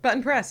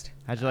Button pressed.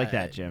 How'd you like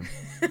that, Jim?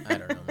 I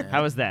don't know, man.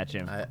 How was that,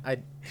 Jim?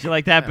 Did you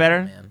like that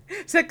better? Man.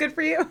 Is that good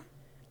for you?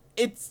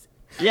 It's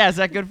Yeah, is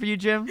that good for you,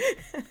 Jim?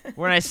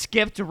 When I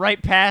skipped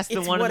right past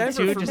the 1 and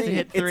the 2 just to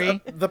hit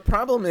 3? The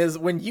problem is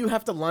when you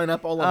have to line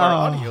up all of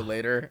our audio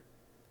later.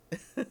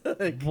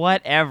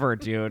 Whatever,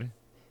 dude.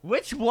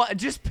 Which one?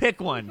 Just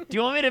pick one. Do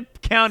you want me to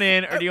count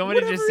in, or do you want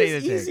me to just say the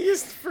thing?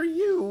 Easiest for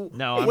you.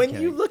 No, I'm when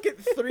kidding. you look at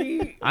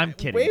 3 I'm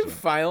kidding, wave Jim.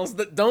 files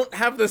that don't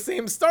have the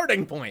same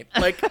starting point.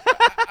 Like,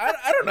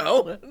 I don't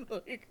know.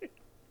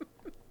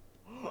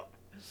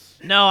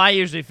 No, I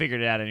usually figured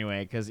it out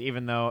anyway, because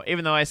even though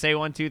I say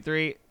 1, 2,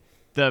 3,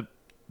 the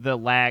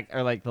lag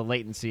or like the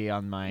latency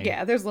on my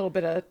There's a little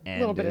bit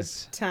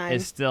of time.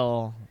 is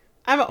still.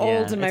 I'm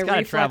old and my it's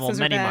gotta reflexes travel are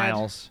many bad.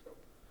 miles.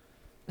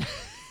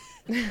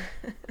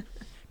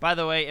 By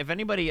the way, if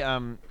anybody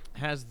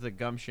has the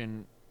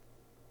gumption,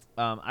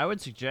 I would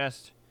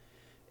suggest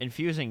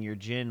infusing your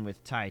gin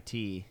with Thai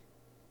tea,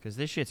 because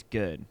this shit's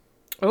good.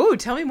 Oh,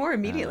 tell me more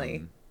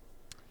immediately.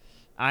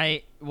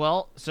 I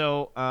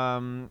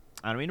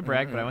don't mean to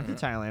brag, but I went to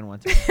Thailand one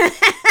time,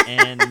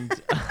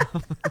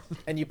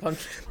 and you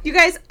punched. You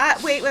guys,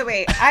 wait.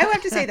 I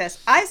have to say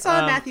this. I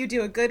saw Matthew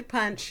do a good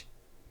punch.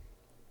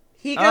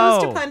 He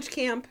goes to punch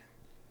camp.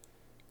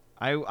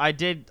 I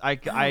did.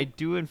 I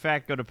do in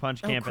fact go to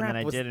punch camp, crap. and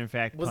then I did in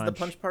fact was punch, the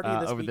punch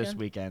party this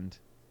weekend.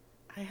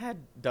 I had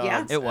dogs.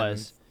 Yeah. It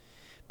was,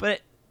 but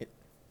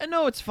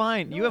no, it's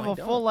fine. No, you have I a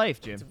don't. full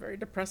life, Jim. It's a very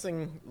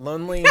depressing,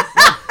 lonely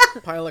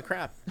pile of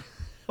crap.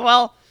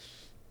 Well,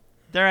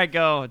 there I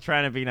go,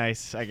 trying to be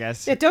nice, I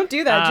guess. Yeah, don't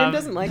do that. Jim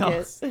doesn't like no,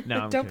 it. No,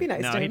 I'm don't be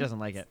kidding. nice No, to him. he doesn't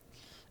like it.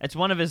 It's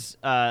one of his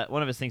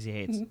things he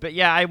hates. But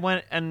yeah, I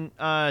went and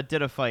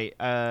did a fight,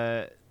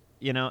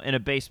 in a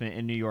basement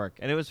in New York,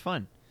 and it was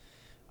fun.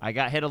 I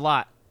got hit a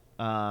lot,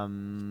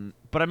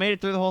 but I made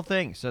it through the whole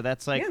thing. So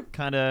that's like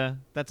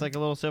that's like a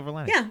little silver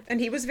lining. Yeah, and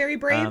he was very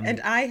brave, and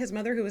his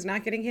mother, who was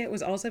not getting hit,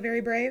 was also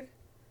very brave.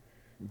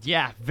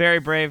 Yeah, very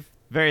brave.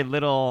 Very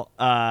little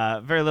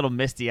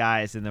misty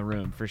eyes in the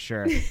room for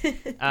sure.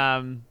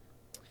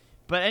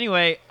 But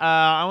anyway,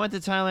 I went to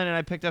Thailand and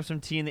I picked up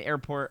some tea in the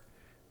airport,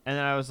 and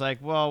then I was like,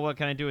 well, what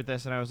can I do with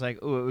this? And I was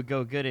like, ooh, it would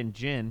go good in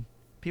gin.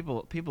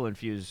 People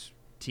infuse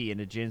tea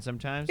into gin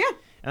sometimes. Yeah.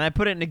 And I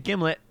put it in a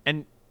gimlet,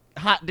 and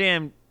hot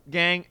damn,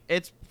 gang,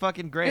 it's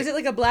fucking great. Is it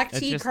like a black It's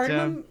tea just,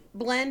 cardamom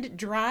blend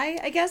dry,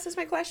 I guess is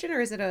my question,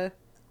 or is it a...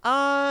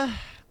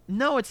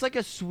 No, it's like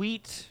a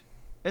sweet...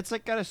 It's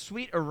like got a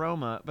sweet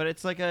aroma, but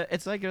it's like a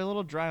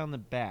little dry on the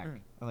back,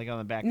 like on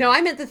the back. No,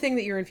 I meant the thing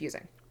that you're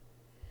infusing.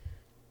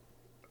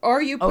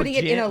 Are you putting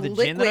it in a the gin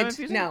that I'm liquid?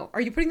 infusing? No,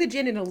 are you putting the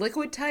gin in a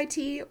liquid Thai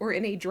tea or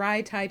in a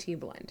dry Thai tea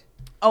blend?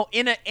 Oh,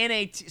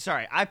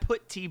 sorry, I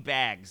put tea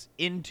bags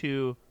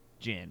into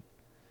gin,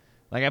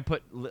 like I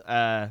put like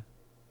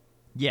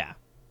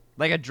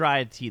a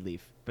dried tea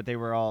leaf, but they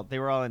were all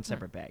in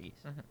separate baggies.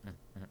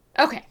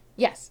 Okay.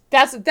 Yes,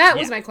 that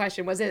was my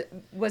question. Was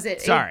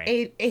it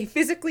Sorry. a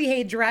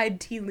physically dried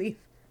tea leaf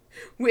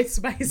with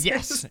spices?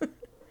 Yes.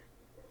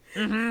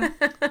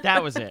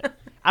 That was it.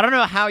 I don't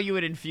know how you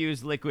would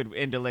infuse liquid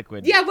into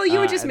liquid. Yeah, well, you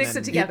would just mix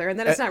it together, and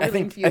then it's not really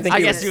infused. I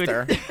guess you would.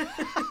 stir.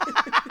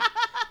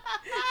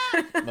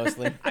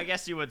 Mostly. I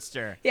guess you would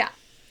stir. Yeah.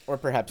 Or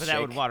perhaps But shake.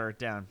 that would water it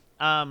down.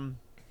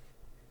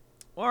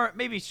 Or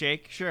maybe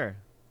shake, sure.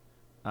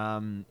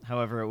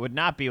 However, it would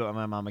not be what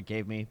my mama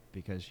gave me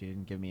because she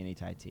didn't give me any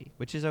Thai tea,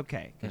 which is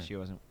okay because she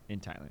wasn't in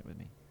Thailand with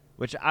me,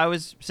 which I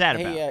was sad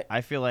about.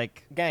 I feel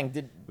like Gang,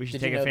 we should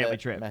did take you a know family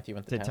that trip Matthew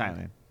went to to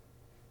Thailand.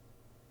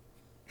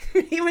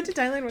 He went to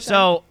Thailand with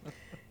So,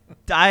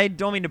 I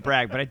don't mean to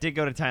brag, but I did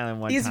go to Thailand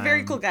one time. He's a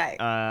very cool guy.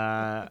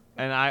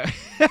 And I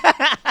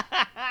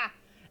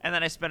and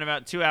then I spent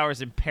about 2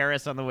 hours in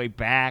Paris on the way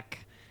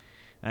back.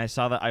 And I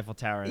saw the Eiffel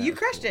Tower. You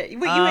crushed it.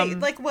 Wait, you ate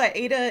like what?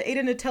 Ate a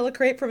Nutella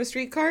crepe from a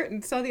street cart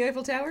and saw the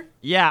Eiffel Tower?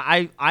 Yeah,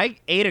 I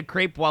ate a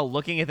crepe while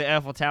looking at the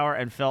Eiffel Tower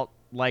and felt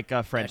like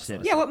a French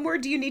citizen. Yeah, what more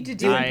do you need to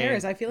do in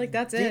Paris? I feel like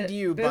that's it. Did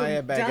you Boom, buy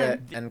a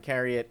baguette done. and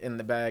carry it in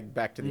the bag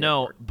back to the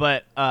No, airport?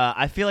 but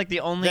I feel like the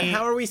only... Then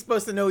how are we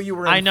supposed to know you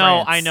were in I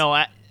know. France?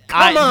 The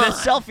on!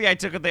 selfie I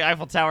took at the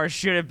Eiffel Tower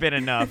should have been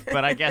enough,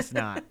 but I guess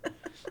not.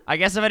 I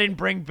guess if I didn't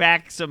bring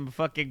back some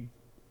fucking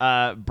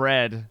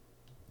bread...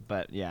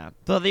 But yeah,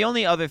 so the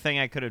only other thing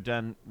I could have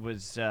done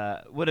was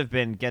would have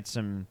been get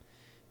some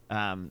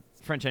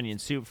French onion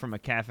soup from a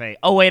cafe.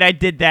 Oh wait, I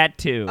did that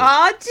too.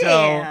 Aw,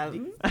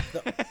 damn.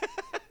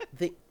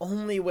 The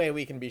only way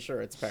we can be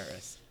sure it's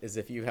Paris is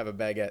if you have a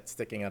baguette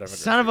sticking out of a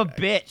Son of a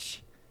grocery bag. bitch.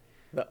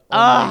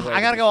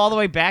 I gotta go all the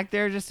way back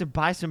there just to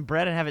buy some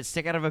bread and have it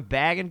stick out of a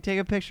bag and take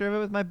a picture of it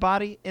with my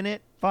body in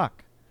it.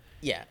 Fuck.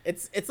 Yeah,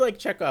 it's like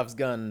Chekhov's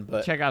gun,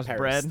 but Chekhov's Paris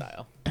bread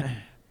style.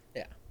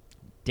 Yeah.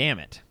 Damn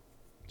it.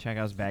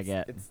 Chekhov's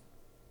baguette.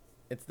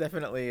 It's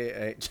definitely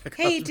a Chekhov's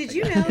Hey, did baguette.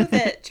 you know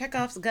that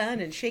Chekhov's gun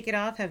and Shake It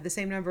Off have the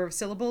same number of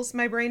syllables?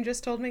 My brain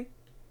just told me.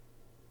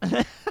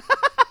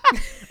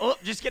 Oh,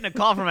 just getting a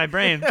call from my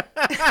brain.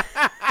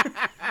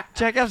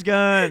 Chekhov's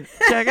gun.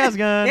 Chekhov's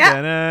gun.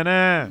 Yeah.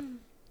 Da-na-na.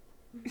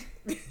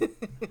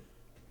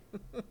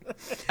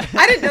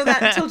 I didn't know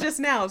that until just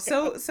now.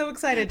 So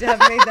excited to have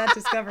made that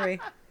discovery.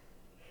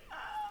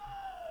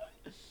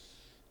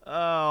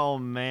 Oh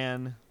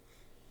man.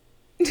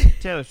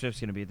 Taylor Swift's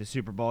gonna be at the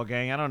Super Bowl,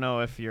 gang. I don't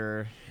know if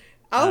you're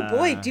Oh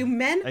boy, do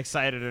men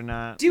excited or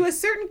not. do a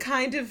certain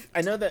kind of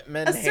I know that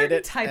men a hate certain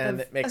it, type and of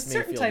it makes a me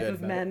certain feel type good of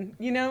about men,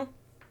 you know?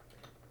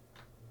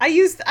 I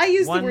use the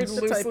One's word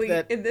the type loosely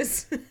that- in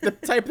this. The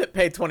type that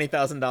pay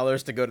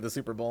 $20,000 to go to the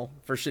Super Bowl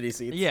for shitty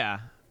seats. Yeah,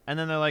 and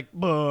then they're like,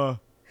 "Buh."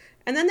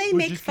 And then they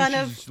make fun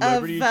of she's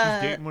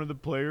dating one of the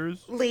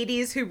players.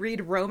 ladies who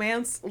read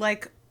romance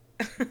like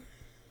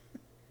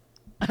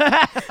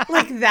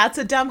like that's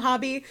a dumb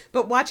hobby,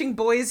 but watching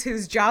boys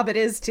whose job it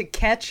is to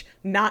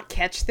not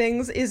catch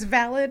things is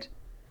valid.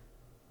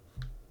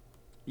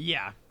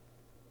 Yeah,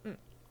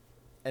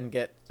 And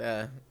get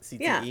CTE.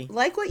 Yeah,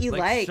 like what you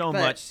like, so but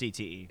much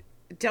CTE.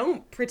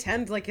 don't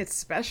pretend like it's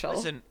special.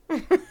 Listen,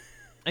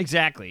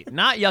 exactly.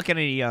 Not yucking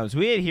any yums.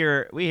 We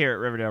here at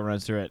Riverdale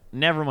Runs Through It.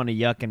 Never want to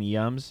yuck any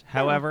yums.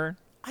 However,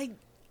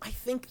 I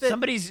think that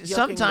yucking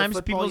sometimes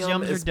the football people's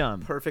yum yums are is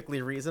dumb.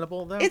 perfectly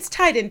reasonable, though. It's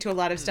tied into a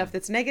lot of stuff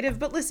that's negative,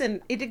 but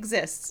listen, it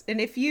exists.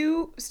 And if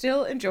you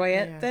still enjoy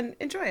it, then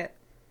enjoy it.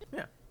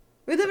 Yeah.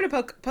 We live in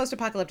a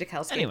post-apocalyptic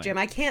hellscape, Anyway. Jim.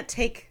 I can't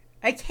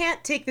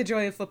take the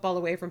joy of football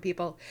away from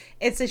people.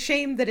 It's a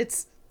shame that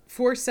it's,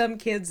 for some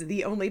kids,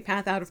 the only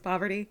path out of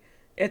poverty,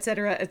 et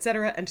cetera,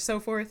 and so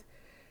forth.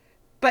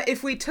 But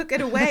if we took it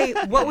away,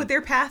 what would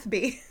their path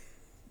be?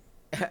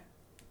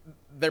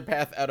 Their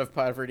path out of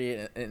poverty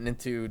and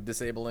into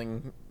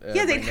disabling.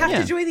 Yeah, they'd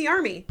have to join the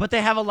army But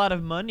they have a lot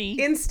of money,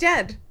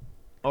 instead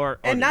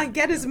and not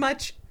get as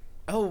much.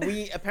 Oh,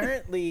 we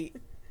apparently,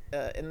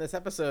 in this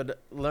episode,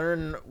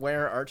 learn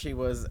where Archie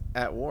was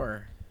at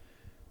war.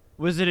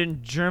 Was it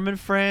in German,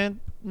 France,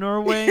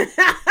 Norway?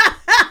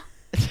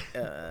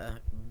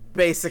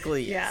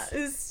 Basically, Yeah, yes.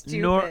 it's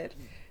stupid.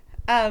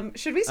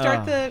 Should we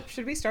start the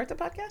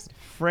podcast?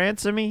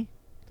 France, I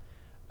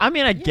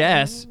mean, I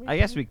guess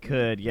we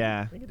could.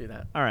 Yeah. We could do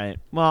that. All right.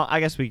 Well, I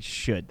guess we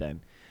should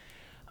then.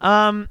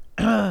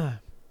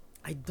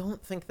 I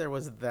don't think there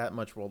was that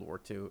much World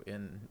War II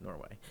in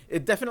Norway.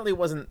 It definitely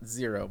wasn't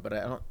zero, but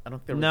I don't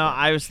think there was. No, that.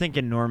 I was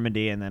thinking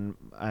Normandy, and then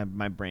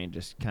my brain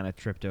just kind of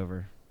tripped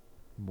over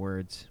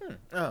words.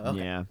 Oh, okay.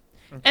 Yeah.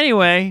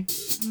 Anyway.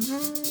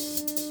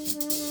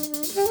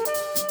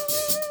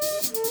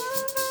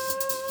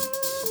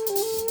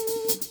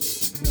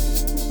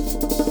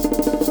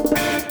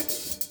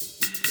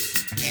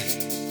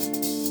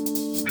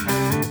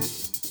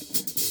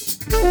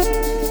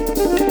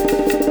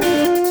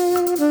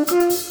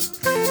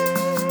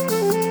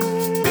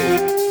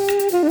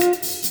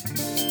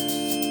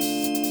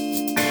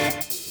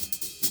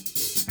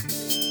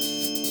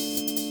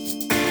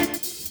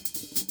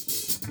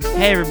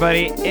 Hey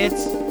everybody,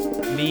 it's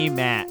me,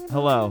 Matt.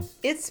 Hello.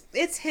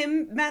 It's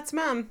him, Matt's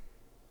mom.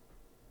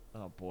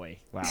 Oh boy.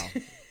 Wow.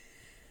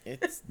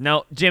 It's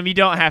No, Jim, you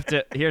don't have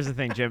to. Here's the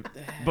thing, Jim.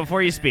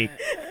 Before you speak,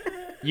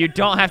 you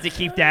don't have to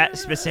keep that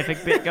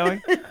specific bit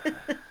going.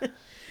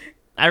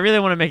 I really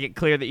want to make it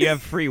clear that you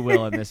have free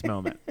will in this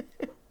moment.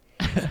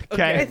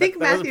 Okay? I think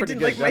that was a Matthew pretty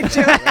didn't good like my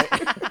joke, joke. right?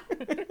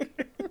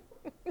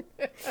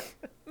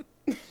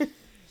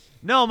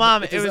 No,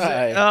 Mom, it is was.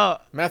 I. Oh,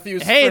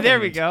 Matthew's hey, there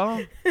we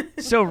friend. go.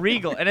 So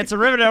regal, and it's a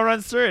Riverdale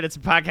Runs Through It. It's a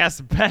podcast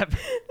of Pep.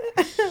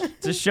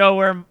 It's a show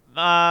where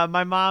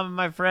my mom and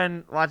my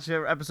friend watch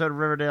an episode of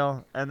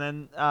Riverdale, and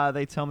then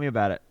they tell me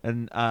about it,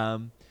 and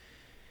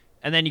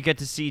then you get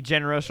to see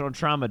generational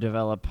trauma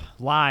develop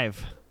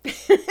live.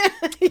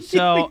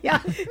 So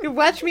Yeah, you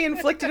watch me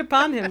inflict it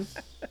upon him.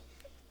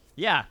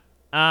 yeah,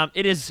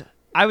 it is.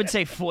 I would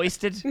say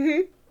foisted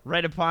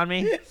right upon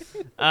me.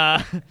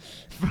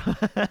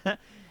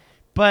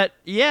 But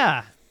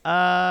yeah,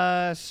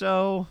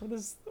 so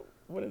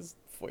What is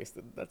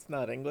foisted? That's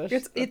not English.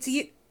 It's That's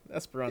you.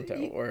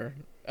 Esperanto or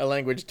a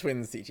language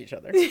twins teach each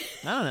other. I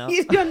don't know.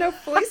 You don't know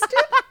foisted?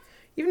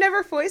 You've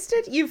never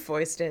foisted? You've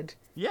foisted.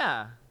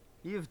 Yeah,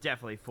 you've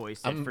definitely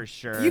foisted I'm- for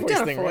sure. You've done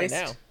a Foisting right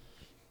foist. now.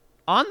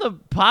 On the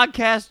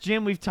podcast,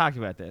 Jim, we've talked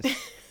about this.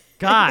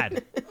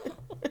 God.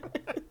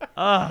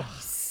 Ugh.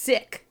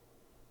 Sick.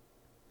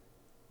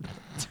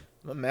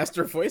 I'm a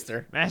master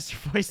foister. Master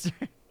Foister.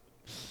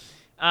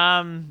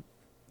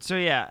 So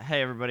yeah,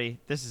 hey everybody,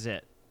 this is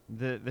it.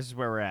 This is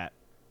where we're at.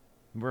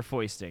 We're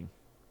foisting.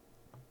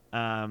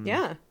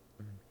 Yeah.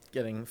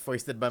 Getting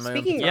foisted by my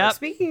Speaking own. Yep.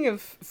 speaking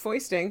of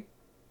foisting,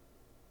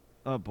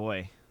 Oh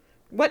boy.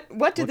 what did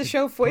What the could-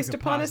 show what foist could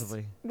upon possibly-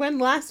 us when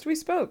last we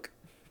spoke?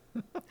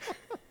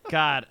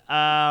 God.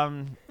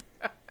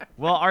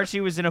 Well,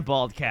 Archie was in a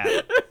bald cap.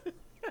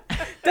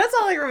 That's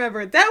all I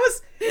remember. That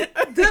was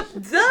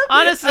the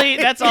Honestly,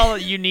 that's all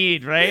you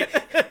need, right?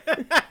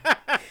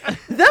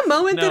 the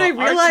moment that No, I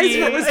realized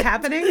Archie- what was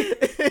happening.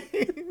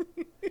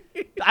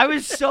 I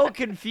was so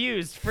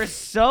confused for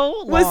so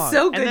long. Was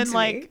so good and then to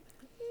like me.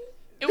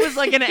 it was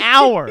like an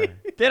hour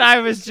that I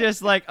was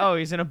just like, oh,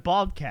 he's in a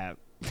bald cap.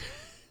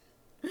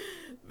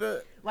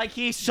 The Like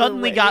he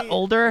suddenly got way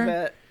older.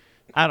 that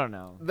I don't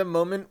know. The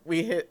moment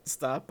we hit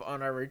stop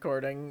on our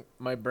recording,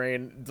 my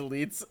brain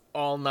deletes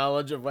all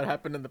knowledge of what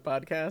happened in the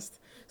podcast.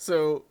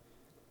 So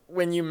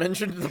when you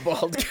mentioned the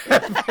bald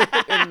cap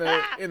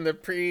in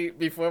the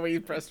before we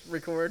pressed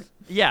record,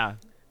 Yeah.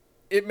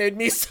 it made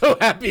me so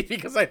happy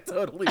because I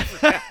totally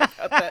forgot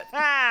about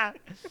that.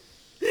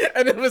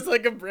 And it was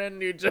like a brand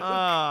new joke.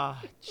 Oh,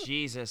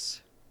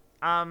 Jesus.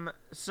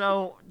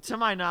 So to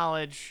my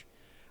knowledge,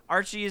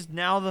 Archie is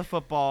now the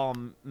football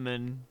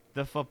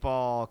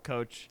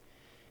coach,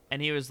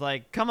 and he was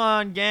like, "Come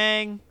on,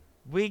 gang,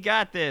 we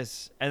got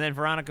this." And then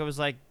Veronica was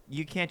like,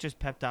 "You can't just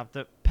pep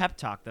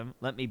talk them.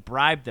 Let me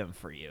bribe them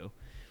for you,"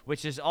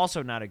 which is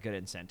also not a good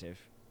incentive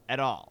at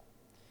all.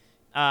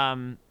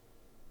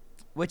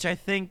 Which I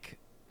think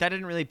that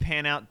didn't really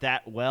pan out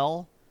that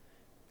well.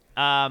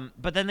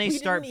 But then they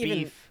start didn't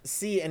even beef.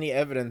 see any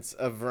evidence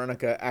of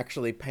Veronica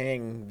actually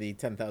paying the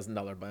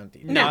 $10,000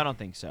 bounty. No, I don't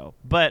think so.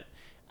 But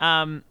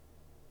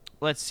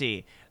let's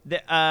see.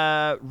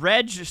 The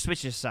Reg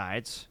switches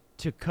sides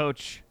to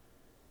coach.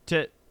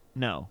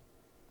 No,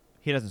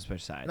 he doesn't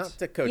switch sides. Not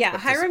to coach. Yeah, but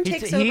to Hiram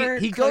takes over.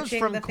 He goes coaching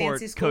from the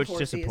fancy school coach to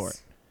horses.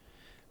 support.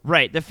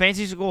 Right, the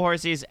fancy school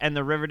horses and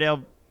the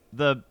Riverdale.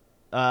 What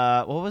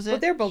was it? Well,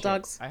 they're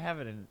bulldogs. Shit, I have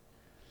it in.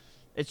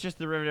 It's just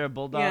the Riverdale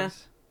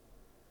Bulldogs.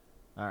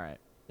 All right.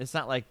 It's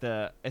not like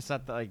the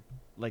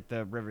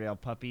Riverdale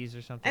puppies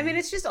or something. I mean,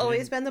 it's just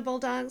always been the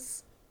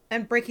bulldogs,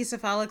 and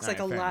brachycephalic's like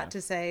a fair lot enough.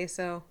 to say.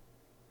 So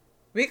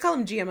we could call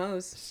them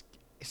GMOs.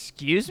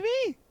 Excuse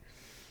me?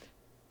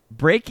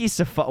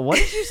 Brachycephalic. What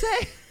did you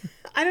say?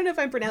 I don't know if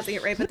I'm pronouncing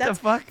it right, but What the that's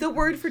fuck? the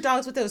word for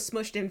dogs with those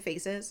smushed in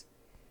faces.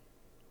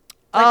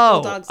 Like Oh,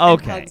 bulldogs okay.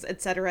 and pugs,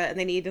 etc. And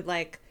they needed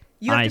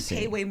you have I to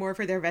pay see. way more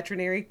for their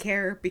veterinary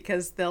care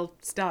because they'll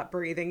stop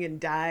breathing and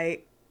die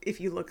if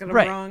you look at them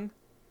Right. wrong.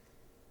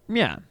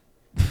 Yeah.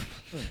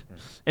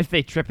 If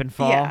they trip and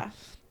fall. Yeah.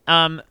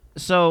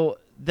 So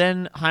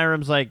then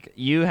Hiram's like,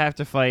 "You have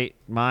to fight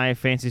my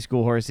fancy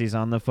school horses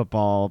on the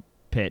football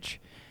pitch,"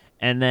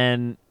 and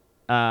then,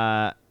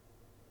 or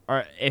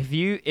if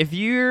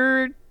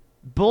your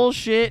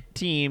bullshit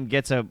team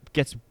gets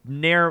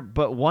near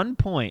but 1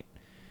 point,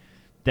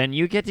 then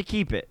you get to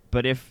keep it.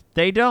 But if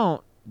they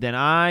don't, then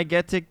I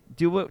get to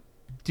do with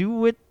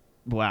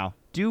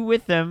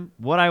them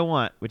what I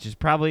want, which is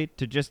probably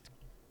to just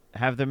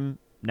have them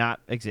not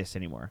exist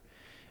anymore.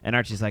 And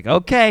Archie's like,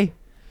 "Okay."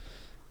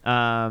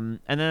 And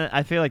then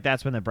I feel like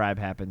that's when the bribe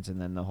happens,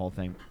 and then the whole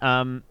thing.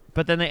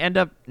 But then they end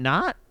up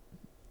not,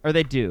 or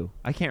they do.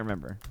 I can't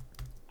remember.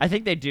 I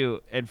think they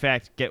do, in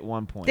fact, get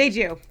 1 point. They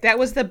do. That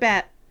was the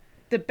bet.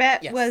 The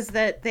bet Yes. was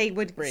that they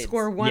would Braids.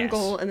 score one Yes.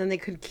 goal and then they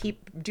could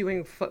keep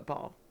doing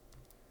football.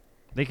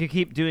 They could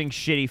keep doing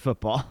shitty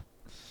football,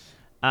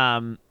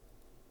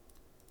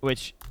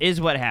 which is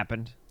what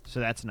happened. So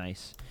that's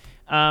nice.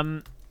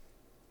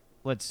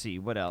 Let's see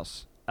what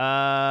else.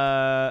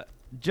 Jughead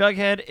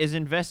is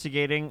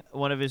investigating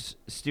one of his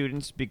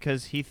students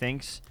because he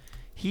thinks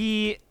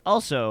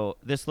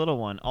this little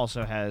one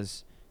also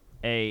has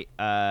a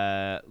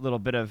little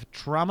bit of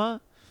trauma.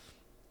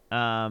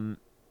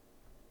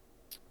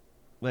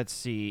 Let's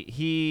see.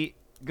 He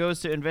goes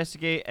to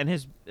investigate, and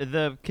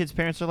the kid's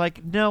parents are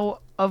like, "No,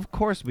 of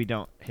course we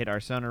don't hit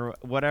our son or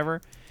whatever."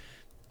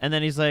 And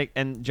then he's like,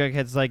 and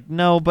Jughead's like,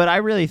 "No, but I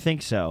really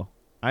think so.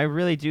 I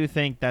really do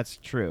think that's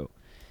true."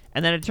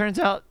 And then it turns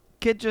out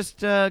kid just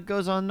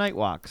goes on night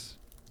walks,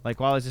 like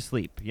while he's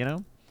asleep, you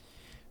know?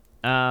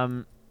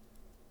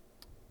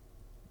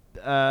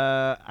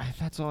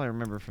 That's all I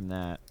remember from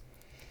that.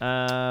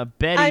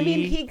 Betty. I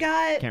mean, he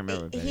got Can't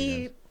remember what Betty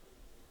he does.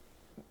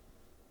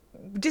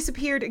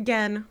 disappeared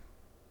again,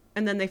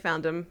 and then they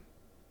found him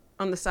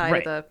on the side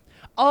Right. of the.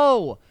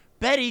 Oh,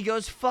 Betty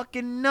goes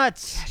fucking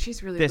nuts. Yeah,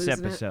 she's really this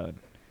losing it. episode.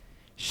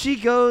 She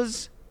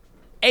goes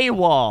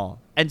AWOL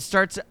and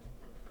starts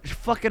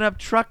fucking up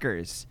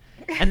truckers.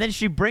 And then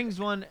she brings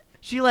one.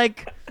 She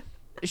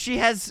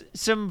has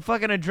some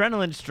fucking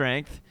adrenaline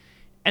strength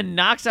and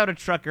knocks out a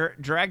trucker,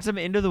 drags him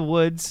into the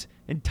woods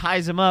and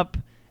ties him up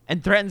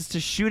and threatens to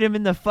shoot him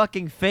in the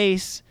fucking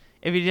face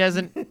if he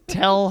doesn't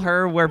tell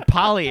her where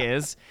Polly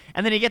is.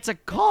 And then he gets a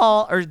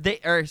call,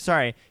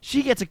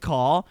 she gets a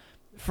call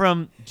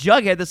from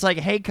Jughead that's like,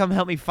 "Hey, come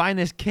help me find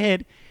this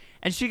kid."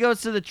 And she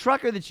goes to the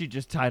trucker that she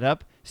just tied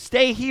up.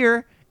 "Stay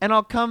here, and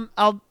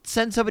I'll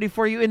send somebody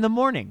for you in the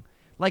morning,"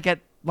 like a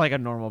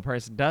normal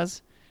person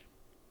does.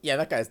 Yeah,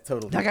 that guy's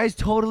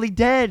totally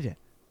dead.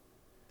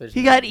 There's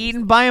He no got reason.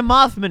 eaten by a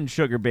Mothman,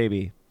 sugar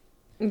baby.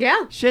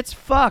 Yeah. Shit's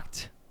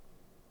fucked.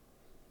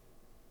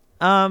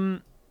 I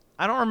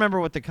don't remember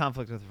what the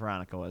conflict with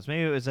Veronica was.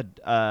 Maybe it was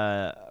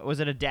was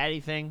it a daddy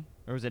thing,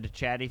 or was it a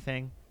chatty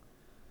thing,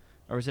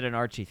 or was it an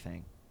Archie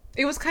thing?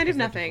 It was kind of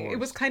Because they're nothing. It divorced.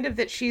 was kind of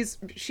that she's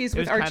was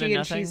with kinda Archie and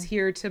nothing? she's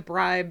here to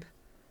bribe.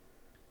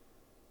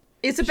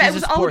 It She's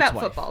was a all sports about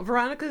wife. football.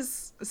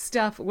 Veronica's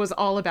stuff was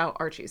all about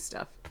Archie's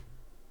stuff.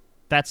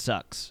 That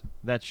sucks.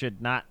 That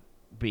should not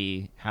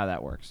be how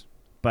that works.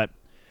 But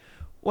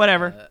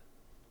whatever.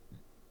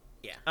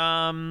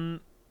 Yeah.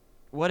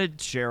 What did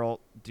Cheryl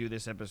do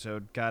this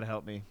episode? God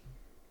help me.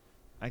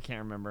 I can't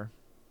remember.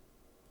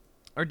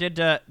 Or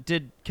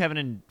did Kevin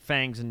and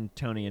Fangs and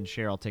Tony and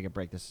Cheryl take a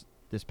break this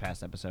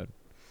past episode?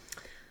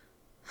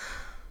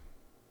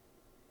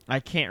 I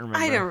can't remember.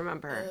 I don't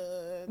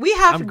remember. We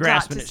have I'm got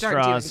grasping to at start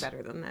straws. doing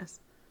better than this.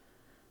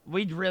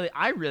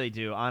 I really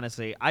do,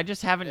 honestly. I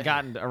just haven't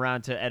gotten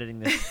around to editing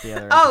the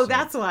other Oh, episode.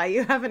 that's why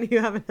you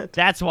haven't.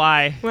 That's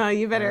why. Well,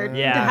 you better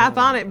Yeah. hop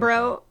on it,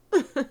 bro.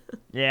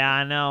 Yeah,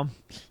 I know.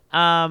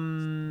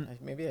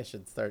 Maybe I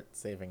should start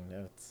saving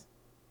notes.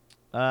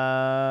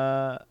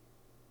 Uh,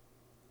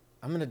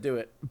 I'm gonna do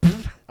it.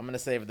 I'm gonna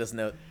save this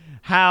note.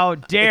 how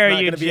dare not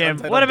you, gonna be Jim?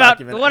 untitled What about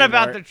document the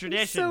anymore.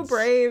 traditions? So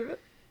brave.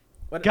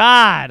 What?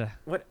 God.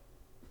 What?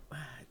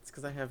 It's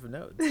because I have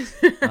notes.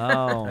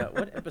 Oh.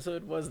 What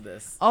episode was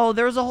this? Oh,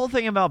 there was a whole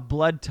thing about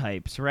blood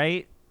types,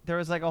 right? There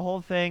was like a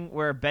whole thing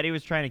where Betty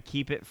was trying to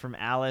keep it from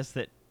Alice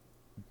that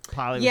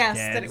Polly was Yes,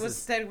 dead. that it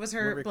was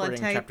her We're blood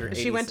recording type. chapter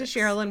She went to 86.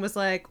 Cheryl and was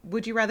like,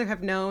 "Would you rather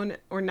have known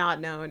or not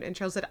known?" And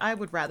Cheryl said, "I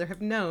would rather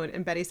have known."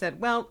 And Betty said,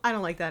 "Well, I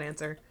don't like that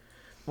answer.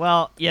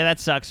 Well, yeah, that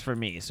sucks for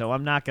me, so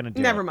I'm not gonna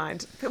do Never it.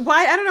 mind.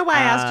 Why? I don't know why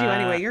I asked you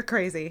anyway. You're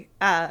crazy."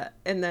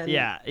 And then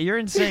Yeah, you're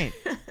insane.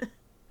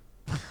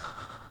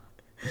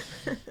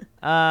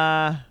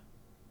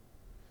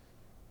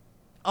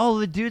 Oh,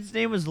 the dude's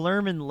name was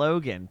Lerman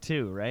Logan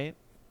too, right?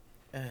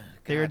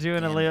 They were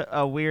doing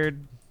a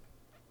weird.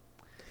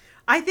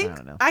 I think I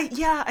don't know.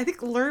 I think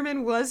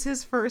Lerman was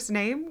his first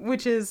name,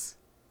 which is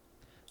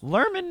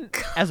Lerman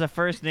as a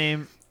first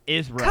name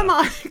is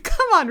rough.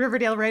 come on,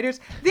 Riverdale writers.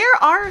 There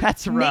are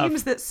That's rough.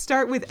 names that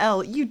start with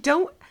L. You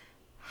don't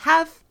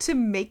have to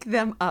make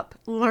them up.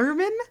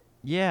 Lerman?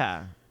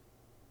 Yeah.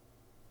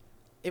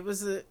 It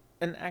was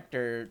an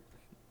actor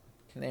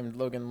named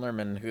Logan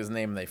Lerman whose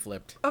name they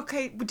flipped.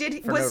 Okay,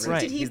 did For no reason.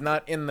 did he? He's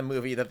not in the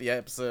movie that the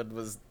episode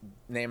was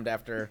named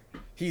after.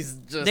 He's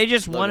just. They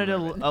just Logan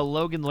wanted Lerman. a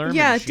Logan Lerman.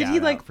 Yeah, did he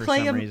shout-out like for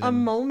play some a reason.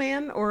 mole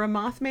man or a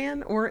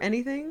mothman or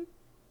anything?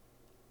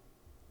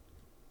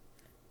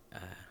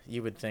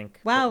 You would think.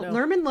 Wow, but no.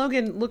 Lerman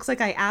Logan looks like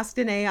I asked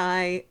an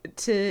AI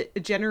to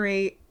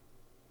generate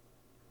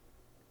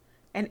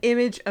an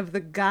image of the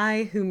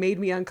guy who made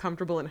me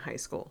uncomfortable in high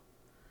school.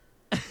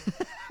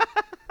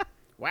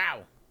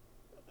 Wow.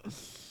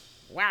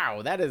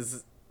 Wow, that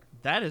is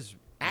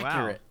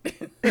accurate.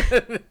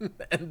 Wow.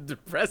 And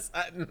depressed.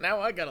 Now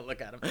I gotta look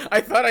at him.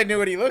 I thought I knew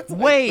what he looked like.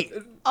 Wait.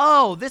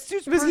 Oh, this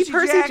dude's Was he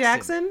Percy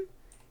Jackson?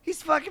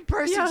 He's fucking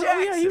Percy Yeah, oh,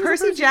 Jackson. yeah, he was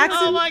Percy Percy Jackson?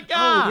 Oh my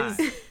god.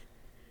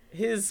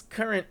 His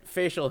current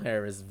facial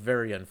hair is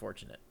very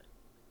unfortunate.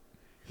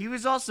 He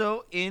was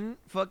also in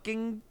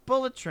fucking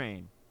Bullet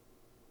Train.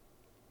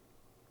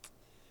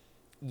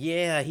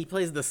 Yeah, he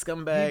plays the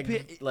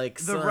scumbag,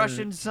 the son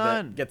Russian that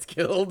son. gets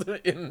killed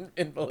in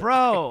Bullet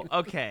Bro, Train.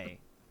 okay.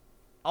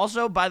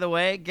 Also, by the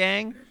way,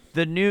 gang,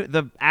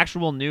 the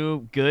actual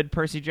new good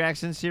Percy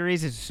Jackson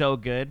series is so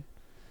good.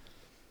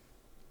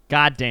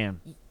 God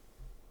damn.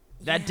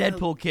 That Yeah,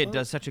 Deadpool kid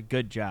does such a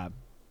good job.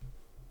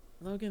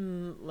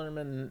 Logan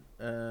Lerman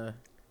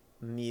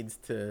needs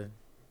to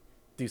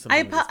do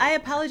something. with his I face.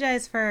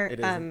 apologize for It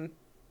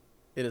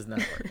is not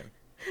working.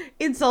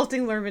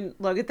 insulting Lerman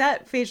Logan.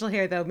 That facial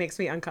hair though makes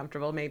me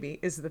uncomfortable. Maybe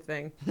is the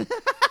thing.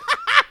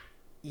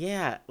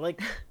 Yeah,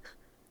 like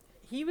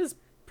he was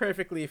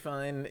perfectly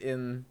fine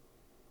in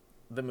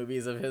the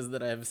movies of his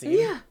that I've seen.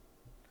 Yeah.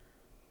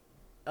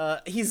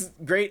 He's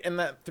great in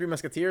that Three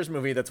Musketeers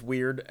movie that's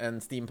weird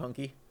and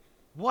steampunky.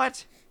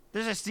 What?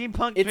 There's a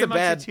steampunk It's Three a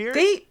bad- Musketeers?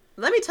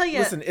 Let me tell you.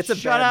 Listen, it's a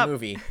Shut bad up.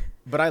 movie,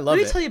 but I love Let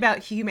me it. tell you about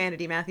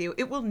humanity, Matthew.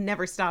 It will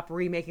never stop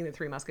remaking the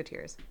Three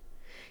Musketeers.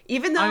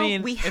 Even though I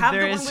mean, we if have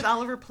there the is- one with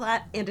Oliver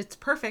Platt and it's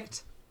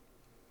perfect.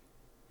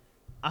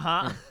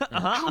 Uh-huh.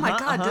 Uh-huh. Oh my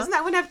god, doesn't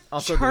that one have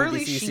Also, the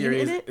Charlie BBC Sheen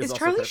series in it? is Is also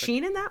Charlie perfect.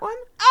 Sheen in that one?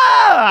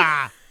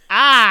 Ah!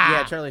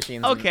 Yeah, Charlie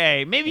Sheen's in-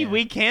 Okay, maybe yeah.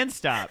 we can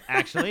stop,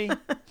 actually.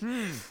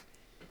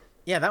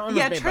 Yeah, that one was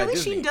Yeah, made Charlie by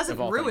Disney, Sheen doesn't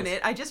of all ruin things.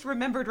 it. I just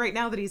remembered right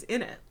now that he's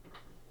in it.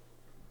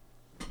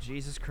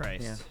 Jesus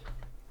Christ. Yeah.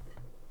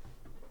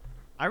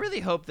 I really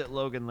hope that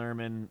Logan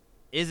Lerman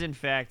is, in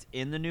fact,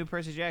 in the new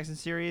Percy Jackson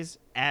series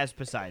as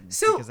Poseidon.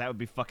 So, because that would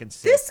be fucking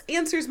sick. This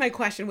answers my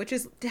question, which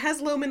is,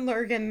 has Loman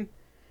Lurgan...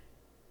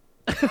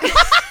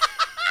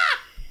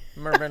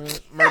 Mervin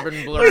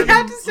We Blurgan.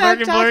 have to stop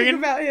Lurgan, talking Blurgan.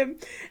 about him.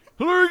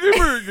 Lurgan,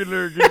 Lurgan,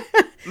 Lurgan.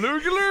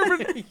 Lurgan,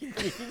 Lurgan.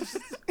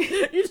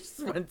 You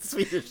just went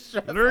Swedish.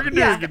 Shut up. Lurgan,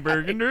 Yeah. Lurgan,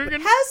 Lurgan,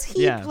 Lurgan. Has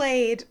he Yeah.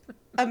 played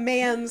a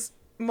man's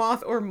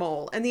moth or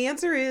mole? And the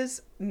answer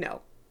is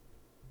no.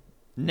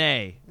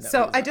 Nay. No, So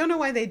he was I not. don't know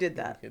why they did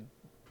that.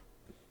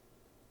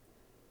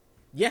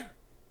 Yeah.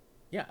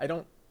 Yeah, I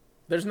don't...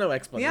 There's no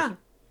explanation. Yeah.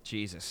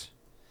 Jesus.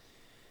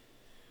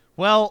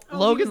 Well, Oh,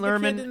 he Logan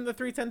was the kid Lerman, in the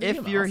 310 if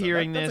Cinema you're also.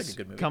 hearing That's this, like a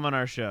good movie. come on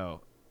our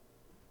show.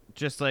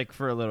 Just like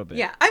for a little bit.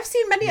 Yeah. I've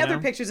seen many You other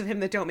know? pictures of him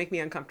that don't make me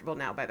uncomfortable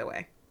now, by the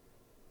way.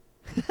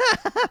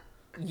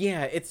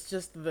 Yeah, it's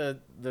just the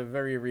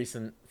very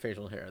recent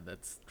facial hair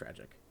that's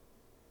tragic.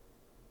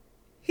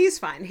 He's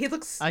fine. He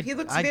looks I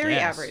very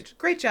guess. average.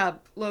 Great job,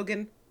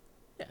 Logan.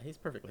 Yeah, he's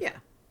perfectly Yeah.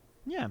 fine.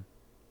 Yeah.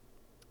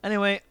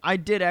 Anyway, I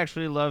did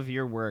actually love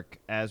your work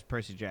as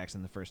Percy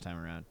Jackson the first time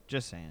around.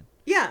 Just saying.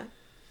 Yeah.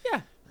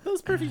 Yeah,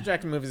 those Percy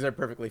Jackson movies are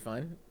perfectly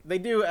fine. They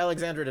do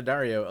Alexandra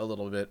Daddario a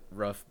little bit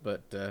rough,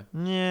 but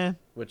Yeah.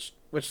 which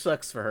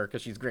sucks for her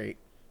because she's great.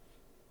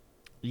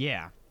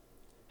 Yeah.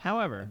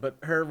 However, But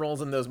her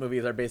roles in those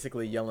movies are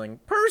basically yelling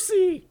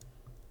 "Percy,"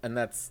 and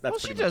that's well,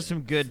 pretty she much does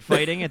some good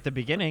fighting at the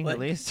beginning, Like- at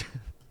least.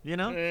 You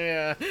know?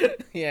 Yeah,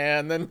 yeah,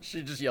 and then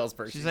she just yells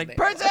Percy. She's like,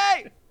 Percy!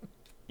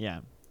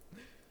 Yeah.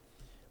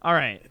 All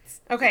right.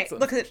 Okay, So-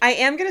 look, I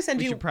am going to send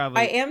We you, should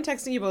probably- I am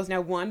texting you both now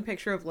one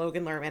picture of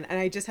Logan Lerman, and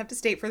I just have to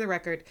state for the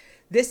record,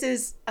 this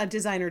is a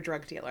designer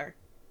drug dealer.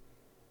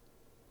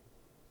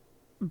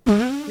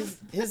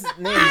 His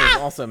name is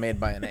also made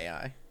by an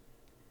AI.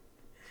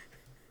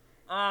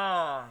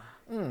 Oh,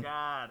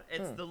 God.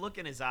 It's the look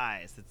in his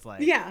eyes. It's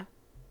like, Yeah.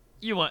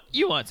 you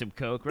want some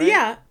Coke, right?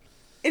 Yeah.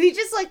 And he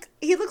just, like,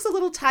 he looks a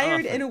little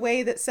tired Awesome. in a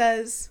way that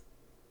says,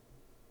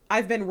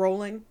 I've been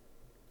rolling.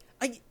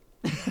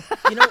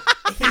 You know,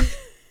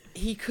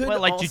 he could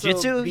What, like also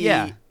jujitsu? be-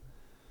 Yeah.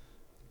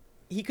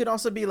 He could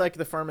also be like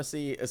the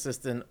pharmacy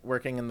assistant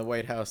working in the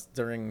White House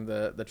during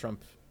the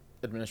Trump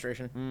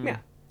administration. Yeah.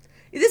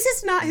 This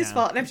is not his No.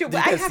 fault. And I'm sure Did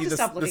you I guys have see to this-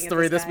 stop the looking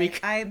story at this this guy. week?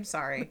 I'm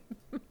sorry.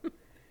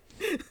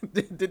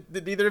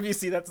 Did either of you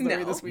see that story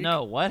No. this week?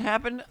 No, what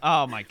happened?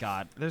 Oh, my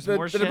God. There's The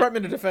more shit.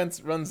 Department of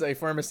Defense runs a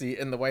pharmacy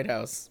in the White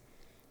House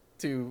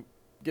to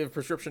give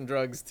prescription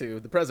drugs to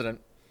the president.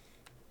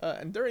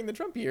 And during the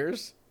Trump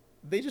years,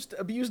 they just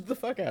abused the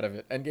fuck out of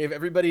it and gave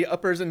everybody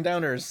uppers and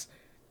downers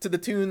to the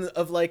tune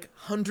of like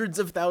hundreds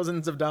of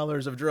thousands of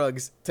dollars of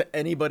drugs to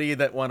anybody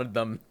that wanted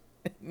them,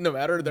 no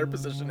matter their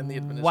position in the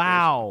administration.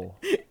 Wow.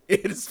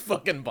 It is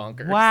fucking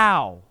bonkers.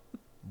 Wow.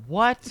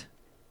 What?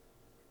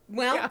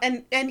 Well, Yeah.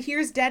 and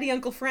here's Daddy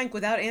Uncle Frank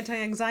without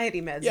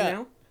anti-anxiety meds, Yeah. you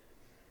know?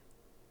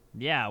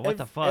 Yeah, what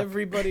the fuck?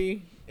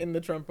 Everybody in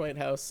the Trump White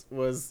House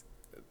was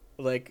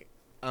like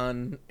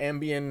on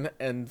Ambien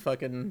and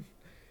fucking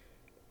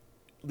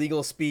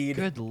legal speed.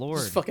 Good lord.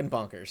 Just fucking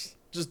bonkers.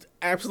 Just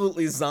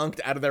absolutely zonked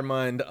out of their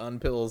mind on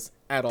pills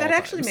at all That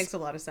actually times. makes a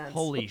lot of sense.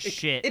 Holy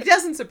shit. It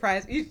doesn't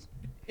surprise me.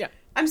 Yeah.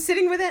 I'm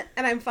sitting with it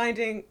and I'm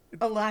finding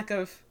a lack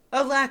of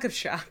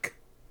shock.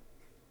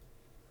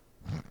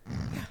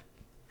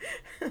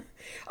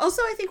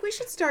 Also, I think we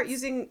should start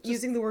using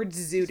the word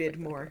zooted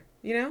more,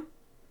 you know?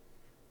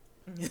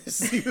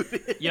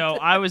 Yo,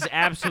 I was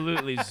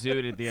absolutely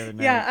zooted the other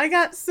night. Yeah, I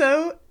got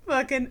so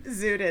fucking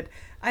zooted.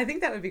 I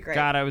think that would be great.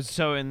 God, I was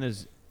so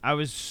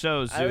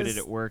zooted was-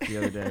 at work the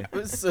other day. I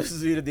was so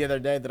zooted the other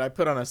day that I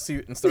put on a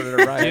suit and started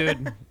a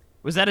riot. Dude,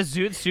 was that a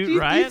zoot suit you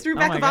riot? threw Oh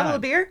back my a bottle God.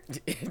 of beer?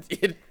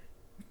 It-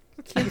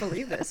 Can't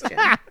believe this, Jim.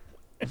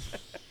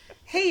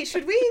 Hey,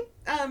 should we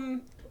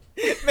man,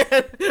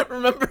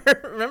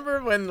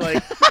 remember when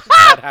like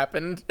that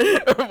happened?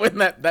 When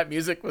that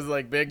music was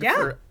like big Yeah.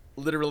 for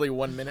literally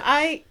 1 minute?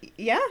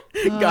 yeah.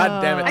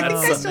 God damn it. I that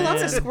think I Oh, still own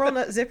man. a Squirrel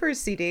Nut Zippers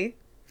CD.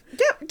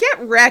 Get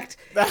wrecked.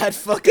 That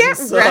fucking Get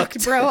sucked.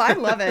 wrecked, bro. I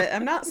love it.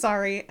 I'm not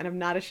sorry and I'm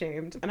not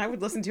ashamed. And I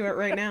would listen to it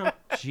right now.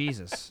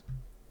 Jesus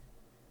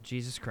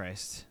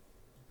Christ.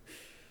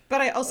 But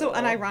I also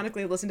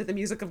unironically listen to the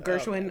music of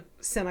Gershwin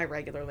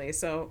semi-regularly.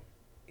 So,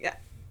 yeah.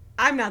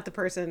 I'm not the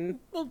person.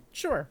 Well,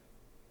 sure.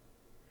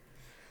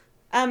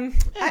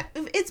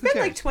 It's been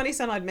like cares? 20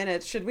 some odd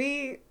minutes. Should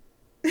we?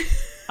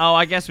 Oh,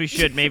 I guess we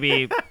should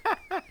maybe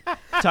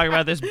talk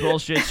about this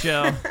bullshit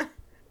show.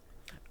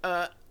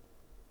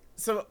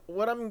 So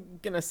what I'm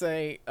gonna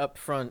say up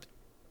front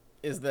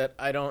is that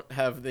I don't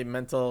have the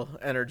mental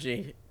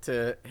energy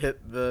to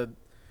hit the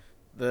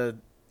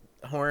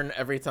horn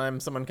every time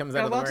someone comes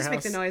out Oh, of the well, I'll warehouse.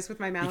 just make the noise with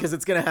my mouth. Because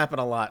it's gonna happen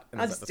a lot. In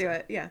I'll this just do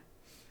episode. it. Yeah.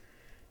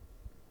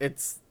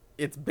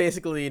 It's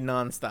basically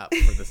nonstop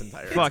for this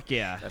entire. Fuck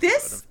yeah. episode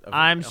This- of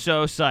I'm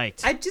Riverdale. so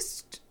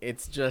psyched.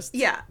 It's just.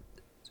 Yeah.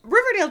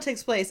 Riverdale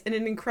takes place in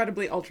an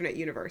incredibly alternate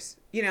universe,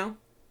 you know?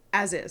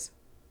 As is.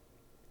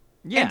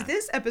 Yeah. And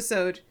this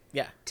episode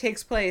Yeah.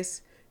 takes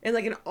place in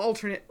like an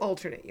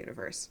alternate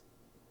universe.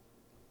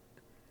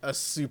 A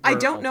super. I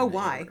don't know alternate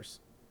why. universe.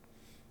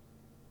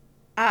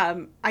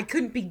 I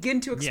couldn't begin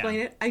to explain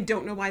Yeah. it. I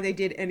don't know why they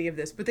did any of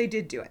this, but they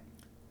did do it.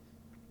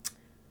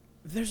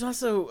 There's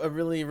also a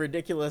really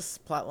ridiculous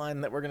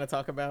plotline that we're gonna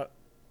talk about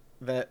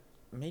that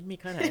made me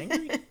kind of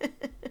angry.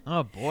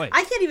 Oh boy.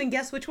 I can't even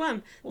guess which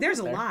one. There's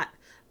a there. lot.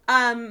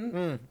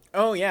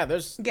 Oh yeah,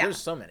 there's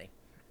so many.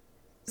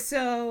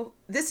 So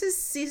this is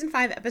season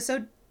 5,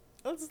 episode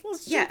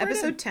Let's yeah, jump right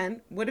episode in.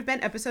 10 would have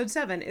been episode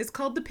 7. It's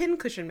called The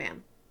Pincushion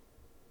Man.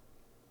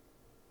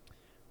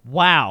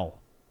 Wow.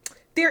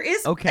 There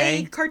is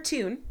Okay. a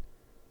cartoon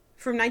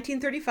from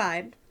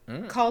 1935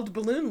 called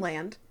Balloon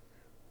Land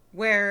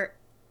where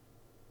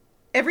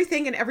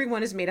everything and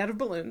everyone is made out of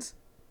balloons.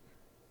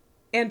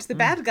 And the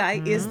bad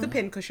guy is the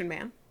Pincushion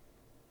Man.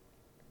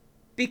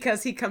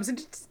 Because he comes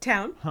into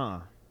town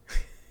Huh.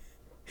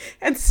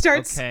 and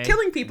starts Okay.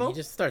 killing people. He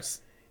just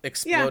starts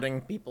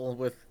exploding people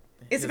with.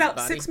 It's his about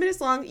body. 6 minutes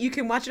long. You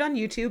can watch it on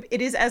YouTube.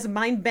 It is as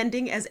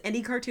mind-bending as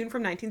any cartoon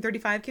from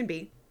 1935 can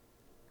be.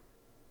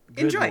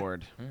 Good Enjoy.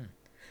 Lord.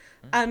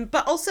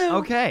 But also,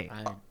 Okay.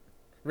 I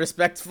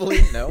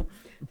respectfully no.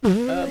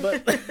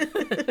 But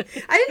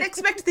I didn't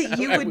expect that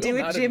you I would will do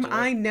it, not Jim. enjoy.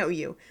 I know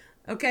you.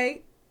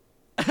 Okay?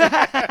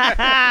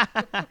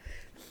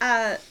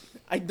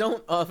 I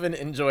don't often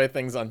enjoy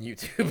things on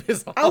YouTube.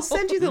 Is all. I'll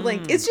send you the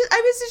link. It's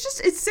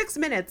 6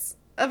 minutes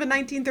of a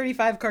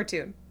 1935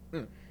 cartoon.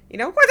 You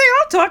know, where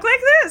they all talk like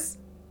this.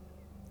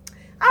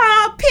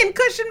 Ah,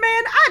 Pincushion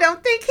Man, I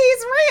don't think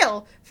he's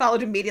real.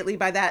 Followed immediately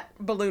by that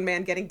balloon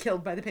man getting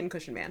killed by the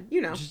Pincushion Man.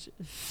 You know.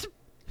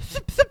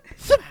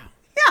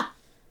 Yeah.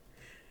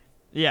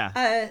 Yeah.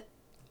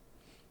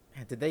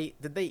 Yeah, did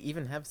they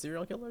even have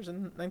serial killers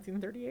in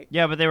 1938?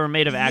 Yeah, but they were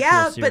made of actual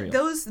Yeah,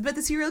 cereal. but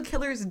the serial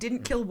killers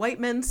didn't kill white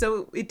men,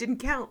 so it didn't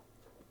count.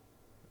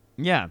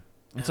 Yeah.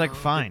 It's like Oh,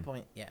 good fine.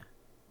 point. Yeah.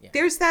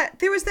 There was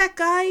that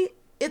guy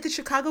at the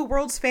Chicago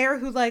World's Fair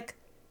who like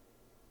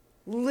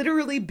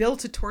literally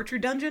built a torture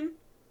dungeon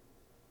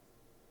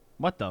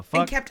What the and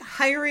fuck? kept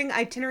hiring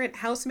itinerant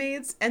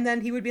housemaids, and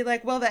then he would be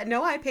like, "Well,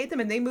 no, I paid them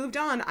and they moved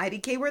on.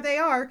 IDK where they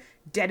are,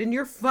 dead in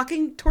your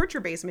fucking torture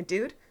basement,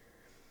 dude."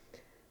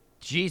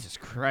 Jesus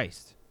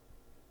Christ.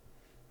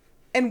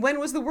 And when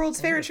was the World's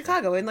Fair in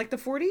Chicago? In like the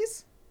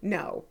 40s?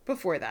 No,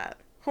 before that.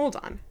 Hold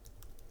on.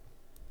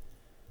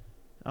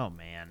 Oh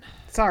man.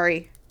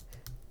 Sorry.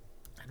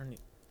 I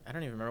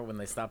don't even remember when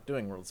they stopped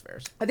doing World's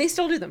Fairs. They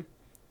still do them.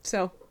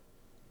 So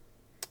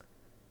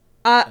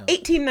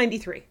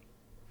 1893.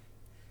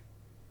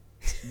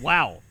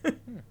 Wow.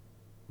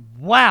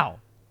 Wow.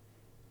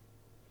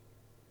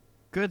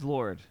 Good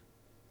Lord.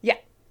 Yeah.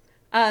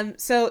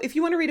 So if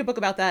you want to read a book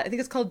about that, I think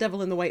it's called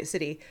Devil in the White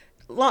City.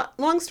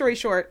 Long story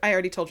short, I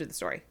already told you the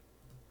story.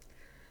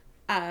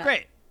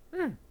 Great.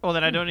 Well,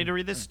 then I don't need to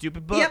read this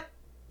stupid book. Yep.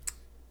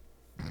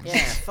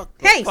 Yeah,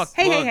 fuck. Hey, Fuck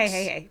hey, books.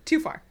 hey. Too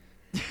far.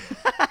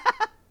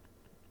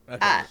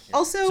 Okay.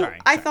 Also, Sorry,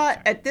 I sorry, thought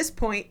sorry. at this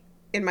point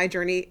in my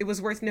journey, it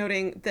was worth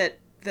noting that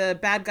the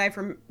bad guy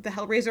from the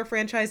Hellraiser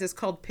franchise is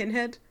called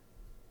Pinhead.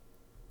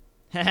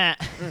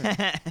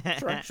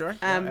 Sure.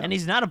 And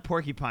he's not a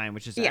porcupine,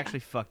 which is Yeah.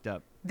 actually fucked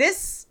up.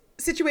 This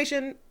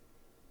situation,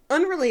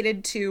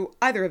 unrelated to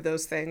either of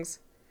those things,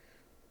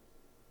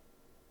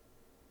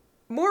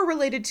 more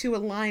related to a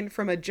line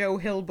from a Joe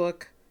Hill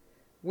book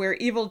where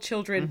evil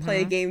children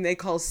play a game they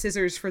call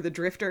Scissors for the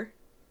Drifter.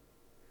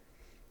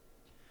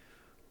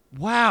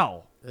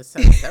 Wow. This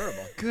sounds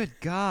terrible. Good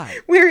God.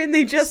 Wherein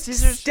they just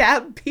Scissors-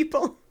 stab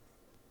people.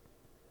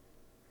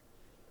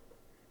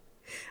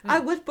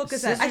 What book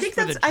is that? I think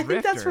Scissors for that's the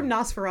Drifter. from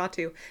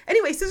Nosferatu.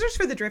 Anyway, Scissors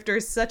for the Drifter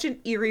is such an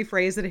eerie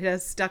phrase that it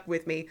has stuck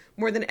with me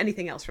more than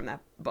anything else from that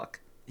book.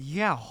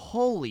 Yeah,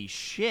 holy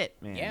shit,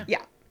 man. Yeah.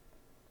 Yeah.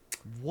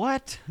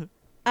 What?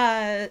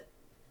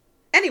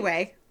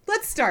 Anyway,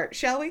 let's start,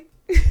 shall we?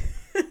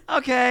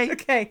 Okay.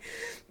 Okay.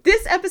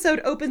 This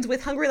episode opens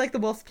with Hungry Like the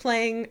Wolf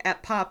playing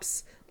at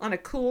Pop's on a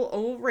cool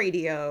old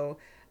radio.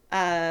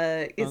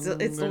 It's a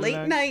Hungry late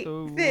like night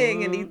the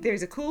thing, and wolf.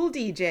 there's a cool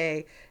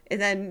DJ. And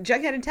then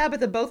Jughead and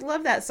Tabitha both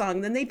love that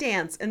song. Then they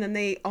dance, and then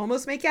they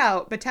almost make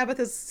out. But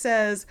Tabitha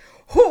says,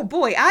 "Oh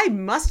boy, I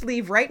must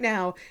leave right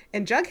now."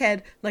 And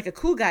Jughead, like a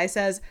cool guy,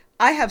 says,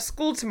 "I have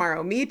school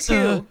tomorrow. Me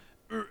too."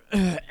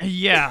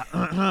 Yeah.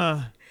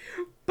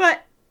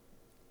 But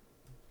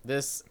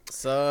This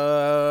sucks.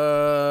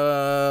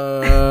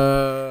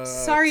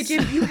 sorry,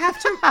 Jim, you have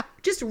to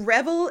just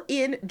revel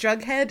in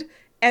Jughead,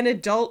 an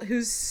adult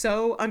who's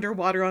so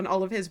underwater on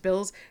all of his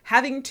bills,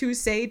 having to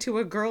say to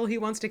a girl he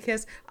wants to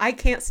kiss, "I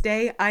can't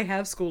stay. I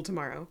have school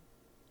tomorrow."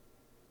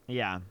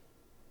 Yeah.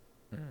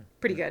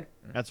 Pretty good.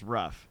 That's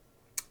rough.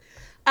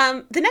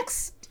 The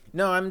next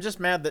No, I'm just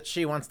mad that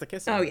she wants to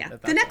kiss him. Oh, yeah.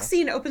 That's The next all.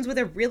 scene opens with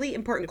a really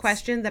important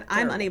question that I'm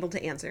terrible. unable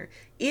to answer.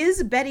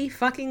 Is Betty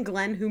fucking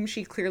Glenn, whom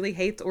she clearly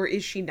hates, or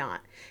is she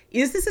not?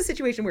 Is this a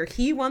situation where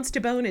he wants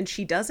to bone and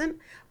she doesn't?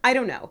 I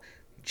don't know.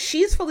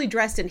 She's fully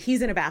dressed and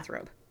he's in a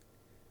bathrobe.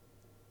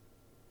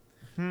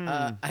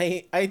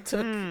 I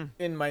took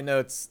in my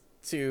notes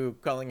to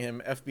calling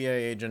him FBI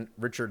agent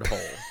Richard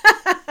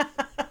Hole.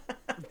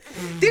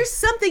 There's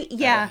something,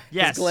 yeah. 'Cause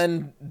Yes.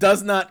 Glenn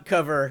does not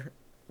cover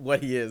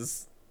what he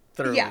is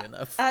thoroughly Yeah.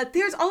 enough.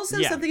 There's also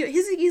Yeah. something,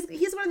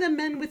 he's one of the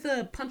men with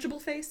a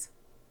punchable face.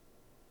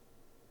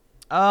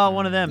 Oh,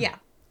 one of them. Yeah.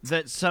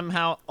 That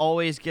somehow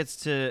always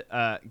gets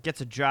a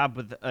job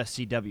with a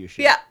CW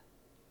shit. Yeah.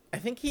 I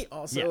think he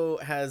also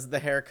has the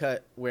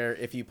haircut where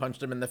if you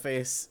punched him in the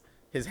face,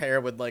 his hair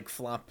would like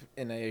flop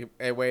in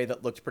a way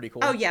that looked pretty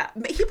cool. Oh, yeah.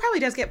 He probably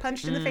does get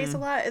punched in the face a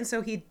lot, and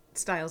so he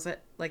styles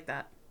it like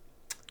that.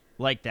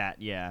 Like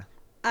that, yeah.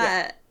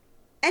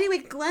 Anyway,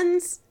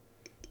 Glenn's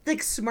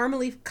like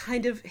smarmily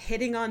kind of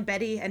hitting on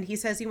Betty, and he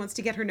says he wants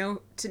to get her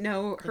to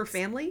know her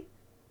family.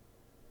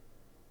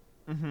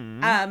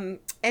 Mm-hmm.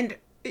 And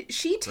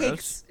she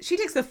takes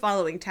the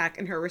following tack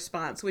in her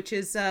response, which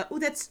is, "Oh,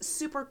 that's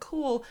super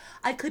cool.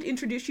 I could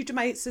introduce you to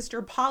my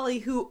sister Polly,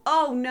 who,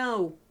 oh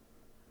no,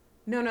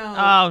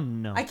 Oh,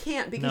 no. I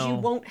can't because you No.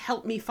 won't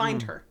help me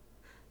find her."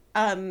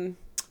 Damn.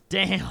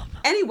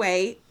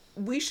 Anyway,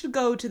 we should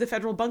go to the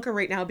federal bunker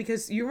right now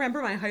because you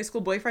remember my high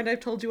school boyfriend I've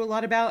told you a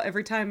lot about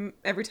every time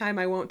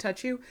I won't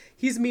touch you?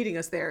 He's meeting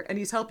us there and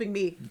he's helping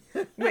me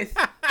with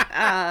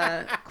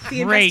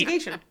the Great.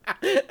 investigation.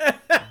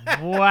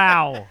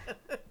 Wow.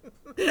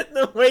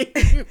 The way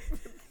you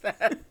put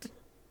that.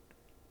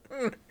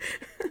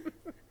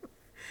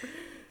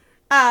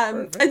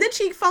 And then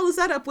she follows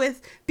that up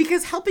with,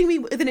 because helping me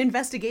with an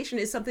investigation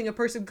is something a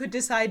person could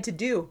decide to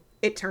do,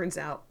 it turns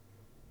out.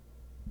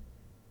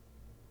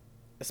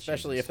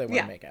 Especially if they want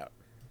Yeah. to make out.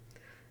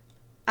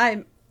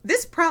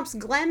 This prompts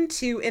Glenn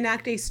to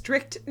enact a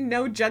strict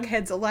no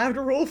jugheads allowed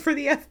rule for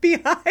the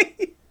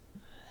FBI.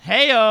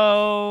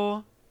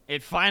 Heyo!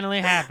 It finally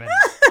happened.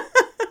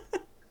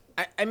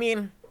 I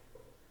mean,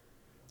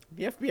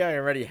 the FBI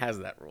already has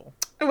that rule.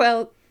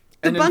 Well,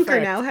 the And in bunker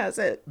fact- now has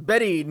it.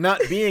 Betty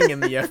not being in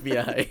the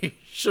FBI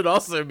should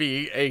also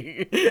be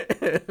a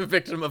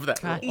victim of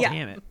that rule. God Yeah.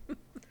 damn it.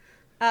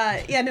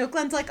 Yeah, no,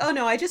 Glenn's like, oh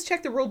no, I just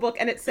checked the rule book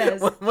and it says,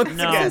 Once No. it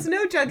again, says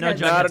no jugheads. No jugheads.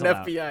 not an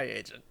allowed. FBI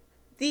agent.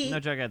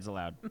 No jugheads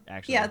allowed,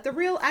 actually. Yeah, the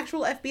real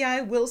actual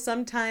FBI will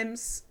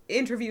sometimes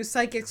interview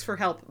psychics for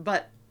help,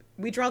 but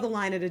we draw the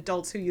line at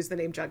adults who use the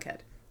name Jughead.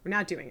 We're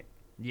not doing it.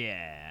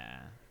 Yeah.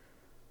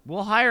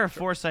 We'll hire a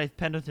Forsyth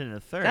Pendleton III.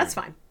 That's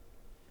fine.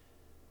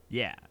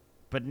 Yeah.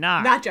 But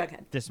not, Not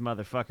Jughead. this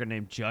motherfucker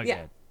named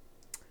Jughead.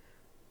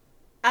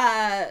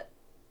 Yeah.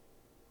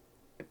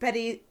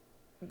 Betty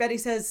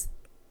says,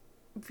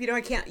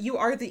 I can't. You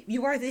are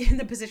in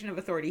the position of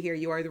authority here.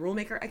 You are the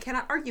rulemaker. I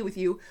cannot argue with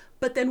you.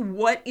 But then,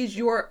 what is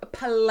your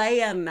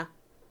plan?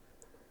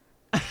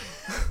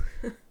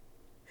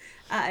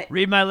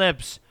 Read my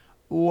lips.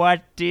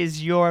 What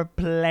is your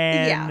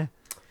plan?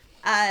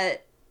 Yeah.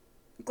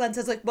 Glenn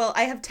says, well,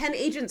 I have 10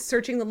 agents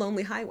searching the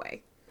lonely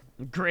highway.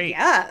 Great.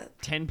 Yeah.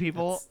 10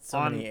 people That's so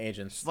on many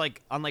agents.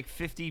 on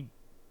 50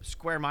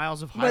 square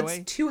miles of What's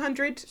highway.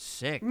 200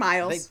 Sick.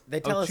 miles? They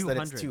tell Oh, us that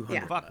it's 200. 200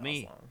 Yeah. Fuck miles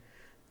me. long.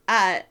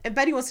 And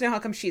Betty wants to know how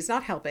come she's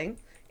not helping.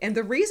 And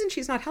the reason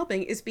she's not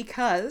helping is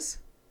because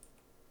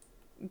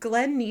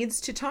Glenn needs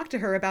to talk to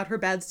her about her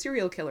bad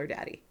serial killer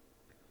daddy.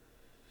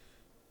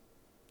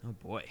 Oh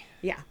boy.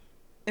 Yeah.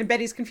 And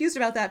Betty's confused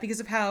about that because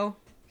of how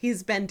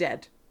he's been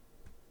dead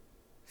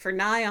for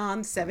nigh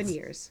on 7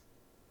 years.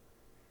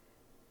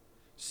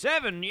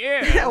 7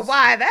 years.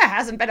 Why, there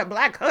hasn't been a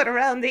black hood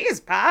around these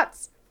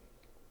parts.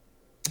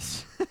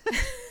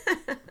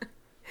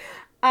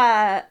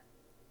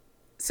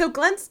 So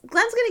Glenn's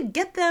gonna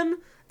get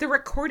them the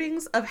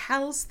recordings of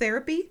Hal's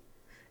therapy,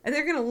 and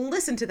they're gonna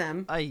listen to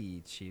them.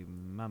 Ay,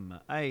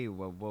 mama. Ay,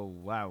 whoa, whoa,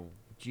 wow.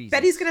 Jesus.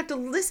 Betty's gonna have to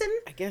listen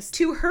I guess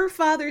to her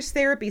father's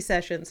therapy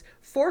sessions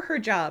for her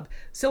job.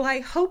 So I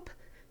hope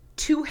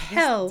to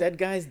hell, dead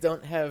guys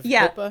don't have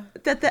yeah,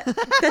 HIPAA. that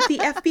the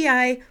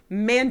FBI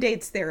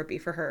mandates therapy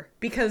for her,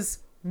 because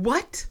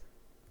what?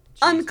 Jesus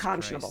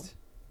Unconscionable. Christ.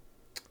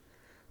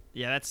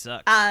 Yeah, that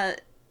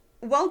sucks.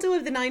 Waldo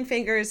of the Nine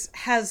Fingers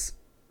has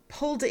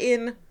pulled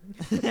in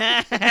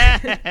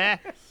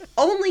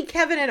only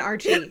Kevin and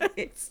Archie.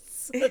 It's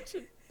such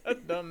a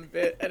dumb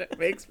bit, and it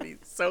makes me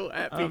so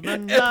happy Of the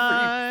every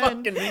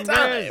nine fucking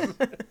time.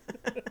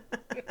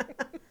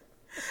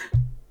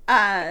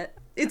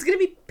 It's gonna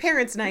be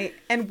parents' night,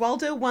 and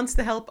Waldo wants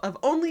the help of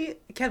only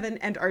Kevin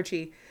and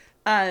Archie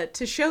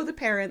to show the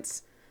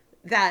parents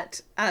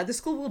that the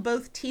school will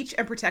both teach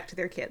and protect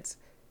their kids.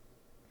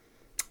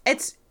 I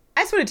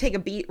just want to take a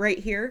beat right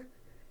here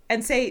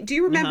and say, do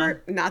you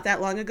remember not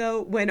that long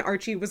ago when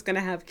Archie was going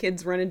to have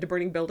kids run into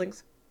burning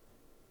buildings?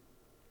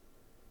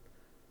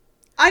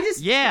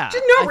 Just no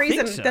I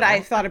reason think so. that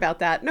I thought about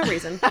that. No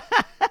reason.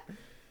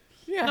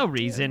 Yeah. No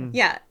reason.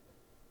 Yeah.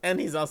 And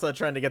he's also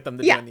trying to get them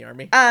to Yeah. join the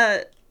army.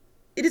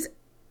 It is.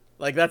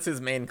 Like, that's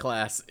his main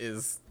class,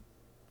 is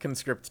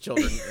conscript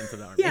children into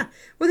the army. Yeah.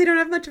 Well, they don't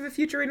have much of a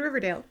future in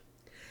Riverdale.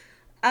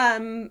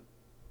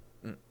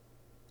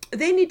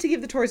 They need to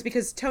give the tours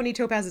because Tony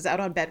Topaz is out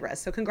on bed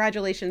rest. So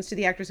congratulations to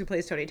the actress who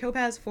plays Tony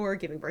Topaz for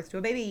giving birth to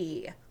a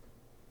baby.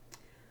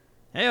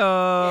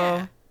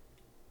 Heyo.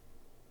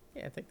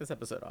 Yeah, take this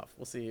episode off.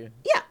 We'll see you.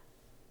 Yeah.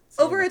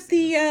 See you Over next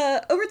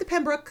at the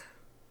Pembroke.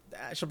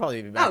 She'll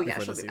probably be back Oh yeah,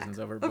 before she'll the be back. season's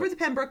over. Over but the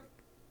Pembroke.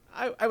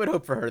 I would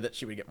hope for her that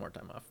she would get more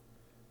time off.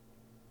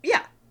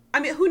 Yeah. I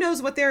mean, who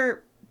knows what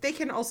they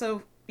can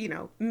also,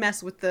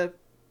 mess with the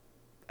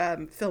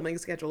filming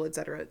schedule,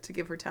 etc. to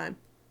give her time.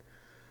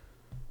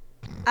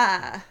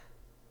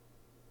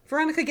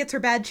 Veronica gets her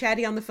bad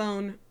chatty on the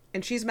phone,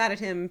 and she's mad at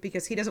him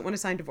because he doesn't want to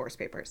sign divorce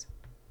papers.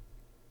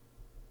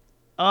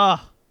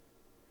 Oh.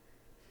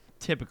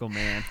 Typical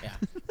man. Yeah.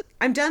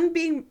 I'm done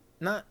being...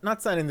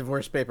 Not signing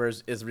divorce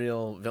papers is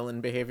real villain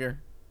behavior.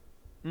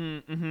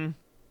 Mm-hmm.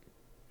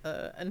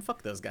 And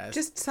fuck those guys.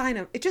 Just sign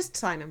him. Just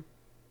sign him.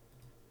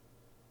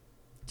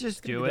 Just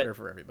It'd be do better it.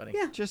 for everybody.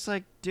 Yeah. Just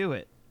do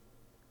it.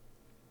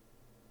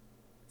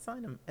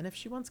 Sign them. And if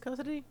she wants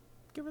custody,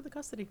 give her the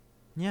custody.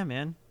 Yeah,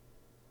 man.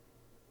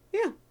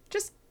 Yeah.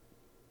 Just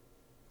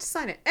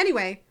sign it.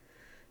 Anyway,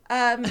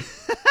 Don't be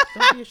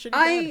a shitty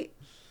dad.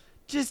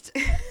 Just.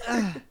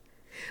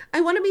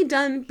 I want to be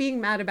done being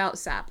mad about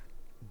Sap.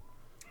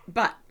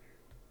 But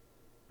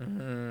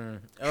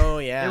Oh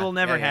yeah. It will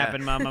never Yeah, yeah.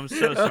 happen, Mom. I'm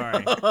so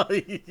sorry. Oh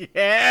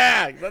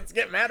yeah. Let's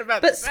get mad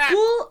about But that.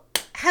 school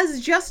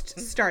has just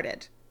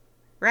started.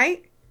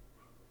 right?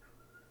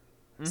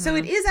 So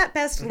it is at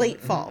best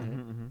late fall.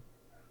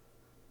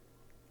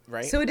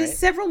 Right. So it is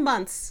several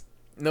months.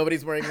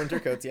 Nobody's wearing winter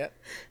coats yet.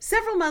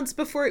 Several months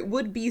before it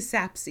would be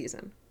sap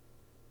season.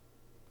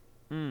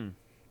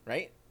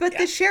 Right? But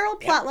the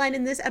Cheryl plotline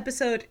in this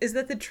episode is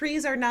that the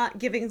trees are not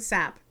giving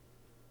sap.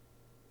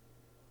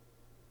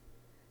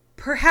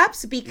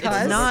 Perhaps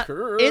because It's not.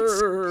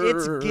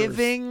 It's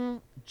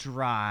giving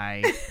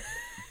dry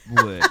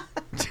wood.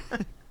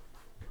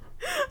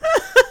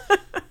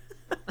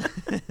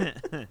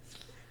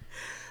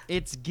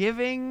 It's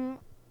giving.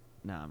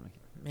 No, I'm not.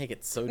 Make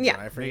it so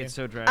dry for Make you. it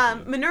so dry. For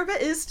you. Minerva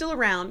is still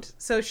around,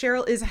 so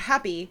Cheryl is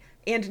happy,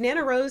 and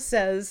Nana Rose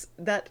says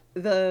that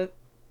the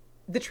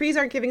trees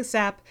aren't giving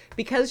sap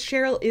because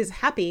Cheryl is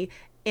happy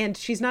and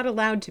she's not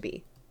allowed to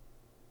be.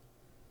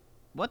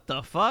 What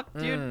the fuck,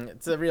 dude?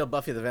 It's a real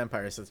Buffy the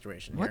Vampire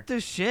situation here. What the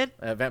shit?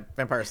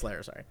 Vampire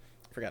Slayer, sorry.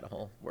 Forgot a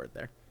whole word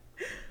there.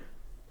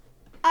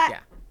 I, Yeah.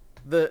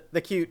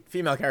 The cute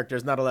female character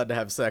is not allowed to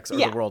have sex or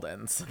the world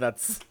ends.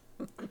 That's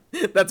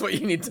what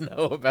you need to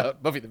know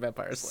about Buffy the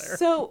Vampire Slayer.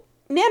 So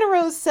Nana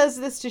Rose says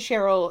this to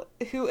Cheryl,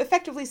 who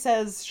effectively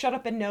says, "Shut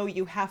up and know,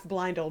 you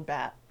half-blind old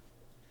bat."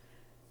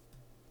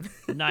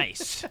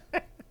 Nice.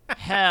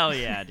 Hell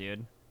yeah,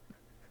 dude.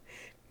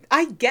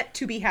 I get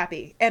to be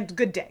happy, and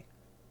good day.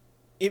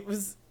 It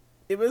was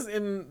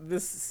in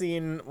this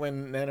scene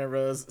when Nana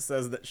Rose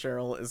says that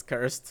Cheryl is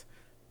cursed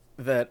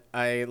that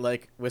I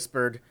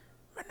whispered,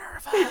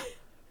 "Minerva,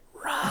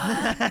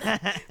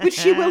 run!" Which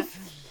she will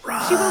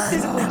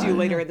physically do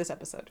later in this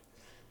episode.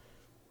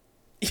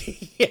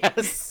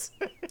 Yes.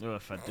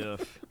 Oof a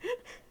doof.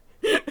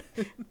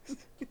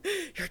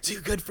 You're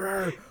too good for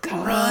her.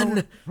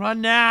 Run.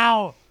 Run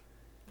now.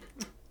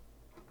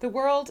 The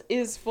world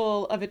is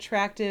full of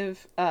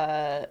attractive,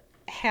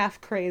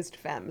 half-crazed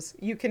femmes.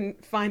 You can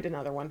find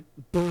another one.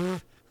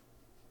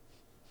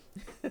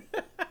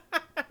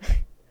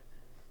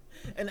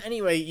 And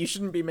anyway, you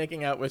shouldn't be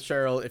making out with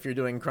Cheryl if you're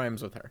doing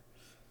crimes with her.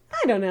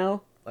 I don't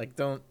know.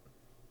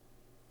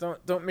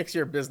 Don't mix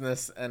your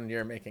business and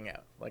your making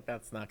out.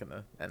 That's not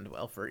gonna end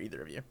well for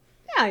either of you.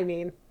 Yeah, I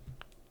mean,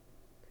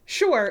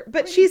 sure,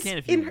 but you she's can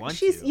if you want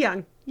she's to.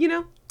 young, you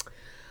know.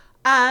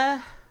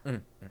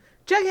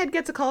 Jughead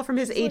gets a call from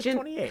his agent,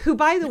 28. who,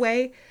 by the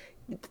way,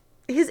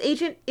 his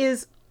agent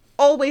is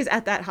always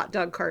at that hot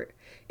dog cart.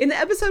 In the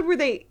episode where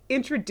they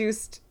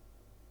introduced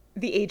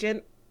the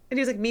agent, and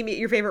he was like, "Meet me at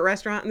your favorite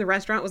restaurant," and the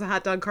restaurant was a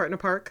hot dog cart in a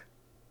park.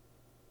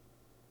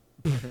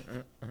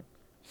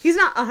 He's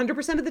not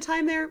 100% of the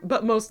time there,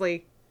 but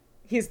mostly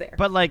he's there.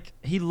 But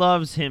he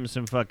loves him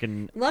some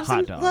fucking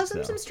hot dogs. Loves him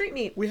though. some street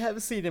meat. We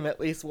have seen him at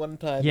least one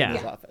time Yeah. in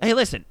his office. Hey,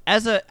 listen.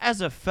 As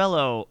a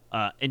fellow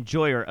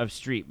enjoyer of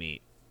street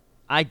meat,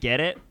 I get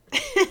it,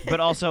 but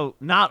also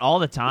not all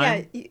the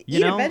time. Yeah, you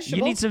eat a know, vegetable.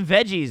 you need some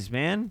veggies,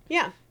 man.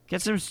 Yeah.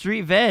 Get some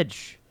street veg.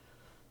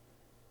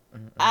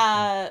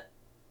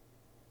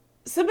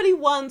 Somebody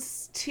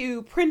wants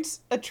to print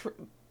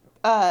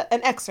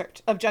an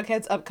excerpt of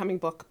Jughead's upcoming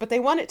book, but they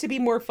want it to be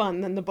more fun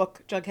than the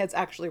book Jughead's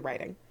actually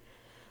writing.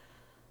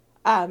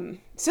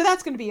 So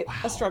that's going to be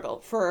a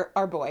struggle for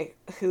our boy,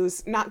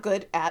 who's not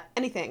good at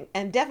anything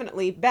and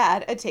definitely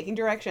bad at taking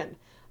direction.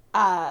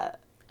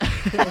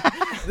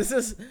 This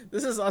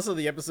is also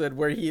the episode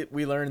where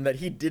we learn that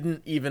he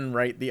didn't even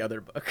write the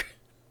other book.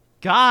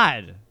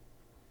 God.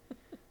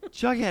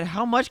 Jughead,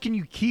 how much can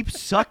you keep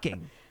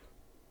sucking?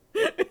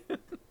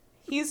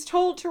 He's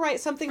told to write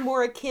something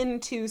more akin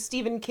to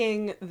Stephen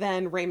King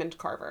than Raymond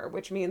Carver,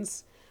 which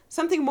means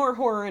something more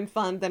horror and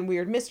fun than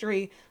weird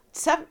mystery.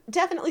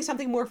 Definitely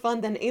something more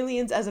fun than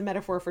aliens as a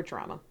metaphor for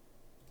trauma.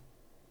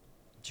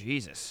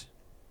 Jesus.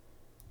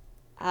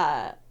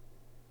 Our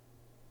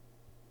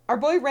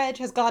boy Reg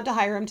has gone to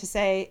Hiram to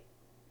say,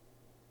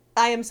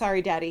 "I am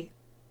sorry, Daddy.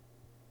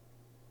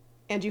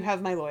 And you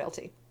have my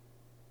loyalty."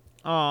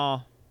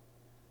 Oh.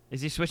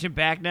 Is he switching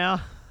back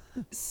now?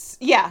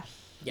 Yeah.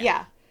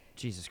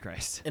 Jesus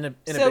Christ. In a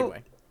big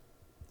way.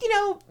 You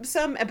know,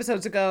 some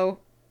episodes ago,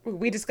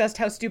 we discussed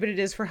how stupid it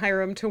is for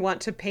Hiram to want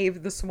to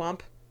pave the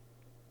swamp.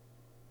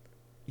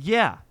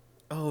 Yeah.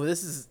 Oh,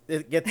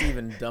 it gets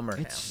even dumber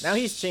now. Now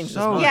he's changed so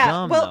his mind. Yeah,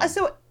 dumb, well, though.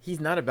 so He's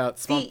not about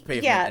swamp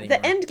pavement anymore.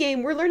 the end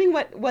game, we're learning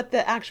what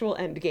the actual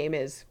end game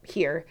is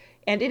here,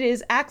 and it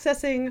is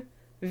accessing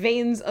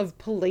veins of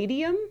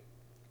palladium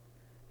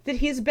that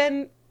he's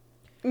been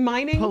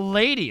mining.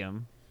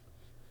 Palladium?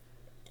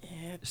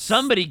 It's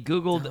Somebody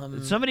Googled.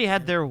 dumb. Somebody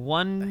had their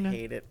one I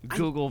hate it.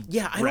 Google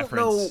I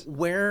reference. don't know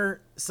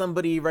where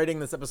somebody writing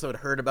this episode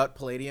heard about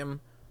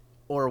palladium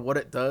or what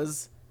it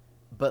does,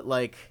 but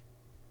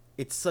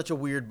it's such a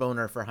weird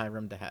boner for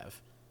Hiram to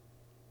have.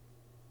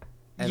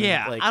 And,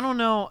 Yeah, I don't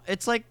know.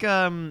 It's like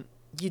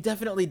you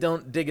definitely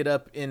don't dig it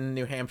up in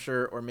New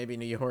Hampshire or maybe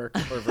New York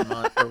or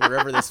Vermont or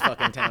wherever this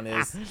fucking town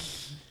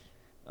is.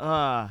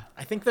 I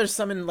think there's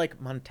some in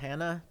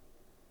Montana,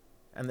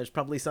 and there's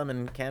probably some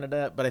in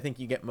Canada, but I think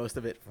you get most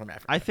of it from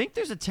Africa. I think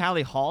there's a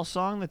Tally Hall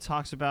song that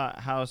talks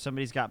about how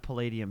somebody's got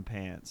palladium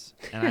pants,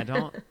 and I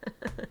don't.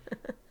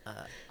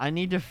 I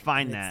need to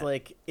find that.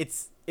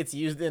 It's it's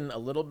used in a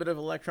little bit of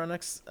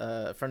electronics.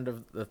 A friend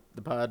of the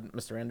pod,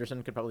 Mr.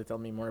 Anderson, could probably tell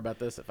me more about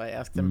this if I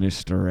asked him.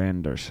 Mr.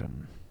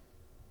 Anderson.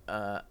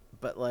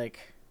 But like,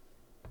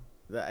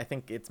 I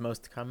think it's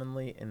most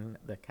commonly in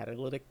the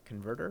catalytic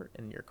converter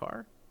in your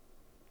car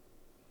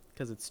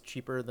because it's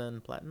cheaper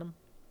than platinum.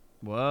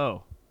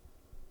 Whoa.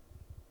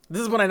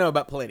 This is what I know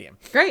about palladium.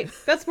 Great.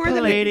 That's more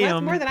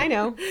Palladium. than I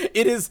know.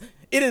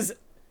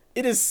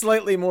 It is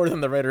slightly more than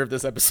the writer of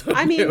this episode.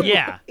 I mean, knew.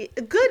 Yeah.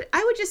 Good.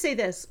 I would just say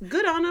this: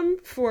 good on him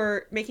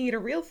for making it a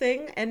real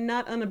thing and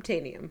not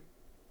unobtainium.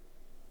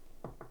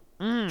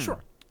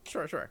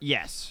 Sure.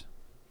 Yes.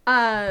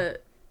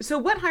 So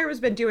what Hiram's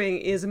been doing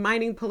is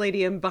mining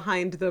palladium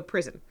behind the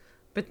prison,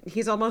 but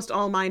he's almost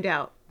all mined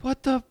out.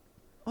 What the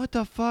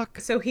fuck?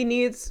 So he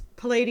needs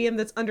palladium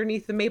that's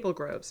underneath the maple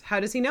groves. How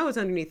does he know it's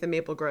underneath the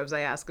maple groves,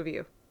 I ask of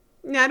you?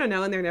 I don't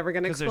know, and they're never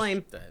going to 'Cause there's-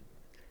 explain.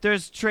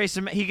 There's trace.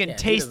 He can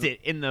taste it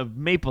in the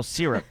maple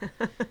syrup.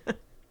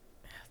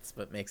 That's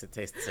what makes it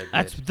taste so good.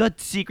 That's the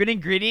secret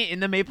ingredient in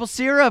the maple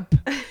syrup.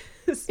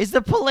 Is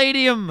the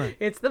palladium.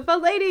 It's the The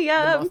palladium.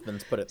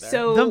 Mothmans put it there.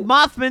 So The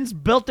Mothmans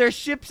built their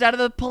ships out of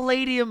the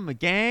palladium,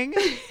 gang.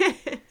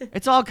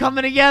 It's all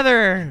coming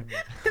together.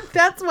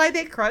 that's why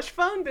they crush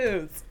phone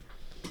booths.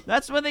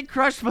 That's when they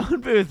crush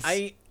phone booths.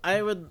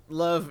 I would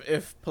love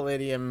if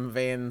palladium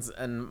veins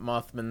and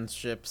Mothman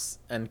ships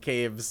and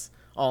caves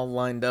all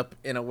lined up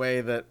in a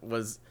way that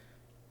was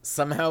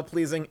somehow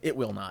pleasing. It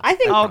will not. I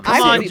think. Oh, come I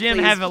would on, be Jim,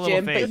 pleased, have a little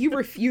Jim, faith. But you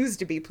refuse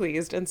to be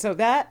pleased, and so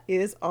that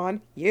is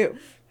on you.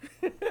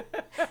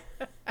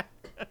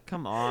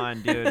 Come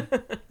on, dude.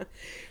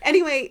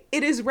 Anyway,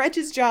 it is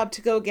Reg's job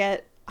to go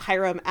get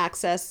Hiram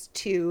access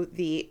to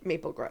the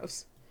maple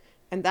groves,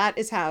 and that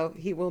is how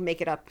he will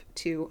make it up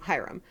to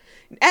Hiram.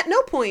 At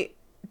no point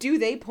do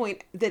they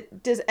point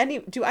that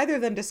do either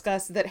of them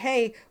discuss that,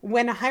 hey,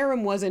 when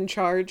Hiram was in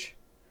charge,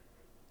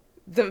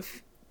 the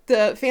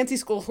fancy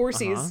school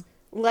horsies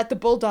let the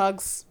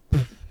bulldogs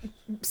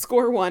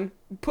score one,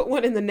 put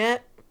one in the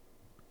net.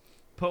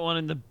 Put one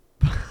in the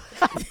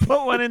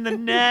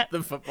net.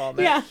 The football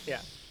net. Yeah.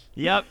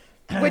 Yep.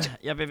 Which-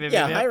 yep.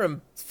 Yeah,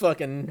 Hiram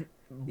fucking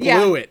blew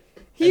Yeah. it.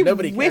 He And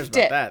nobody cares whiffed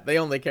about it. that. They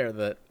only care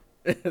that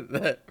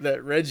that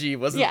Reggie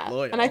wasn't Yeah,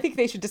 loyal. and I think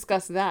they should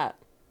discuss that.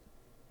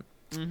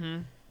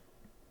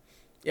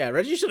 Yeah,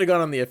 Reggie should have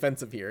gone on the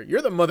offensive here.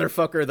 You're the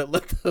motherfucker that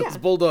let those Yeah.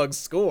 bulldogs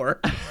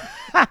score.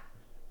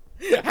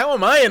 How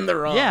am I in the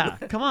wrong? Yeah.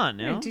 Come on,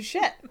 now. Do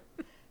shit.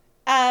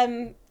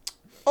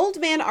 Old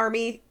Man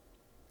Army.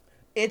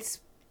 It's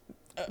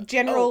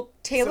General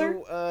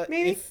Taylor. So,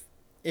 maybe?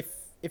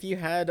 if you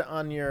had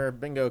on your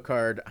bingo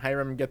card,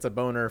 Hiram gets a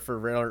boner for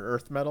rare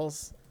earth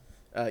metals.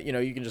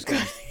 You can just go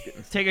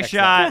Take a X that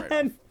shot.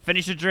 right off.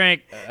 Finish a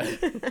drink.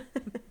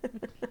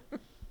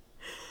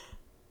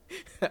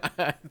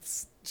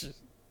 It's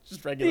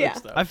just regular Yeah.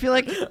 stuff. I feel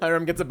like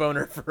Hiram gets a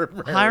boner for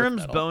rare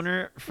Hiram's earth metals.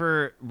 boner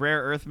for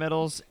rare earth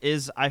metals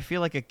is, I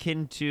feel like,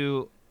 akin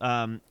to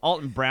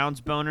Alton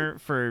Brown's boner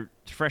for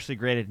freshly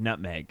grated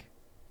nutmeg.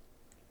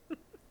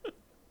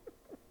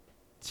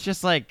 It's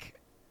just like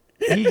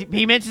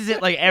he mentions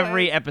it like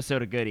every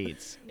episode of Good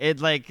Eats.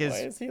 It like Why is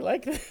is he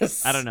like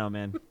this? I don't know,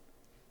 man.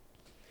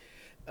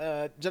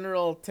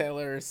 General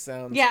Taylor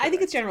sounds. Yeah, I think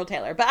correct. it's General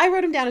Taylor, but I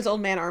wrote him down as Old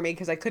Man Army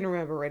because I couldn't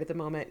remember right at the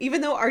moment. Even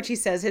though Archie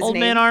says his Old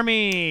name. Man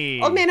Army.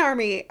 Old Man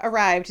Army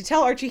arrived to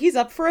tell Archie he's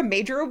up for a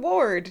major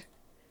award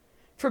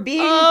for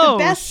being Oh,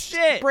 the best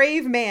shit.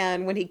 brave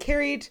man when he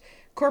carried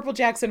Corporal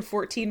Jackson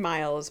 14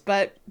 miles.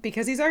 But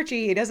because he's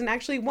Archie, he doesn't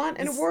actually want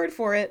an award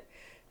for it.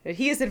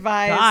 He is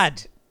advised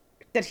God.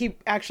 that he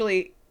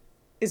actually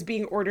is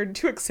being ordered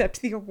to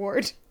accept the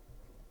award.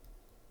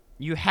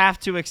 You have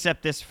to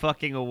accept this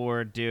fucking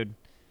award, dude.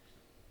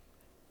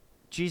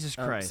 Jesus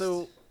Christ.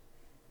 So,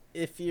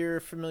 if you're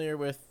familiar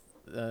with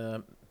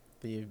the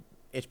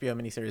HBO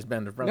miniseries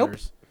Band of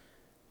Brothers,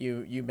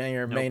 you may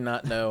or may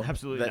not know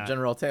Absolutely that not.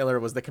 General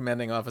Taylor was the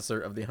commanding officer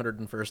of the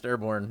 101st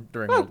Airborne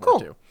during Oh, World cool.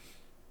 War II.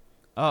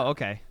 Oh,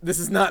 okay. This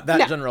is not that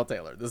No. General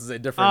Taylor. This is a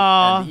different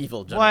Aw, and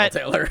evil General what?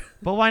 Taylor.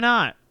 But why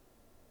not?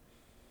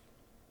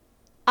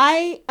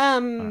 I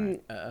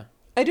Uh,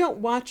 don't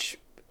watch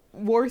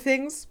war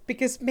things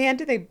because, man,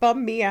 do they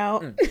bum me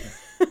out.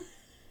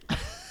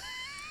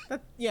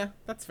 yeah,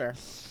 that's fair.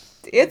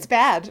 It's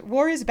bad.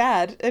 War is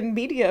bad, and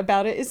media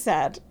about it is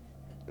sad.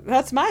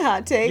 That's my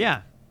hot take.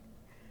 Yeah.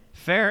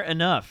 Fair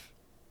enough.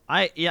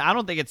 I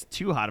don't think it's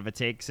too hot of a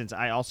take since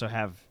I also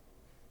have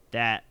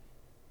that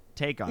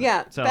take on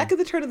Yeah, it. So back at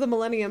the turn of the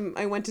millennium,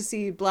 I went to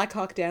see Black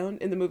Hawk Down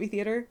in the movie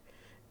theater,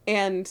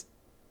 and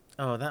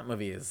Oh, that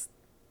movie is.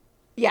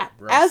 yeah,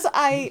 Rough. as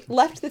I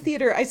left the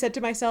theater, I said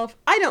to myself,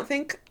 I don't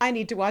think I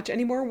need to watch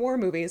any more war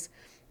movies,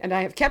 and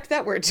I have kept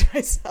that word to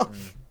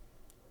myself.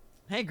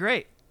 hey,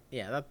 great.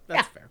 Yeah, that's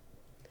Yeah. fair.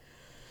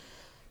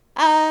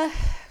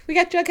 We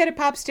got Jughead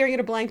Pop staring at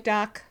a blank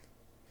doc.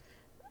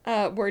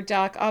 Word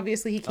doc.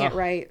 Obviously, he can't Ugh.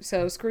 write,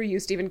 so screw you,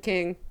 Stephen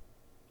King.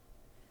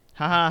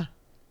 Haha.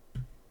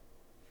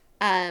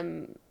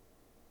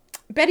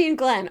 Betty and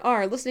Glenn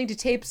are listening to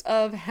tapes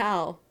of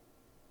Hal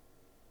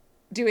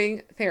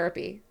doing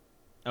therapy.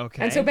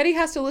 Okay. And so Betty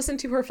has to listen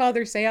to her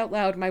father say out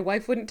loud, "My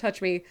wife wouldn't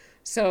touch me,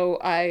 so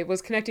I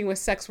was connecting with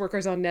sex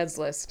workers on Ned's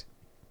list."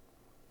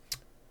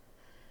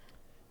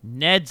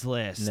 Ned's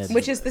list.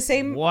 Which is the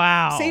same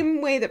Wow.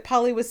 same way that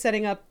Polly was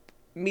setting up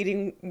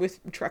meeting with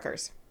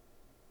truckers.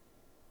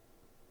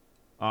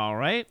 All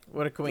right.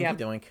 What a coinky Yep.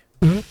 doink.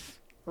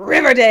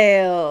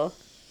 Riverdale.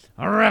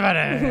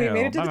 Riverdale. We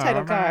made it to the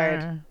title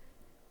card.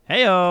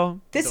 Heyo.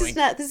 This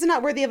is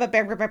not worthy of a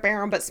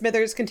barrel, but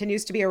Smithers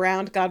continues to be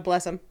around. God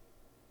bless him.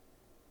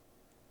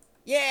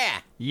 Yeah.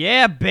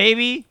 Yeah,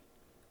 baby.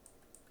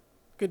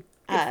 Good.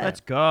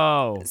 Let's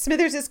go.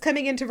 Smithers is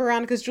coming into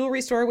Veronica's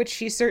jewelry store, which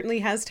she certainly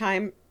has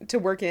time to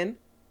work in.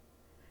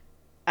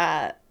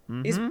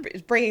 He's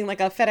bringing like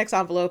a FedEx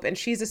envelope, and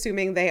she's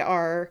assuming they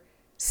are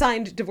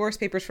signed divorce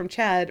papers from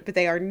Chad, but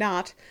they are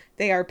not.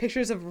 They are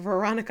pictures of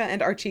Veronica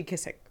and Archie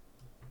kissing.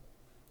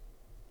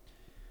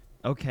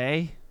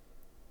 Okay.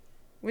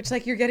 Which,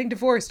 like, you're getting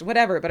divorced,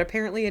 whatever, but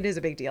apparently it is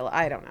a big deal.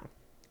 I don't know.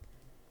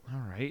 All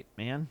right,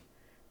 man.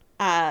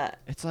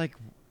 It's like...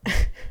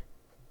 Okay.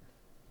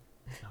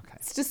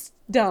 It's just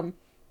dumb.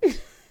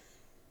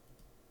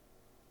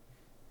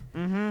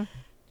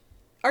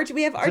 Archie,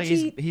 we have like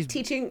Archie he's-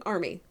 teaching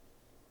Army.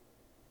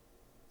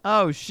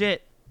 Oh,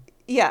 shit.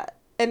 Yeah,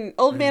 and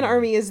Old Man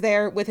Army is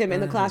there with him in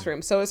the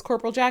classroom. So is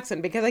Corporal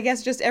Jackson, because I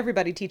guess just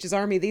everybody teaches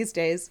Army these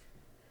days.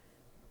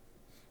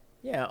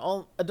 Yeah,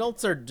 all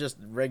adults are just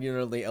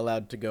regularly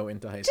allowed to go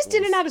into high school. Just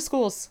in and out of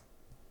schools.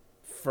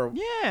 For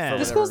Yeah. for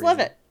The schools love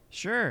whatever it.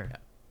 Sure.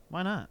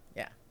 Why not? reason.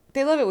 Yeah.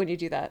 They love it when you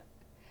do that.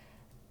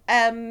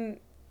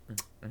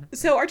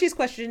 So Archie's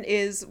question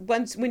is,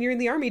 when you're in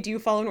the Army, do you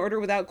follow an order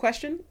without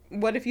question?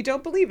 What if you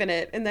don't believe in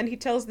it? And then he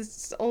tells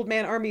this Old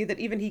Man Army that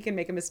even he can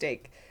make a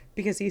mistake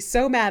because he's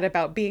so mad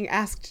about being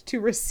asked to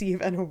receive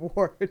an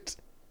award.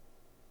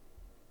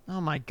 Oh,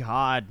 my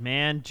God,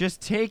 man. Just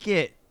take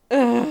it. He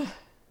oh,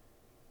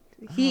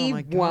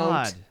 my won't.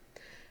 God.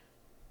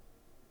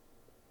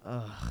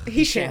 Ugh,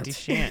 He shan't. He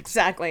shan't.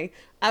 Exactly.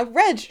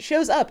 Reg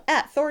shows up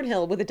at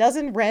Thornhill with a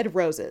dozen red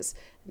roses.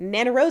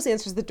 Nana Rose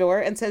answers the door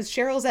and says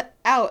Cheryl's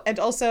out, and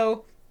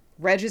also,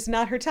 Reg is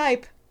not her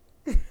type.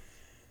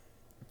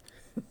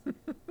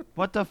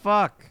 What the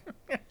fuck?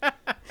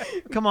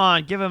 Come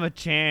on, give him a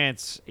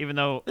chance, even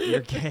though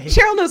you're gay.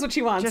 Cheryl knows what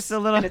she wants, Just a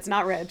little- and it's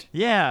not Reg.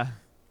 Yeah.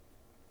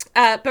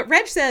 But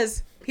Reg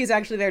says he's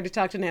actually there to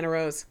talk to Nana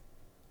Rose.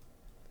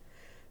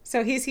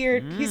 So he's here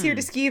to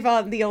skeeve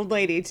on the old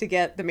lady to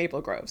get the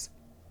Maple Groves.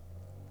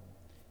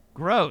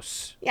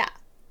 Gross. Yeah.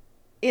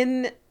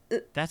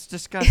 That's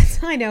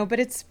disgusting. I know, but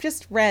it's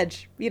just Reg,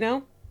 you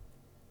know?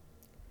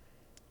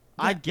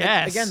 I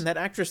guess. Again, that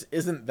actress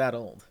isn't that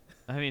old.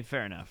 I mean,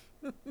 fair enough.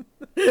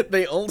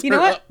 They old You her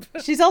know what?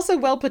 up. She's also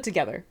well put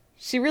together.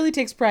 She really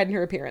takes pride in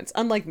her appearance,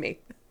 unlike me.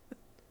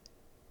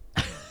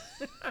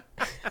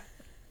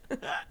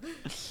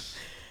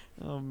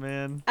 Oh,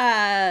 man.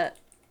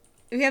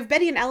 We have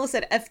Betty and Alice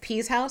at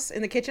FP's house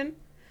in the kitchen.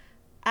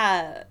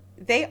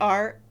 They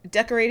are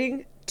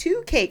decorating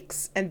 2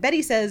 cakes, and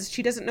Betty says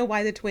she doesn't know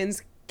why the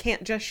twins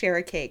can't just share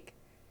a cake.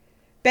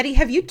 Betty,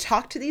 have you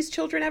talked to these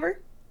children ever?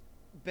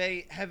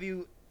 Bae, have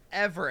you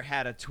ever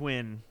had a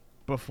twin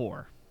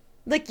before?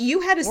 Like,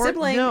 you had a Or-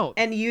 sibling, no.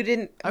 and you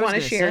didn't I was want to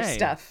gonna share say.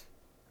 stuff.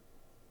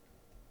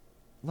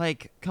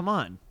 Like, come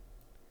on.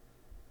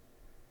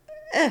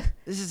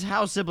 This is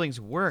how siblings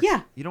work.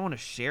 Yeah. You don't want to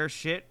share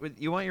shit with.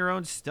 You want your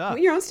own stuff.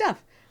 Your own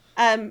stuff.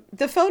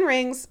 The phone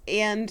rings,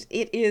 and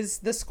it is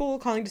the school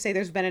calling to say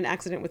there's been an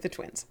accident with the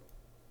twins.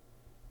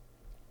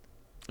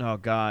 Oh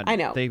God. I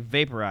know. They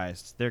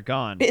vaporized. They're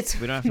gone. We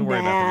We don't have to worry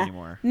about them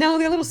anymore. No,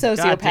 they're little damn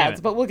sociopaths,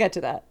 it. but we'll get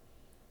to that.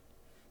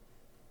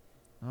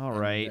 All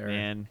right, they're-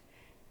 man.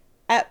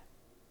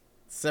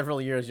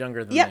 Several years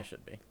younger than Yep. they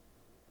should be.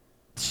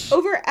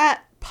 Over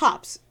at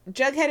Pops,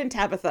 Jughead and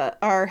Tabitha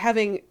are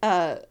having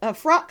a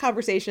fraught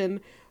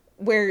conversation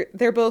where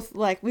they're both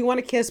like, we want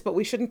to kiss, but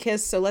we shouldn't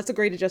kiss, so let's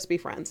agree to just be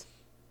friends.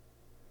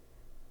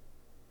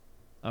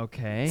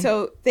 Okay.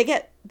 So they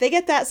get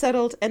that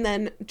settled, and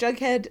then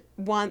Jughead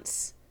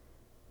wants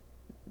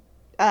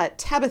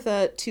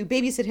Tabitha to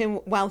babysit him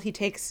while he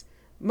takes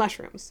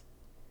mushrooms.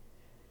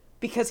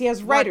 Because he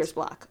has writer's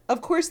block.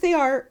 Of course they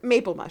are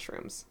maple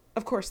mushrooms.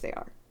 Of course they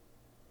are.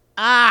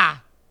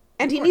 ah.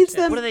 And he needs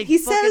them. What are they He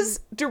fucking-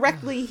 says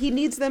directly he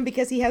needs them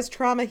because he has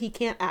trauma he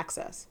can't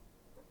access.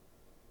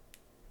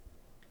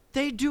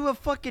 They do a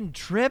fucking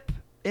trip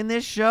in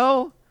this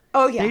show.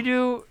 Oh yeah. They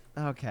do.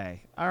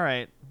 Okay. All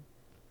right.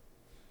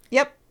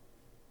 Yep.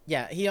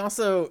 Yeah, he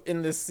also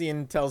in this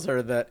scene tells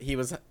her that he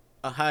was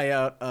high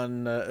out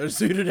on or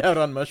zooted out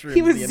on mushrooms.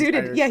 He was the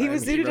entire zooted. Yeah, he time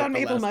was zooted wrote on the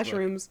maple last book.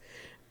 mushrooms.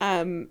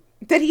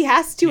 That he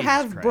has to Jesus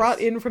have Christ. brought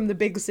in from the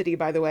big city,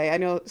 by the way. I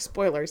know,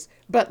 spoilers.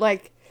 But,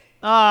 like,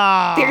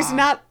 Ah. there's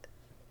not...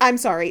 I'm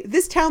sorry.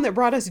 This town that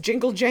brought us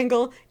Jingle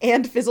Jangle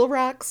and Fizzle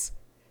Rocks...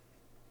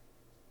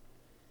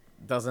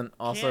 Doesn't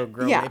also Can't-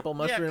 grow Yeah. maple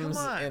Yeah, come mushrooms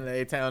on. in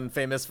a town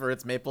famous for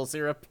its maple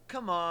syrup.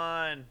 Come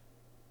on.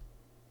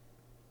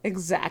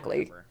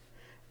 Exactly.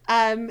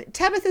 Whatever.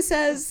 Tabitha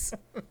says,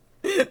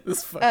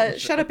 This fucking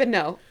shut up and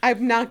no.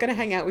 I'm not going to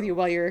hang out with you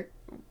while you're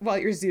while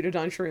you're zooted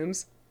on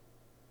shrooms.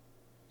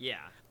 Yeah.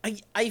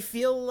 I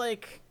feel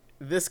like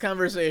this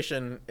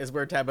conversation is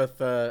where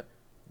Tabitha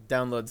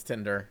downloads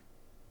Tinder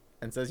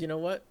and says, you know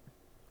what?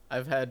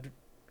 I've had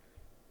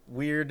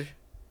weird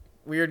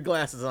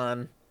glasses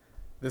on.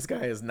 This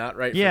guy is not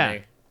right for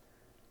me.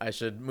 I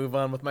should move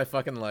on with my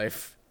fucking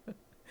life.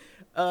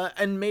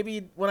 And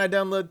maybe when I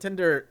download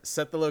Tinder,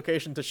 set the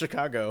location to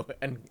Chicago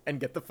and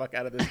get the fuck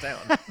out of this town.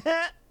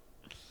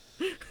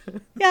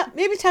 Yeah,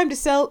 maybe time to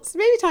sell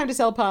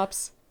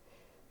Pops.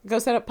 Go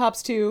set up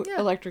Pops 2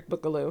 Electric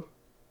Boogaloo.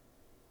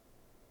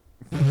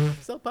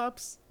 Sell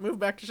Pops, move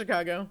back to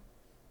Chicago,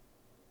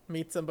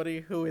 meet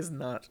somebody who is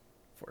not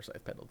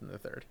Forsyth Pendleton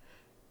III.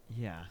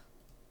 Yeah.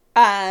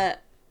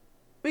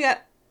 We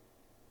got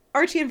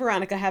Archie and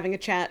Veronica having a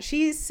chat.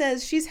 She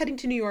says she's heading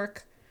to New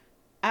York.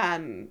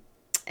 And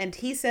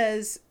he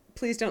says,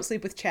 please don't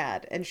sleep with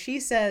Chad. And she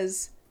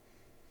says,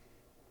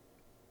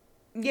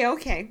 yeah,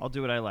 okay. I'll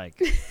do what I like.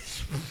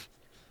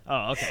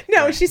 Oh, okay.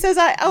 No, Right. she says,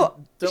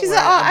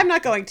 I'm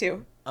not going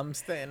to. I'm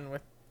staying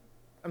with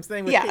I'm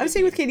Katie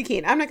staying with Keene. Katie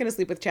Keene. I'm not going to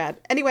sleep with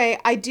Chad. Anyway,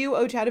 I do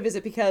owe Chad a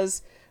visit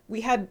because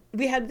we had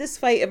this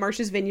fight at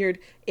Marsh's Vineyard,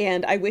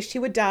 and I wished he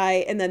would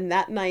die. And then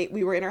that night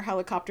we were in our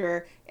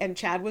helicopter, and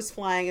Chad was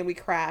flying, and we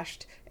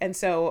crashed. And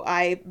so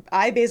I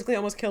basically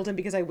almost killed him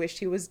because I wished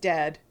he was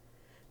dead.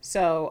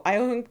 So I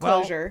owe him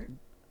closure.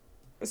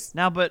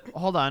 Now, but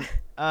hold on.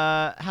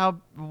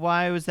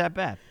 Why was that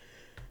bad?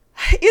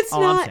 It's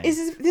All I'm not.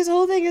 saying. This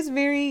whole thing is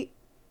very,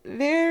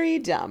 very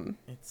dumb.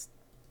 It's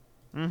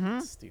Mm-hmm.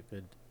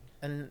 stupid.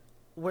 And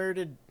where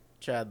did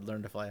Chad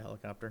learn to fly a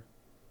helicopter?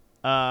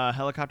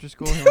 Helicopter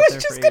school. He I went was there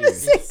just for gonna 8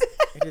 years. say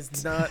It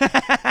is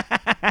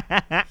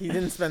not. He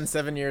didn't spend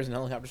 7 years in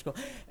helicopter school.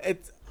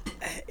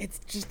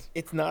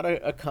 It's not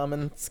a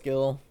common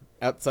skill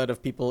outside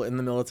of people in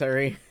the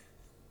military.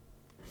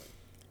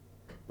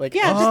 Like,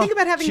 Yeah, just think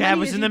about having Chad money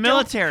was is in you the don't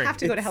military. have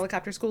to go to It's-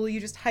 helicopter school. You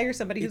just hire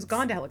somebody who's it's-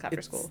 gone to helicopter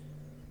it's- school.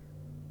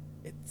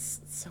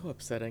 It's so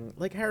upsetting.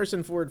 Like,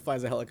 Harrison Ford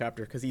flies a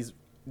helicopter because he's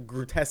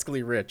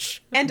grotesquely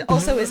rich. And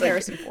also is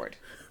Harrison Ford,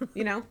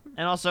 you know?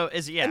 And also,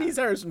 and And he's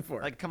Harrison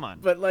Ford. like, come on.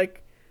 But,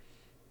 like,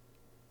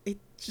 it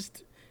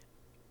just...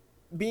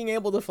 Being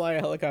able to fly a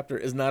helicopter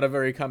is not a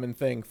very common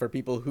thing for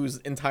people whose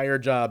entire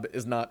job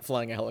is not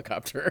flying a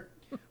helicopter.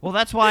 Well,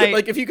 that's why.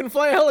 Like, if you can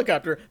fly a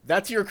helicopter,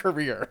 that's your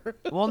career.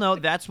 Well, no,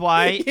 that's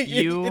why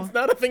you. It's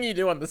not a thing you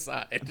do on the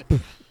side.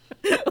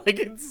 Like,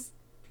 it's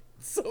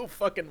so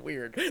fucking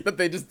weird that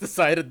they just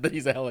decided that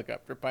he's a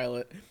helicopter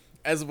pilot,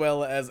 as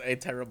well as a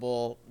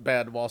terrible,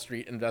 bad Wall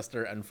Street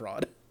investor and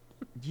fraud.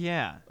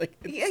 Yeah. Like,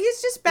 Yeah,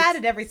 he's just bad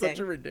at such everything,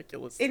 a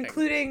ridiculous thing.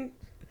 including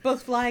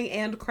both flying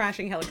and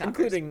crashing helicopters.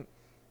 Including,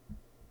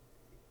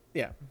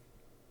 yeah.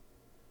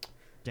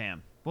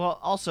 Damn. Well,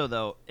 also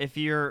though, if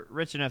you're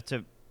rich enough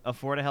to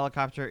afford a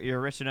helicopter,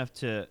 you're rich enough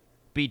to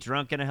be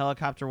drunk in a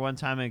helicopter one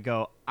time and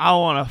go, "I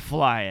want to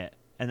fly it,"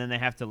 and then they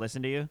have to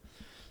listen to you.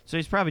 So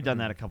he's probably done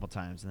that a couple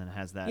times, and then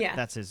has that. Yeah.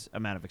 That's his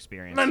amount of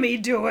experience. Let me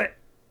do it.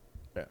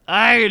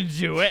 I can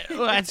do it.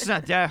 Well, that's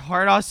not that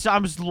hard.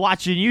 I'm just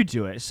watching you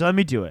do it, so let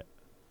me do it.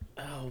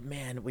 Oh,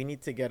 man, we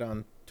need to get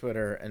on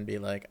Twitter and be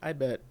like, I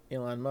bet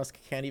Elon Musk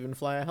can't even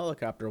fly a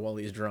helicopter while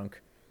he's drunk.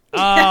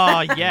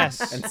 Oh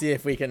yes. And see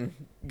if we can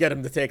get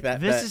him to take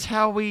that This bet. is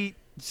how we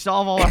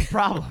solve all our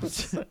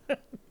problems.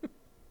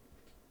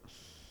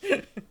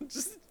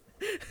 just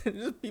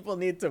people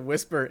need to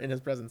whisper in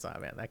his presence, oh,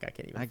 man, that guy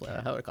can't even I fly a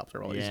can't.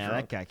 helicopter while he's Yeah,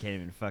 drunk. that guy can't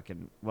even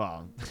fucking.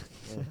 Well.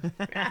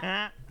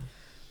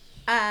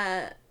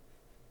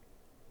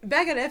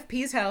 Back at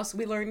FP's house,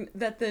 we learned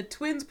that the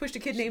twins pushed a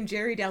kid named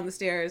Jerry down the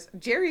stairs.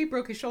 Jerry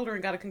broke his shoulder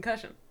and got a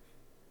concussion.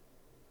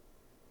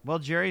 Well,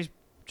 Jerry's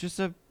just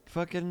a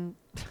fucking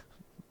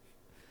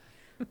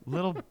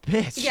little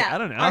bitch. Yeah, I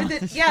don't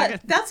know. yeah,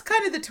 that's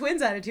kind of the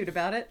twins' attitude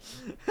about it.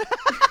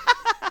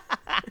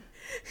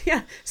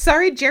 Yeah,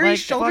 sorry, Jerry's Like,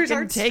 shoulders fucking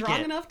aren't take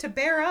strong it. enough to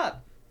bear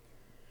up.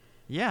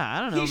 Yeah,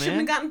 I don't know, He shouldn't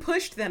man. have gotten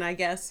pushed then, I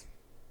guess.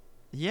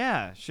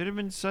 Yeah, should have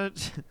been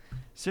such.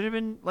 Should have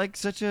been like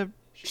such a.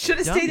 Should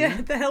have dummy.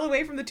 stayed the hell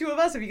away from the two of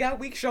us if you got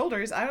weak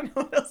shoulders. I don't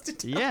know what else to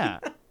do. Yeah.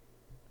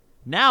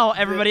 Now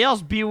everybody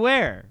else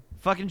beware.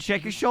 Fucking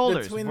check your The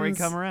shoulders before you twins'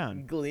 come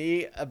around.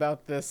 glee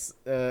about this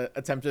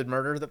attempted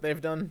murder that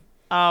they've done.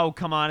 Oh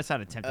come on, it's not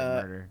attempted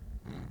murder.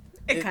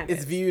 It kind of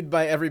It's is. viewed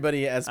by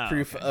everybody as Oh,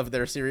 proof okay. of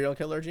their serial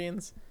killer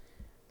genes.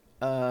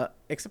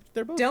 Except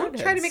they're both Don't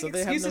try to redheads, make so they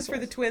have no excuses for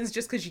the souls. twins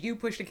just because you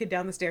pushed a kid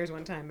down the stairs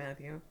one time,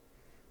 Matthew.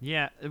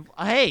 Yeah.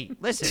 Hey,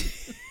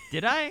 listen.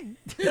 Did I?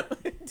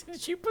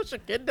 Did you push a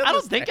kid down I the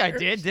don't think I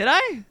stairs? did. Did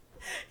I?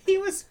 He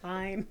was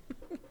fine.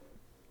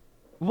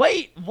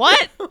 Wait,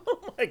 what?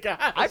 Oh my god!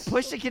 I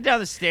pushed a kid down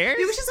the stairs?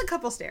 It was just a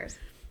couple stairs.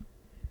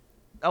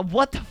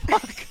 What the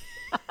fuck?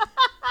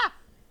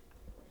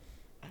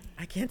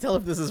 I can't tell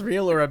if this is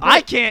real or a bit.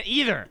 I can't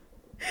either.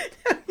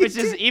 Which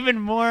is even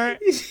more.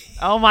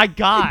 Oh my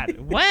god.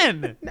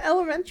 When? In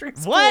elementary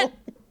school. What?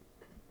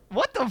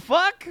 What the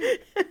fuck?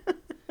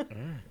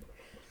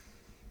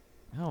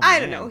 Oh, I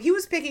don't man. know. He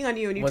was picking on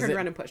you and you Was turned it-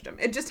 around and pushed him.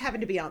 It just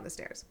happened to be on the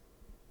stairs.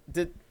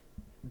 Did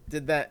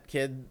Did that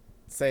kid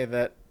say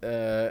that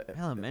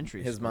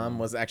Elementary his school. mom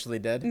was actually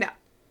dead? No.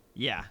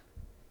 Yeah.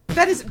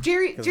 That is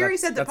Jerry. 'Cause Jerry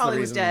said that that's the Polly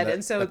was reason dead, that-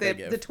 and so that they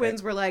the give,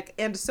 twins right? were like,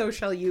 "And so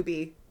shall you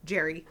be,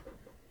 Jerry."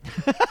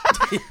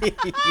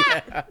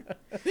 Yeah.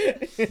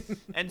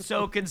 And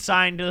so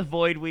consigned to the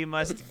void, you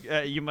must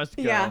go.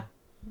 Yeah.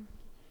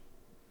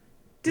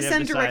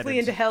 Descend directly decided.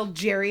 into hell,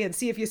 Jerry, and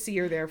see if you see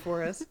her there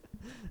for us.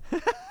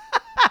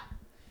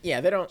 Yeah,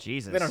 they don't.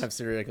 Jesus. They don't have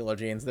serial killer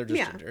genes. They're just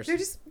Yeah,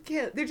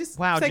 gingers. they're just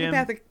Wow, Jim.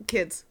 psychopathic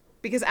kids.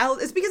 Because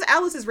it's because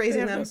Alice is They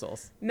raising have no them,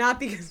 souls. not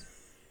because.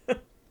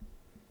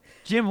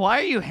 Jim, why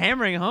are you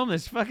hammering home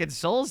this fucking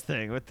souls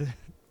thing? What the?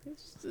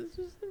 It's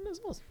just no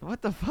souls.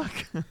 What the fuck?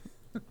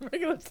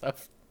 Regular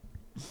stuff.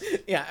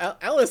 Yeah,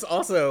 Alice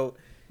also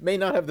may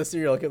not have the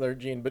serial killer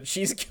gene, but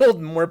she's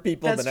killed more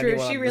people That's than true.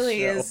 anyone She on really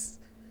the show. is.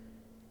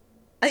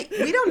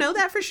 We don't know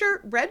that for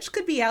sure. Reg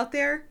could be out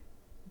there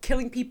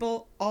killing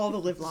people all the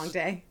livelong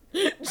day.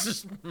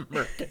 Just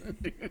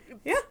murking dudes.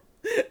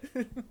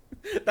 Yeah.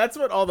 That's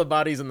what all the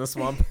bodies in the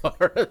swamp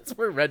are. That's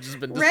where Reg has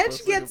been. Reg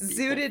disposing gets of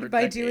people for zooted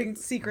by doing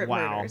decades. secret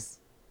Wow. murders.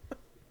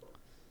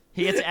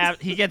 He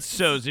gets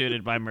so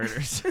zooted by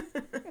murders.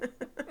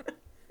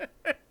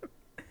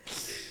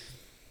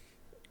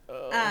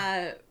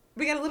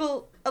 We got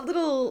a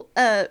little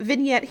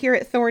vignette here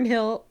at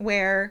Thornhill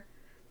where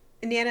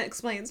Nana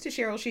explains to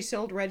Cheryl she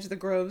sold Reg the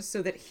groves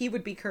so that he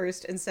would be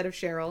cursed instead of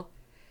Cheryl.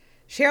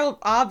 Cheryl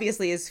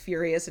obviously is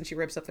furious and she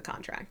rips up the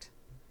contract.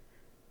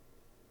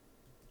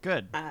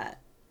 Good. Yeah,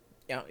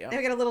 Then yeah.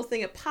 we got a little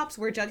thing at Pops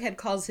where Jughead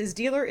calls his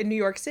dealer in New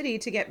York City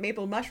to get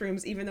maple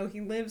mushrooms even though he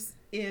lives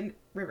in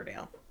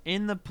Riverdale.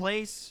 In the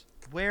place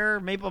where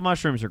maple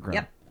mushrooms are grown.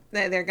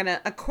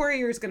 Yep. A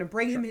courier's gonna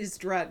bring him his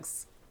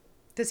drugs.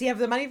 Does he have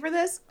the money for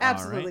this? All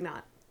Absolutely right.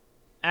 not.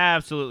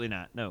 Absolutely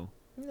not. No.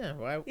 Yeah,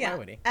 why Yeah.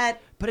 would he?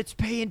 But it's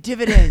paying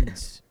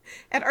dividends.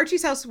 At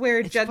Archie's house where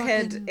It's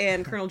Jughead fucking-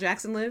 and Colonel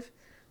Jackson live,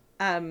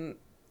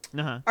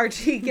 Uh-huh.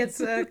 Archie gets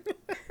a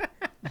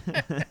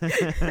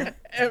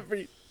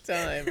Every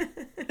time.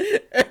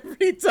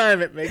 Every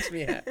time it makes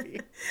me happy.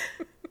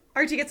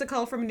 Archie gets a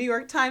call from a New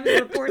York Times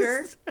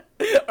reporter.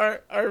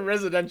 Our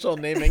residential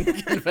naming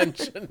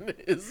convention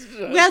is just...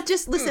 Well,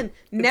 just listen.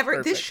 Never.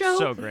 This perfect. show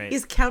So great.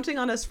 is counting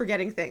on us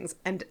forgetting things,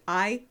 and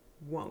I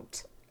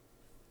won't.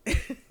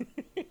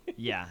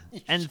 Yeah.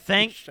 And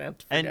thank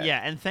shan't and forget.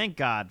 yeah, and thank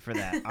God for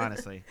that,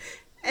 honestly.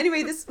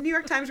 Anyway, this New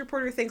York Times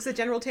reporter thinks that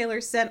General Taylor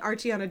sent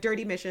Archie on a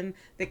dirty mission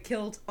that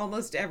killed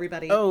almost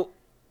everybody. Oh,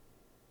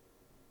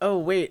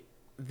 wait.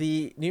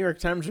 The New York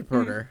Times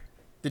reporter.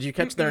 Did you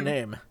catch their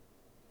name?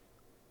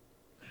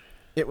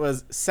 It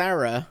was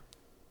Sarah.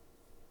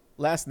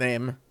 Last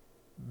name,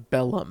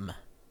 Bellum.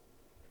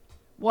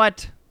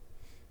 What?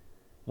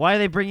 Why are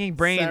they bringing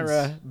brains?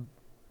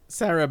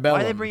 Sarah Bellum.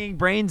 Why are they bringing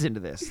brains into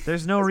this?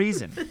 There's no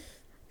reason.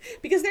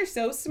 Because they're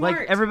so smart.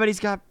 Like everybody's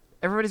got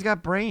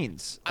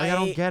brains. Like I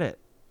don't get it.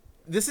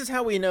 This is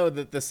how we know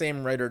that the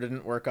same writer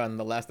didn't work on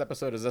the last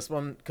episode as this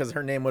one, because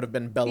her name would have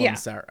been Bellum Yeah.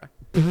 Sarah.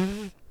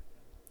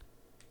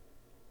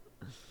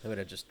 They would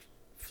have just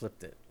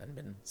flipped it and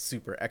been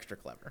super extra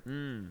clever.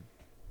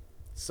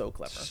 So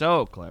clever.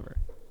 So clever.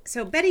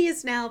 So Betty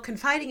is now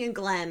confiding in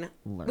Glenn,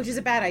 which is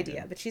a bad Learning.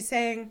 idea. But she's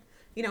saying,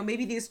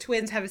 maybe these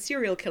twins have a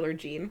serial killer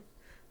gene.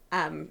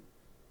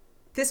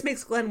 This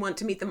makes Glenn want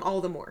to meet them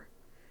all the more.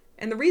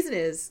 And the reason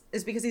is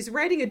because he's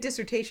writing a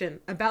dissertation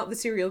about the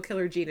serial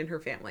killer gene in her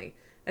family.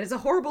 And it's a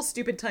horrible,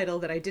 stupid title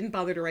that I didn't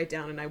bother to write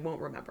down and I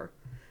won't remember.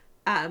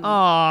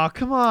 Oh,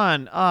 come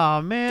on.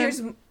 Oh, man.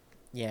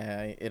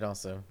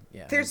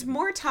 There's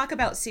more talk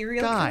about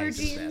serial killer Guys.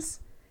 genes.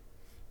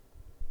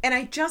 And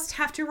I just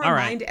have to All right.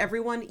 remind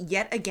everyone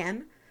yet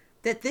again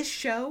that this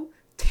show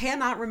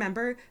cannot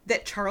remember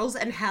that Charles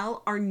and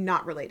Hal are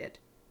not related.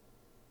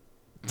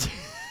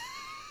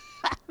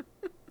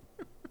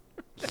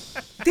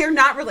 They're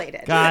not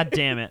related. God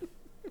damn it.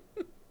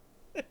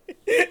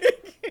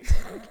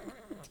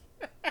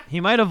 He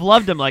might have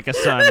loved him like a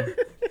son.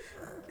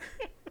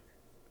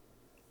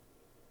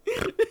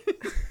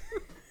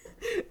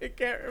 I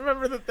can't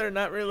remember that they're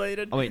not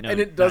related. Oh, wait, no, and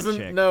it not doesn't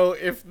chick. know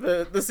if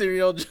the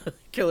serial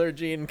killer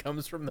gene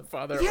comes from the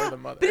father Yeah, or the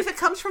mother. but if it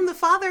comes from the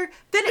father,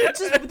 then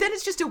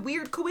it's just a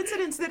weird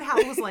coincidence that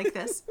Hal was like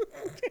this.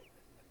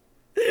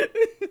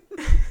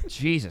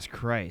 Jesus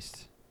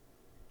Christ.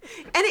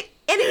 And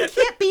it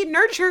can't be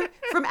nurture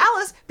from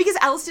Alice because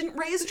Alice didn't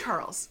raise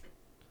Charles.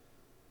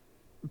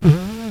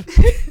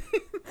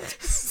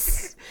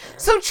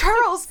 So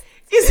Charles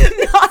is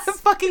not a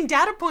fucking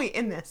data point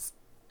in this.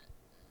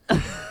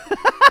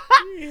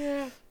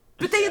 Yeah.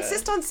 But they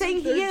insist on saying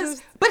he They're is,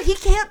 just- but he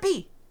can't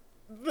be.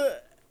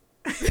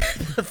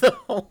 The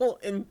whole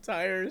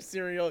entire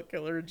serial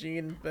killer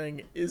gene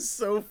thing is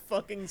so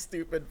fucking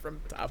stupid from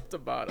top to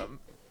bottom.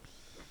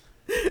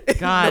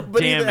 God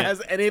Nobody damn that it.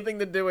 has anything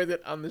to do with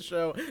it on the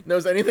show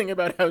knows anything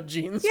about how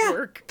genes Yeah,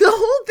 work. the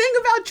whole thing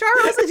about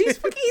Charles is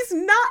he's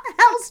not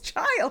Hal's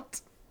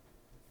child.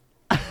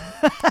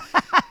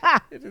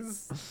 It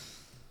is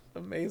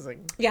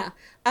Amazing. Yeah.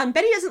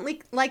 Betty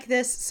doesn't like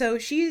this, so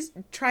she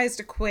tries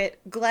to quit.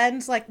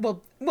 Glenn's like,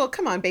 well,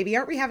 come on, baby.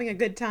 Aren't we having a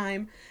good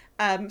time?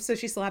 So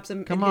she slaps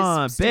him Come in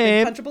on, his stupid,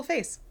 babe. punchable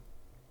face.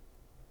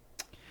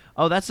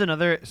 Oh, that's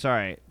another.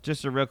 Sorry,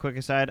 just a real quick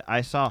aside.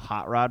 I saw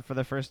Hot Rod for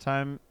the first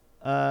time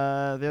the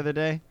other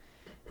day,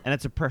 and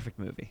it's a perfect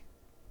movie.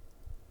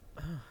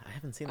 Oh, I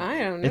haven't seen that. I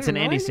don't know. It's an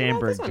Andy anything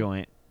about this Samberg one.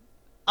 joint.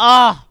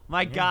 Oh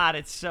my God,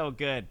 it's so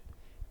good.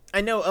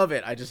 I know of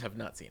it. I just have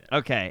not seen it.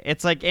 Okay,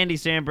 it's like Andy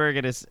Samberg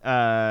and his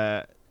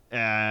oh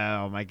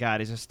my God,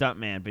 he's a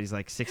stuntman, but he's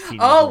like 16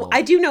 years Oh, old.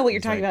 I do know what you're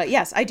He's talking like- about.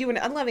 Yes, I do.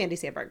 I love Andy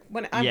Samberg. I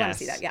want to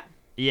see that. Yeah.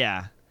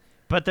 Yeah.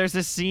 But there's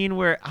this scene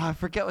where I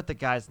forget what the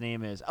guy's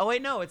name is. Oh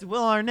wait, no, it's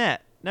Will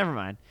Arnett. Never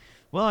mind.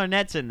 Will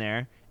Arnett's in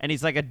there, and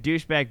he's like a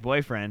douchebag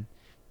boyfriend,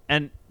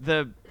 and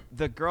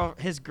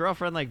his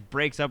girlfriend like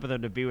breaks up with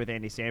him to be with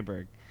Andy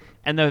Samberg,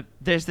 and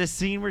there's this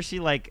scene where she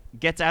like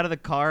gets out of the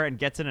car and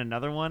gets in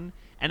another one,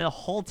 and the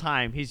whole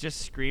time he's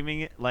just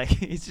screaming babe,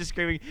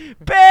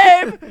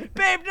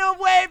 no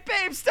way,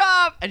 babe,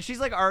 stop, and she's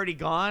like already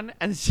gone,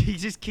 and she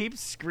just keeps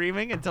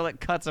screaming until it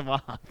cuts him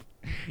off.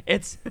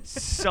 It's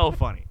so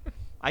funny.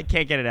 I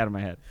can't get it out of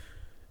my head.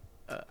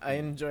 I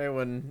enjoy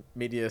when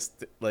media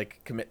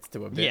commits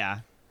to a bit. Yeah.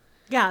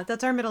 Yeah,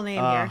 that's our middle name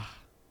here.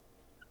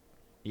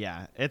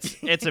 Yeah,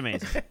 it's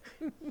amazing.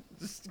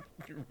 Just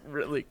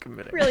really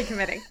committing. Really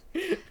committing.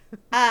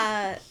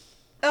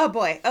 Oh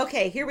boy.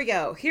 Okay, here we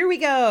go.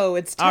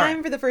 It's All time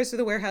right. for the first of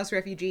the warehouse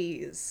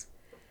refugees.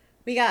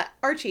 We got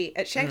Archie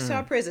at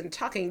Shankshaw Prison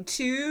talking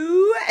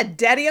to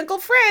Daddy Uncle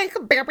Frank.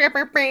 Daddy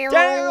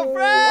Uncle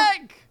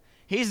Frank!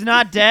 He's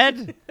not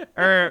dead?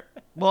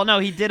 Well, no,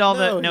 he did all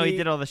he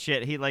did all the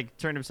shit. He like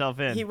turned himself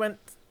in. He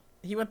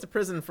went to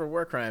prison for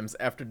war crimes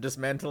after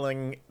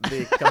dismantling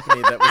the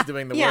company that was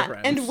doing the war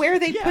crimes. And where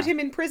they put him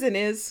in prison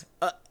is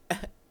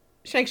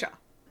Shankshaw.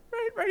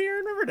 right here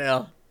in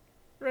Riverdale.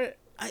 Right.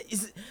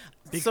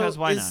 Because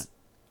why not?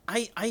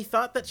 I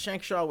thought that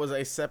Shankshaw was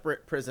a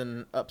separate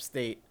prison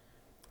upstate,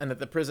 and that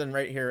the prison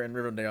right here in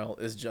Riverdale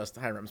is just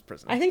Hiram's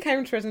prison. I think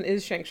Hiram's prison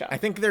is Shankshaw. I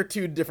think they're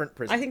two different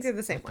prisons. I think they're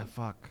the same What the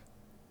one. fuck?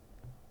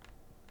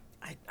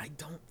 I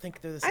don't think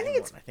they're the same I think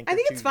it's one. I think they're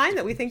it's two fine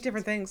that we think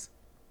different things.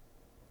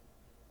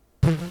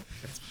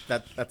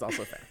 That's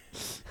also fair.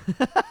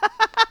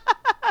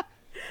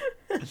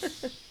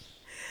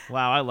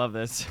 Wow, I love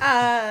this.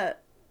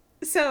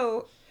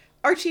 So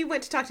Archie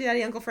went to talk to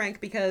Daddy Uncle Frank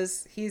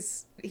because he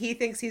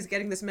thinks he's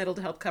getting this medal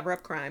to help cover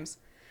up crimes.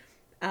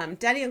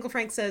 Daddy Uncle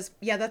Frank says,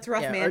 "Yeah, that's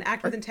rough, Yeah, man.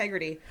 Act with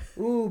integrity."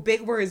 Ooh,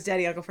 big words,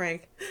 Daddy Uncle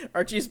Frank.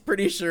 Archie's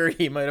pretty sure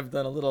he might have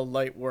done a little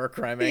light war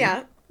criming.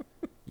 Yeah.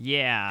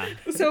 Yeah.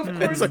 So of And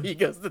course, so he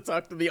goes to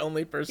talk to the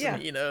only person Yeah.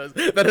 he knows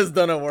that has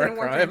done a war Done a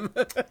war crime.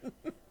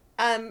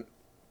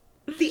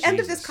 the end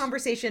of this Jesus.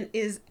 conversation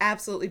is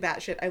absolutely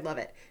batshit. I love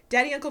it.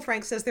 Daddy Uncle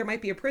Frank says there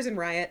might be a prison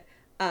riot.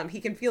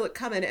 He can feel it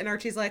coming, and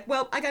Archie's like,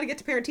 "Well, I gotta get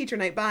to parent-teacher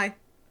night. Bye."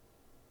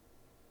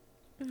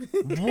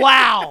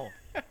 Wow.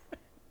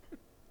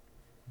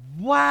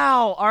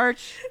 Wow,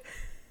 Arch.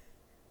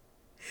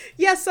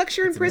 Yeah, sucks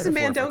you're in It's a prison,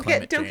 man. metaphor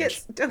for Don't get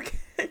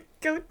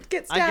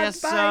stabbed. I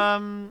guess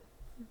Bye.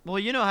 well,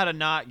 you know how to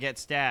not get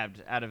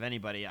stabbed out of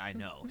anybody I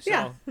know. So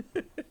Yeah.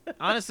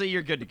 honestly,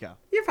 you're good to go.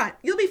 You're fine.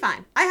 You'll be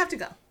fine. I have to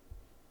go.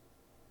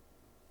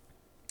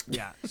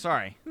 Yeah,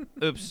 sorry.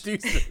 Oops.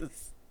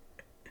 Deuces.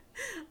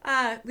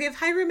 We have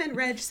Hiram and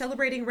Reg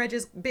celebrating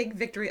Reg's big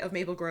victory of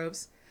Maple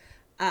Groves.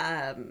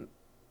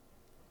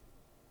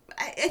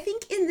 I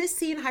think in this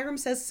scene, Hiram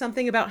says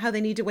something about how they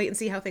need to wait and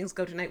see how things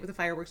go tonight with the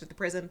fireworks at the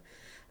prison.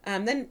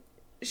 Then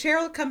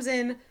Cheryl comes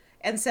in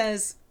and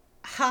says,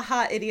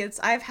 "Ha, idiots.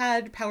 I've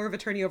had power of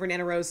attorney over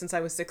Nana Rose since I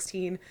was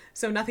 16,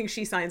 so nothing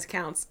she signs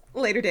counts.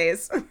 Later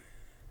days."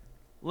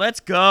 Let's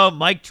go,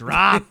 mic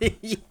drop.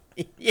 Yeah.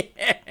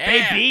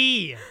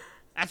 Baby.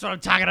 That's what I'm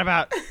talking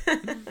about.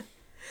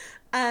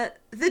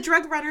 The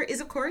drug runner is,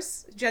 of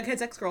course,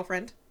 Jughead's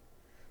ex-girlfriend.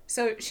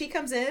 So she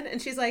comes in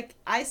and she's like,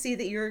 "I see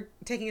that you're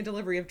taking a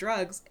delivery of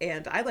drugs,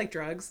 and I like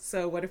drugs,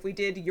 so what if we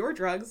did your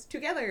drugs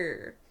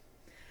together?"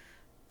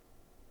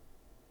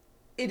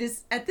 It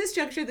is at this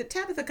juncture that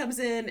Tabitha comes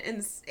in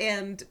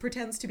and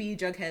pretends to be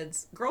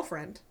Jughead's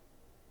girlfriend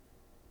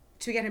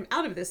to get him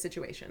out of this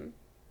situation.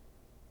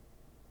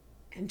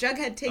 And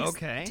Jughead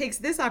takes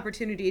this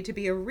opportunity to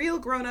be a real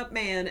grown-up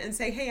man and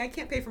say, "Hey, I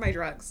can't pay for my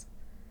drugs.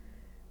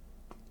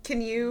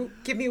 Can you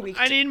give me a week?"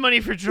 I need money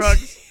for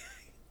drugs.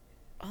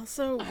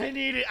 Also, I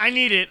need it.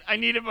 I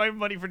needed my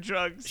money for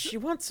drugs. she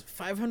wants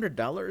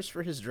 $500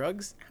 for his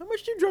drugs. How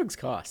much do drugs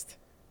cost?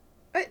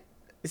 But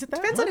Is it that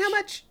depends much? on how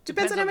much.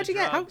 Depends on how on much the you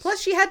get. drugs.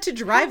 Plus, she had to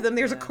drive them.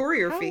 There's a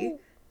courier fee.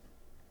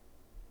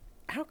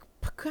 How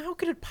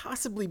could it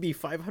possibly be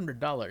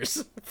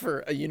 $500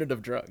 for a unit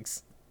of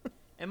drugs?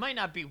 It might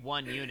not be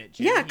one unit.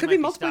 Jimmy. Yeah, it He could might be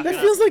multiple stocking That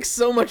up. feels like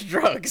so much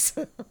drugs.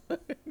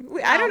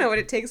 I don't know what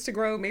it takes to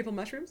grow maple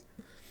mushrooms.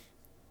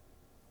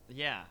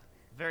 Yeah,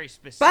 very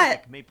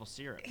specific But maple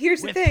syrup.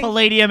 here's the with thing.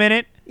 palladium in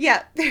it.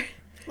 Yeah.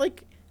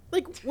 like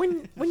Like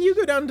when you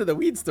go down to the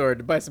weed store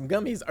to buy some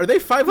gummies, are they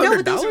 $500? No,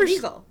 but those are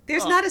legal.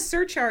 There's not a if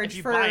surcharge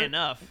you for buy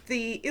enough.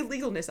 the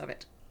illegalness of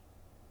it.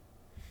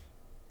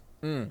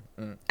 Mm.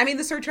 I mean,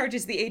 the surcharge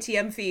is the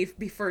ATM fee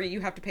before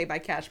you have to pay by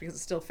cash because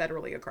it's still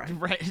federally a crime.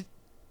 Right.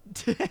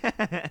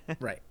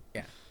 Right.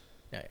 Yeah.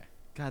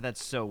 God,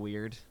 that's so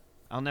weird.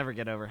 I'll never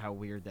get over how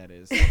weird that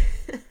is.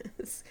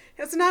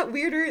 It's not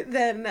weirder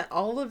than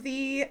all of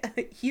the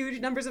huge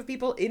numbers of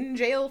people in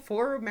jail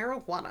for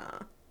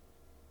marijuana.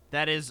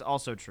 That is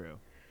also true.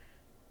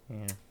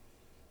 Yeah.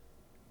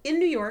 In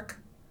New York,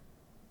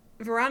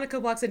 Veronica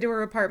walks into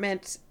her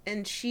apartment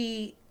and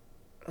she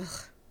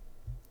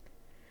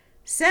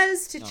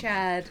says to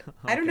Chad,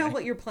 I don't know Okay.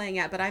 what you're playing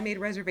at, but I made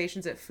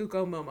reservations at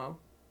Fuko Momo.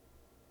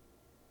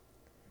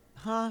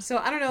 Huh? So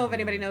I don't know if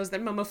anybody knows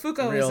that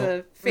Momofuku is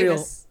a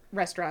famous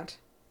restaurant.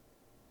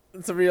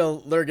 It's a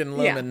real Lurgan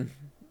Lohman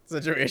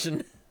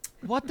situation.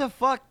 What the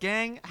fuck,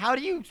 gang? How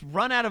do you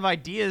run out of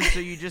ideas so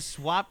you just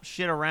swap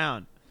shit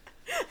around?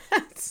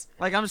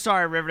 Like, I'm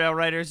sorry, Riverdale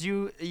writers,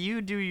 you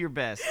do your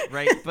best,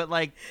 right? But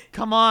like,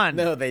 come on.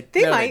 No, they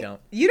Might.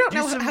 don't. You don't Do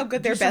know some- how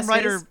good do their some best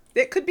writer- is.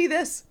 It could be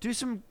this. Do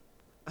some.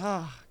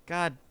 Oh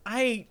God.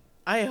 I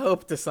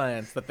hope to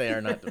science that they are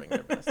not doing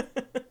their best.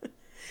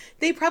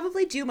 They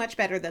probably do much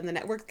better than the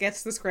network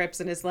gets the scripts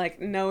and is like,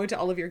 no to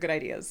all of your good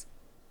ideas.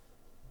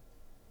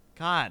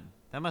 God,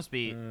 that must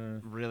be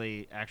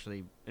really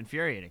actually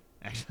infuriating.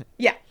 Actually.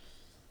 Yeah.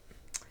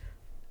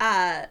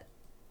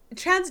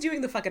 Chad's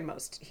doing the fucking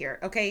most here,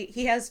 okay?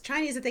 He has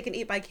Chinese that they can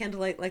eat by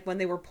candlelight like when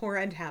they were poor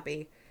and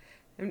happy.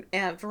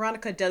 And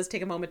Veronica does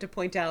take a moment to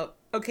point out,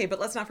 okay, but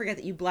let's not forget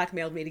that you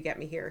blackmailed me to get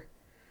me here.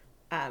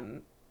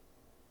 And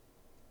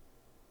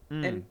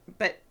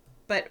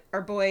but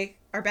our boy,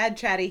 our bad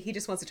Chatty, he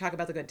just wants to talk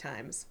about the good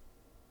times.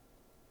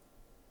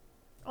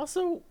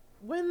 Also,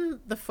 when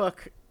the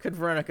fuck could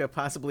Veronica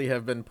possibly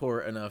have been poor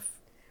enough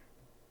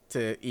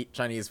to eat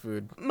Chinese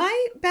food?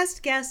 My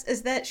best guess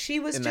is that she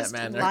was In that just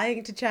manner.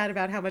 lying to Chad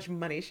about how much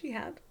money she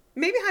had.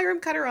 Maybe Hiram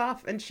cut her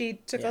off and she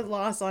took a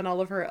loss on all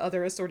of her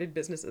other assorted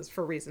businesses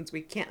for reasons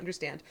we can't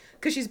understand.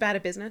 Because she's bad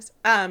at business.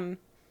 That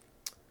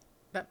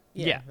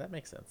Yeah. that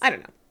makes sense. I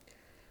don't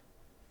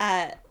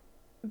know.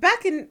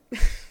 Back in...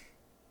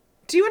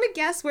 Do you want to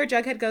guess where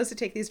Jughead goes to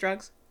take these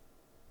drugs?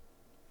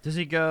 Does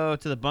he go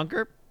to the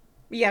bunker?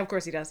 Yeah, of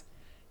course he does.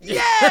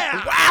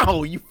 Yeah.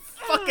 Wow, you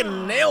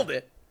fucking nailed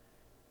it.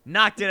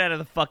 Knocked it out of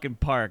the fucking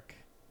park.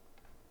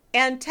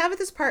 And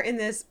Tabitha's part in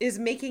this is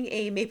making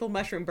a maple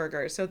mushroom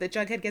burger so that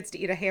Jughead gets to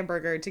eat a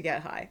hamburger to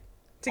get high.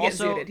 To get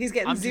Also, zooted. He's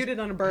getting zooted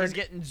on a bird. He's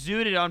getting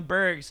zooted on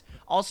bergs.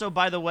 Also,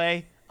 by the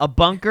way, a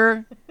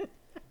bunker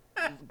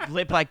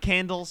lit by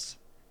candles,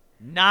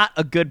 not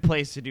a good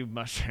place to do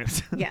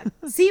mushrooms. Yeah,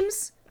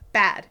 seems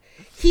bad.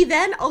 He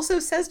then also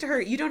says to her,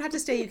 you don't have to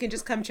stay, you can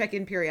just come check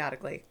in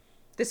periodically.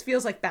 This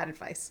feels like bad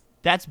advice.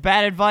 That's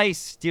bad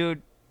advice,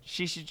 dude.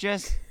 She should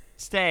just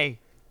stay.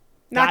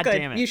 Not God good.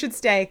 damn it. You should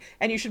stay,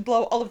 and you should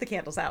blow all of the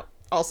candles out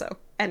also.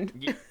 And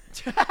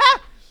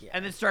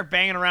And then start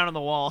banging around on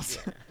the walls.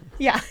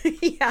 yeah,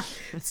 yeah.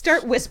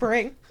 Start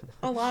whispering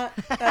a lot.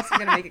 That's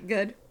going to make it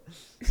good.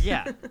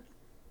 Yeah.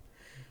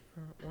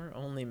 We're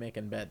only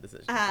making bad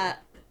decisions.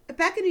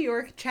 Back in New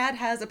York, Chad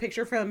has a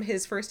picture from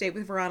his first date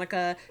with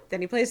Veronica.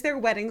 Then he plays their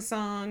wedding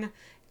song.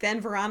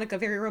 Then Veronica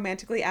very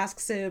romantically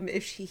asks him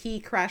if he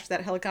crashed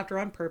that helicopter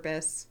on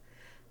purpose.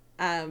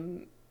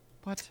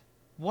 What?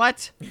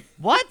 What?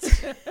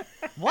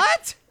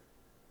 What?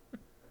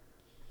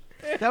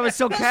 That was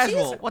so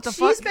casual. What the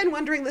fuck? She's been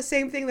wondering the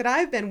same thing that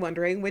I've been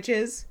wondering, which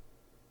is,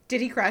 did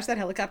he crash that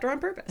helicopter on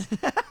purpose?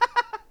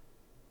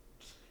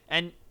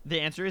 And the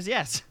answer is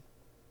yes.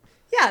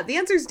 Yeah, the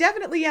answer is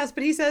definitely yes,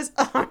 but he says,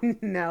 oh,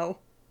 no.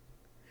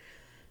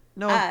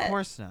 No, of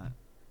course not.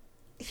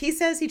 He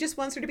says he just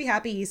wants her to be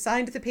happy. He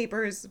signed the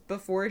papers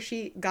before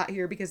she got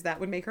here because that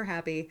would make her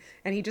happy.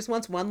 And he just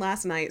wants one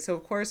last night. So,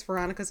 of course,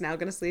 Veronica's now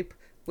going to sleep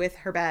with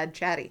her bad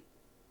Chatty.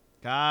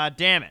 God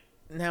damn it.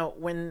 Now,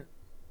 when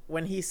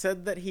he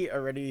said that he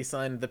already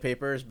signed the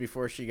papers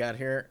before she got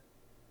here,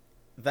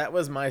 that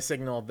was my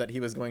signal that he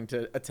was going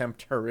to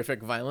attempt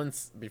horrific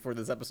violence before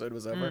this episode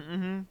was over.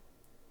 Mm-hmm.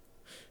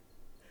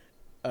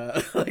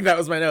 Like, that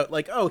was my note.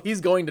 Like, oh, he's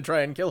going to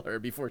try and kill her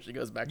before she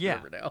goes back to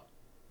Riverdale.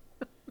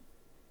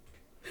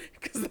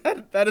 Because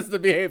that is the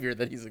behavior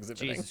that he's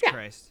exhibiting. Jesus Yeah.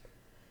 Christ.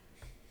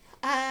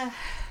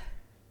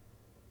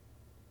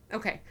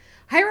 Okay.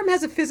 Hiram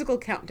has a physical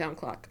countdown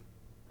clock.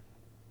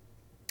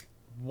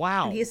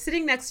 Wow. And he is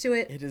sitting next to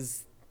it, It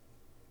is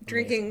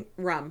drinking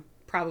rum,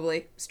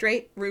 probably.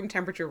 Straight room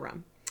temperature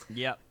rum.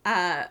 Yep.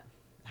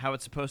 How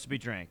it's supposed to be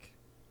drank.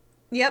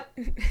 Yep.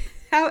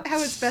 How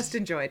it's best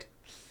enjoyed.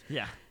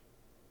 Yeah.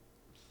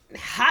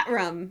 Hot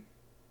rum.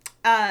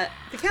 The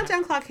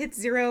countdown clock hits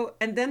 0,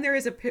 and then there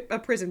is a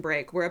prison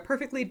break where a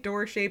perfectly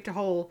door-shaped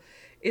hole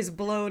is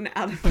blown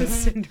out of the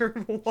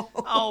cinder wall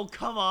Oh,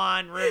 come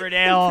on,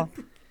 Riverdale.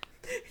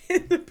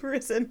 in the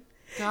prison.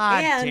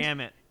 God And- damn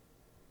it.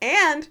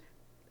 And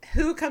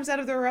who comes out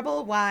of the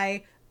rubble?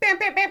 Why, bam,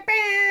 bam, bam,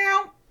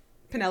 bam,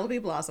 Penelope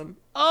Blossom.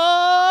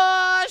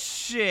 Oh,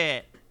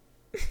 shit.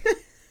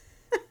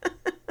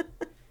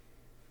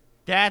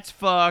 That's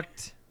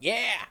fucked.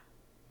 Yeah.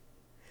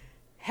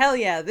 Hell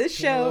yeah, this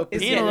show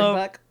is getting Penelope.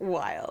 buck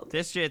wild.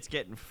 This shit's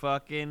getting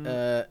fucking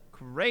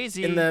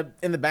crazy. In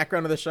the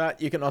background of the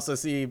shot, you can also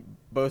see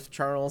both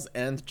Charles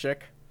and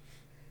Chick.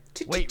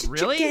 Wait,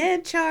 really?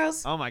 Chicken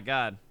Charles. Oh my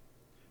god.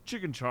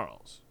 Chicken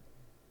Charles.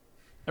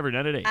 Every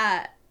night at 8.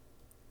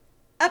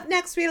 Up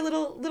next, we had a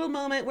little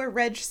moment where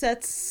Reg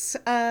sets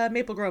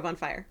Maple Grove on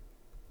fire.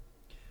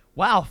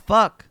 Wow,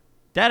 fuck.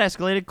 That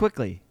escalated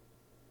quickly.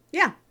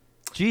 Yeah.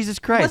 Jesus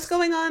Christ. What's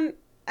going on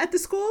at the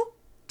school?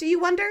 Do you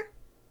wonder?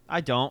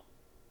 I don't.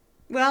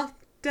 Well,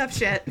 tough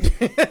shit.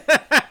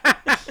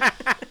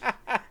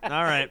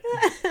 All right.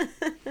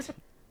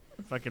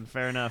 Fucking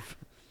fair enough.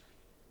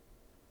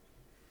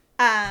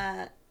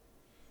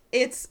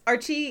 It's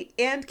Archie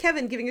and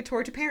Kevin giving a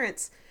tour to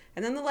parents.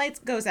 And then the lights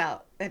goes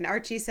out. And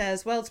Archie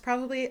says, well, it's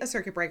probably a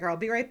circuit breaker. I'll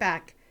be right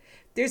back.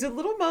 There's a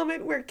little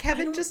moment where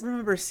Kevin I don't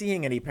remember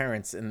seeing any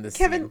parents in this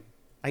Kevin... scene.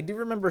 I do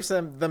remember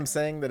them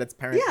saying that it's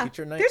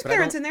parent-teacher night, there's but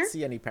parents I in don't there.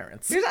 see any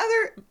parents. There's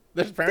other...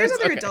 There's parents? There's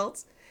other Okay.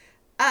 adults.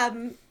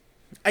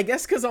 I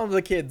guess because all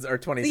the kids are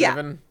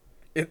 27,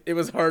 it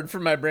was hard for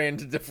my brain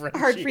to differentiate.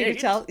 Hard for you to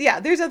tell. Yeah,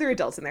 there's other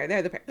adults in there.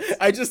 They're the parents.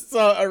 I just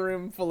saw a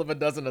room full of a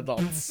dozen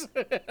adults.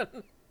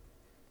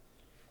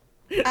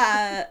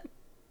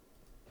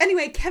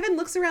 Anyway, Kevin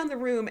looks around the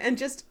room and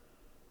just...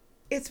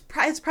 It's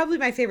probably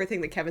my favorite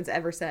thing that Kevin's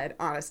ever said,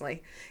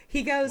 honestly.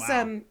 He goes,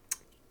 Wow.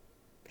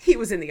 He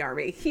was in the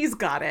army. He's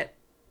got it.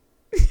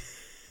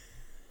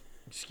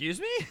 Excuse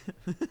me?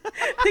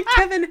 Like,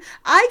 Kevin,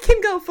 I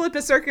can go flip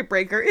a circuit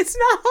breaker. It's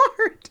not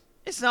hard.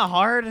 It's not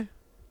hard.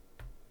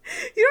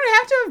 You don't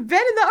have to have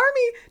been in the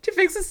army to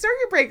fix a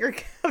circuit breaker,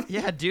 Kevin.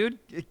 Yeah, dude.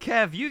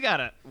 Kev, you got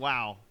it.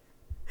 Wow.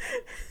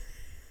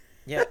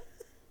 Yeah.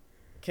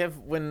 Kev,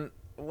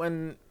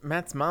 when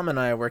Matt's mom and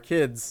I were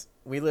kids,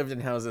 we lived in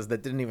houses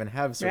that didn't even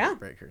have circuit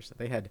breakers.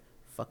 They had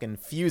fucking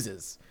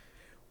fuses.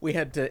 We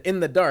had to, in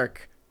the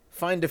dark,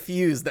 find a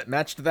fuse that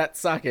matched that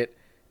socket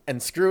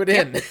and screw it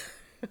in.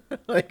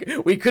 Like,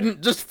 we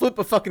couldn't just flip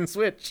a fucking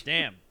switch.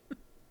 Damn.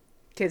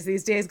 Kids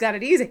these days got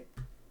it easy.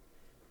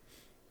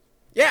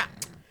 Yeah.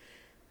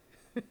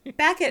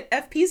 Back at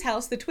FP's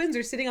house, the twins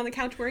are sitting on the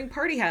couch wearing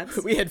party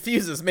hats. We had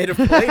fuses made of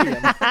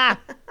palladium.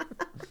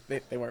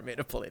 They weren't made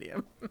of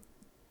palladium.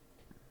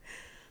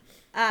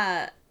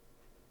 Right,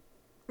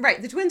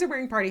 the twins are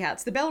wearing party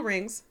hats. The bell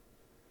rings.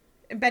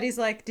 And Betty's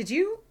like, did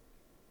you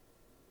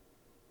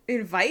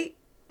invite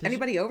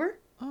anybody over?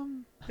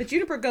 The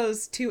Juniper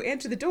goes to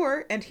answer the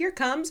door, and here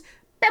comes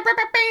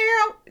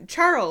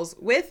Charles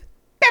with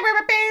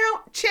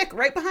Chick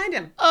right behind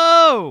him.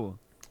 Oh!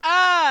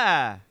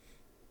 Ah!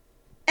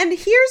 And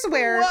here's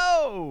where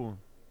Whoa!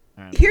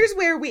 here's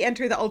where we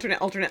enter the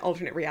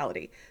alternate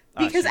reality.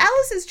 Because shit.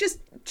 Alice is just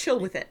chill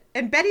with it.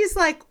 And Betty's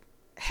like,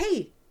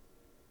 hey,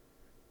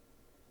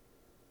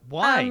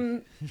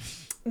 Why?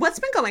 what's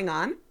been going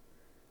on?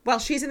 While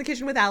she's in the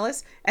kitchen with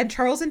Alice, and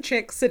Charles and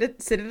Chick sit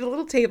at a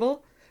little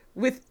table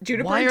with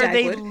Juniper Why and are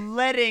they Dagwood.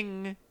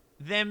 letting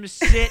them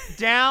sit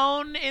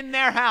down in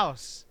their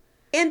house?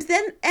 And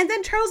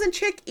then Charles and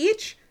Chick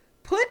each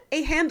put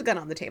a handgun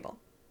on the table.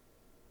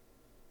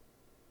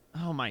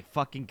 Oh my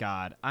fucking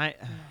god. I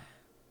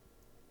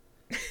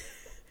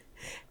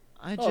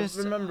Oh, just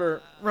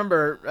remember,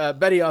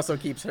 Betty also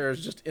keeps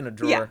hers just in a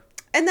drawer. Yeah.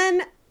 And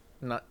then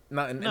Not in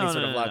No, any no,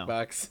 sort of no, no.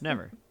 lockbox.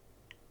 Never.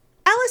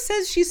 Alice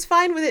says she's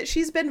fine with it.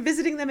 She's been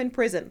visiting them in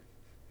prison.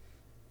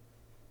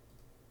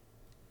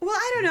 Well,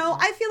 I don't know.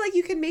 I feel like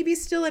you can maybe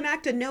still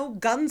enact a no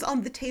guns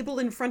on the table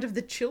in front of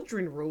the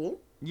children rule.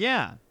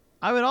 Yeah.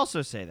 I would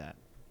also say that.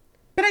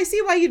 But I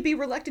see why you'd be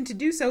reluctant to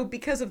do so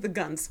because of the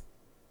guns.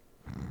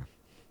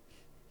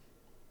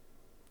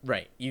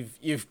 Right.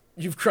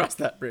 You've crossed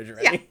that bridge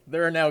already. Yeah.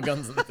 There are now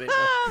guns on the table.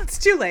 It's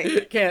too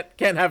late.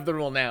 Can't have the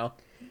rule now.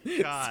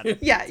 God.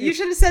 Yeah, you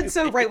should have said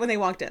so right when they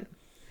walked in.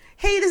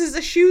 Hey, this is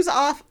a shoes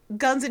off,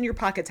 guns in your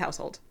pockets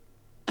household.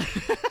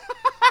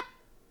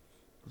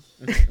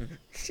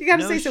 You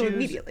gotta No say so shoes.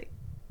 immediately.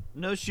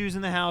 No shoes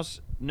in the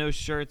house, no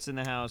shirts in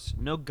the house,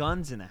 no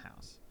guns in the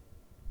house.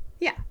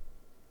 Yeah.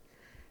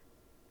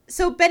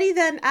 So Betty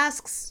then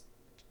asks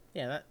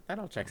Yeah, that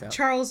all checks out.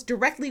 Charles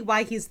directly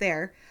why he's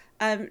there.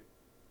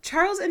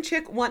 Charles and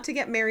Chick want to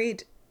get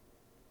married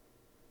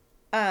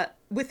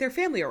with their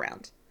family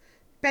around.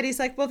 Betty's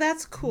like, well,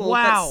 that's cool,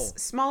 Wow. but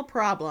small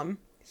problem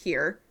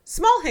here.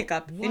 Small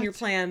hiccup in your What?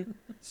 plan.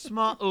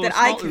 Small That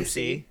small I can oopsie.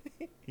 see.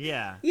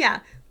 Yeah. Yeah,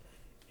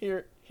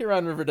 Here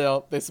on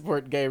Riverdale, they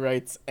support gay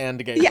rights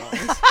and gay yeah,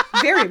 wrongs.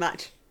 very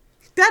much.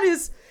 That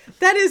is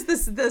the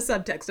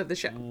subtext of the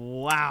show.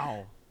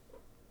 Wow.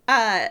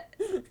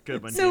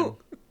 Good one. So,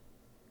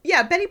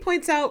 yeah, Betty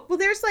points out, well,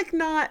 there's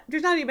not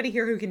anybody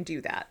here who can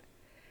do that.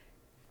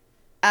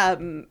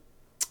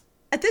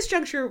 At this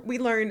juncture, we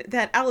learn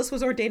that Alice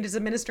was ordained as a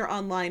minister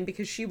online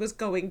because she was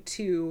going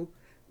to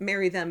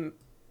marry them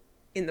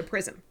in the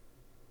prison.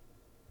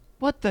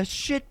 What the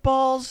shit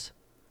balls?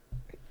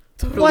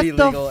 Totally What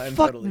legal the and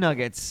fuck totally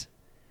nuggets?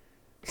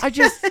 I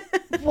just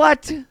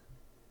what?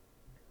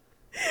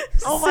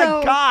 Oh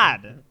my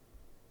god.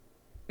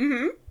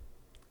 Mm-hmm.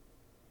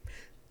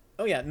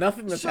 Oh yeah,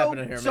 nothing that's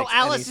happening here. So makes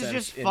Alice any is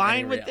sense just in fine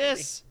any with reality.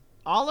 this?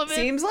 All of it?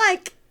 Seems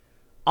like.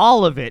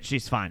 All of it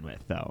she's fine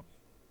with, though.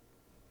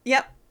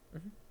 Yep.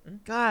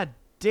 God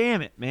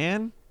damn it,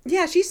 man.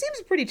 Yeah, she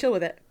seems pretty chill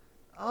with it.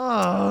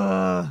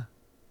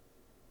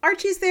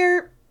 Archie's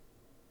there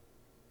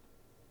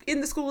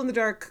in the school in the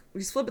dark.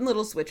 He's flipping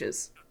little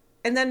switches.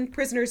 And then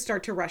prisoners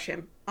start to rush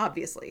him,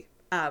 obviously.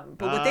 But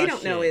what they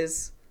don't know shit.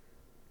 is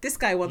this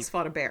guy once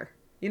fought a bear,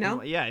 you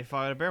know? Yeah, he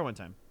fought a bear one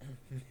time.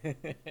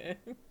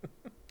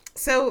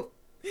 So,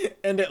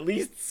 And at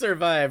least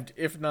survived,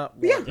 if not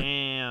won. Yeah.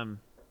 Damn.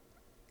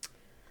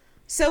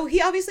 so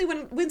he obviously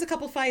wins a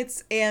couple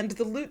fights, and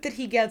the loot that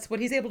he gets, what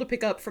he's able to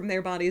pick up from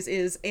their bodies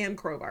is and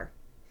crowbar.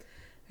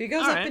 He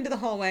goes All up right. into the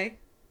hallway,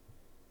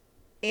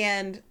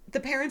 and the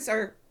parents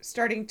are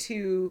starting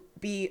to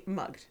be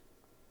mugged.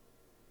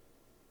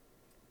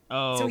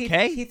 So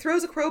Okay. he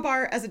throws a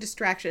crowbar as a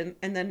distraction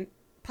and then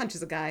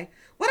punches a guy.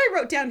 What I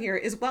wrote down here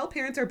is while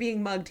parents are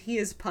being mugged, he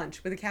is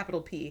punched with a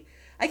capital P.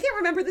 I can't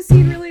remember the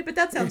scene really, but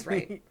that sounds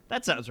right.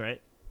 That sounds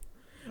right.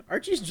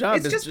 Archie's job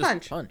It's is just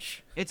just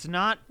punch. It's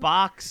not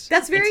box.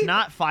 That's very- It's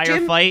not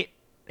Jim, firefight.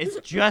 It's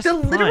just The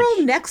punch.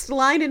 literal next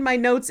line in my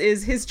notes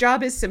is his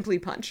job is simply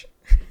punch.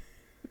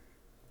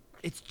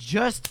 It's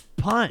just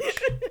punch.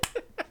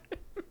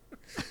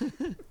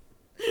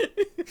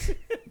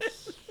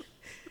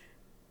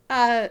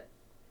 Uh,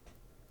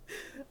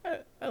 I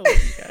love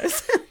you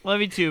guys.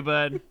 Love you too,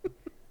 bud.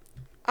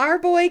 our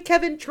boy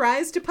Kevin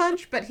tries to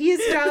punch, but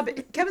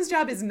Kevin's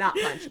job is not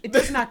punch. It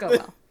does not go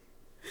well.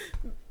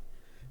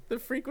 The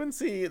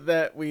frequency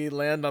that we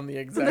land on the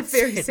exact The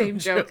very same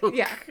joke.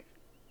 Yeah.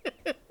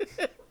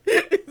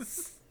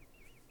 is,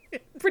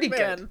 Pretty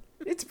man,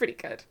 good. It's pretty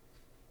good.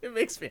 it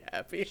makes me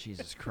happy.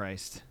 Jesus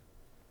Christ.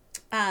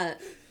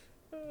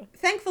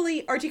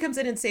 Thankfully, Archie comes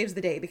in and saves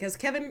the day because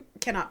Kevin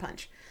cannot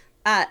punch.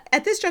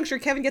 At this juncture,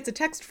 Kevin gets a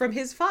text from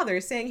his father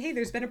saying, hey,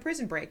 there's been a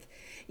prison break.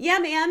 Yeah,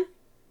 man.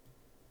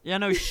 Yeah,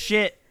 no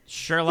shit,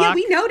 Sherlock. Yeah,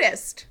 we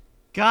noticed.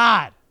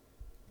 God.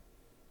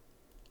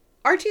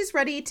 Archie's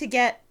ready to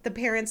get the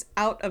parents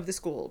out of the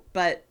school,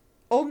 but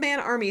Old Man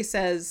Army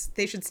says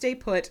they should stay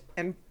put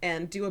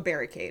and do a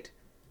barricade.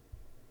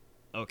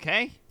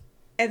 Okay.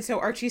 And so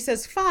Archie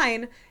says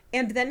fine,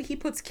 and then he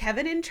puts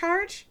Kevin in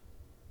charge.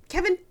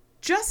 Kevin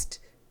just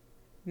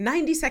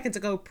 90 seconds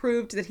ago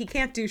proved that he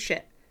can't do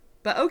shit.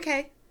 But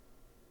okay.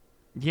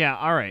 Yeah,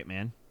 all right,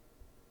 man.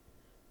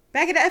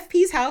 Back at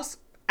FP's house,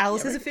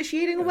 Alice is right.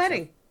 officiating a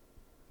wedding.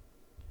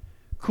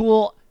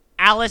 Cool.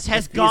 Alice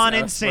has FP's gone house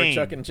where insane.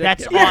 Chuck and Chick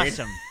That's get married.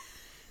 awesome.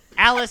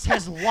 Alice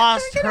has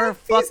lost Back at her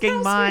FP's fucking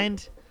house.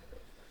 mind.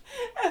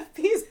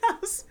 FP's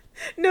house,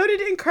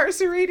 noted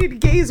incarcerated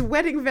gays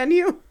wedding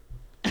venue.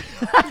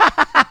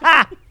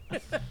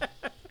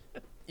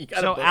 You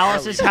gotta So book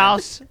Alice's Ellie.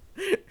 house,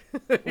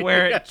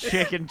 where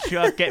Chick and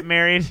Chuck get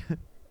married.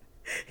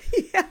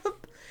 Yep.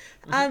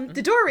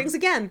 The door rings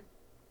again.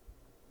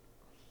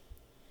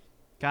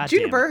 God damn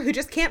Juniper, it. who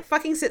just can't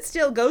fucking sit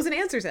still, goes and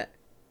answers it.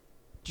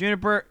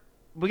 Juniper,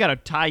 we gotta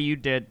tie you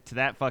dead to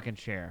that fucking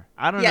chair.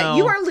 I don't Yeah, know.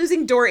 you are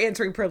losing door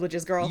answering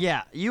privileges, girl.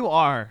 Yeah, you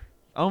are.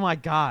 Oh my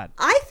god.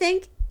 I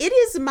think it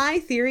is my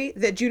theory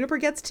that Juniper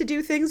gets to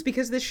do things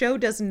because the show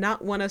does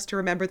not want us to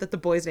remember that the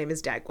boy's name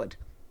is Dagwood.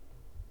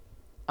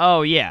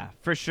 Oh yeah,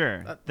 for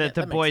sure. Yeah, That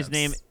the that makes boy's sense.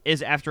 name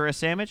is after a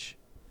sandwich.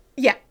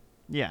 Yeah.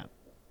 Yeah.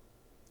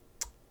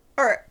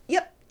 Or,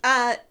 yep.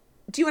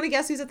 Do you want to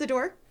guess who's at the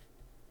door?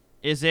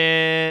 Is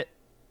it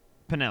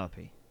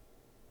Penelope?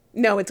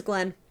 No, it's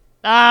Glenn.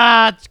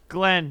 Ah, it's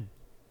Glenn.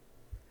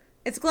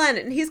 It's Glenn,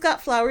 and he's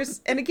got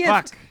flowers and a gift.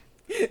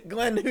 Fuck.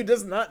 Glenn, who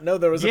does not know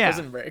there was a Yeah.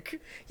 prison break.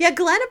 Yeah,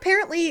 Glenn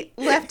apparently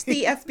left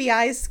the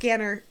FBI's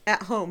scanner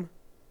at home.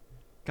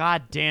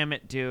 God damn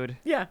it, dude.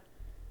 Yeah.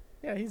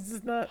 Yeah, he's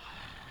just not...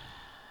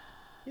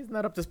 He's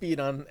not up to speed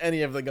on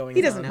any of the goings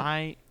He doesn't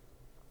on. know.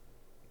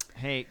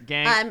 Hey,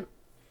 gang.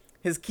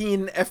 His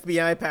keen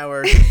FBI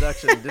power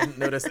deduction didn't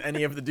notice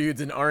any of the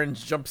dudes in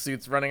orange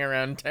jumpsuits running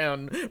around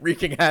town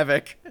wreaking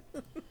havoc.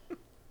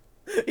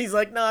 He's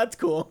like, nah, it's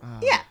cool.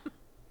 Yeah.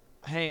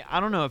 Hey, I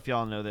don't know if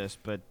y'all know this,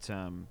 but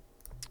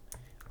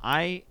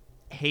I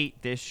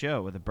hate this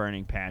show with a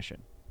burning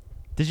passion.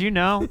 Did you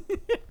know?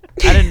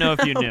 I didn't know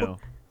if you knew.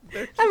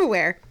 I'm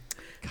aware.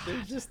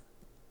 They're just...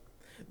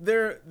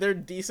 They're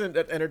decent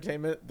at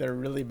entertainment. They're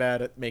really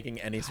bad at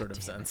making any sort of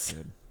Damn it, sense.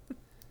 dude.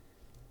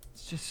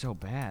 It's just so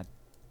bad.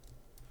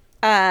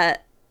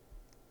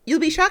 You'll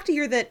be shocked to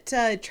hear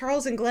that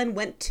Charles and Glenn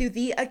went to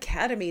the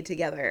academy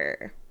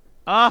together.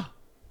 Ah.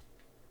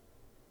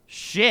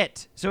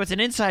 Shit. So it's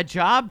an inside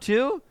job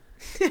too?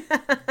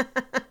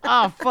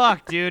 Oh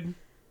fuck, dude.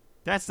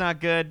 That's not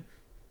good.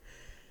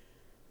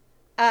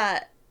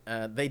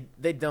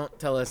 They don't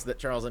tell us that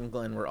Charles and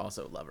Glenn were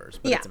also lovers,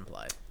 but Yeah. it's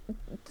implied.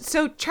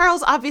 So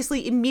Charles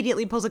obviously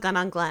immediately pulls a gun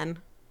on Glenn.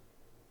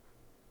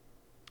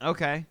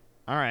 Okay.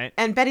 All right.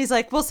 And Betty's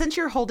like, well, since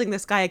you're holding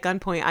this guy at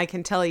gunpoint, I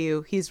can tell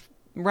you he's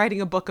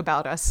writing a book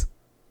about us.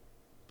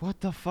 What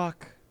the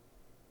fuck?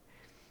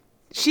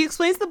 She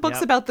explains the books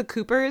Yep. about the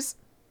Coopers,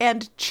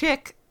 and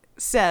Chick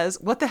says,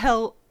 "What the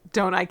hell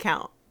don't I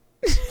count?"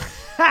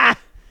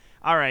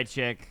 All right,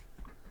 chick.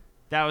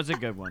 That was a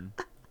good one.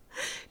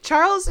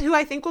 Charles, who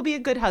I think will be a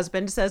good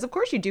husband, says, "Of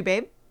course you do,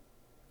 babe."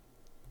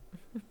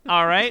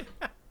 All right.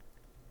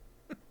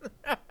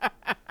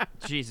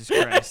 Jesus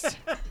Christ.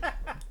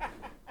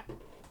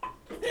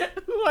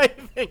 Who I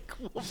think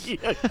will be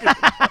a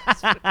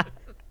good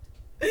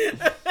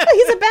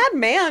He's a bad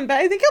man, but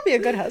I think he'll be a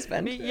good I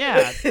husband. mean,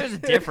 yeah, there's a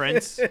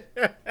difference.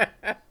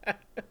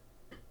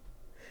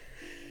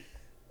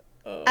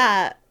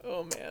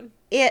 Oh man.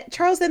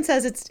 Charles then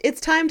says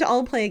it's time to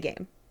all play a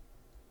game.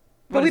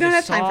 But What we is don't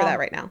have this, time for Saw? that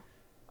right now.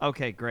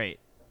 Okay, great.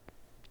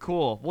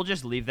 Cool. We'll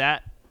just leave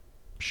that.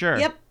 Sure.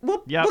 Yep,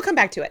 Yep. we'll come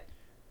back to it.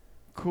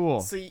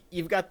 Cool. So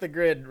you've got the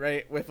grid,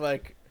 right, with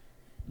like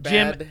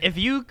Jim, bad if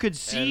you could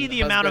see and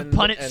the amount of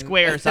husband Punnett and-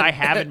 squares I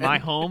have in my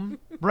home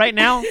right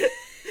now.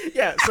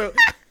 Yeah, so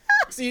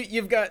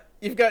you've got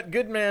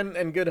good man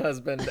and good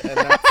husband,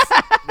 and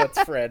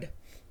that's Fred.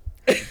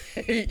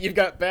 You've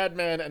got bad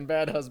man and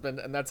bad husband,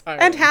 and that's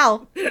Hiram. And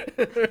Hal.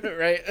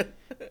 Right?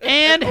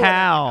 And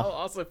Hal.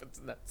 also fits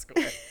in that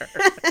square.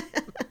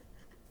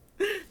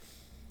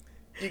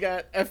 You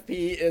got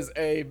FP is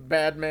a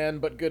bad man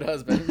but good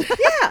husband.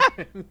 Yeah.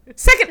 On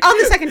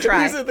the second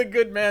try. Who's the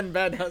good man,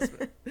 bad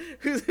husband?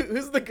 Who's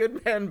the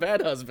good man,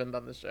 bad husband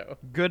on the show?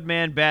 Good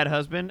man, bad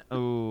husband.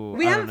 Ooh,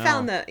 We I haven't don't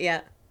found know. that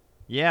yet.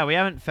 Yeah, we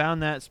haven't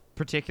found that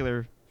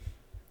particular.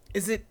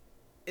 Is it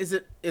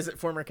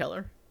former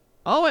Keller?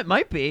 Oh, it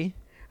might be.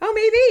 Oh,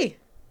 maybe.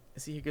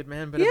 Is he a good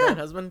man but a Yeah. bad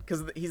husband?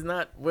 Because he's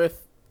not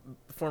with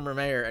the former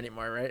mayor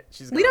anymore, right?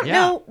 She's We gone. don't Yeah.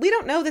 know. We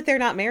don't know that they're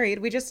not married.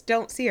 We just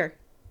don't see her.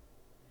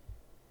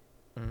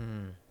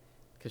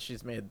 Because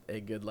she's made a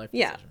good life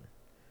Yeah. decision.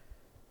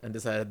 And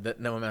decided that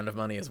no amount of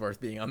money is worth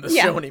being on this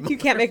Yeah, show anymore. you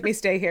can't make me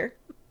stay here.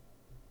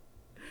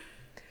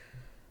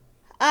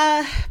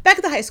 Back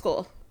at the high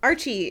school,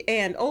 Archie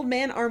and Old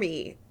Man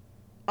Army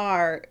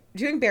are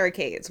doing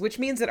barricades, which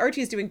means that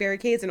Archie's doing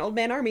barricades and Old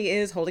Man Army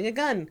is holding a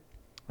gun.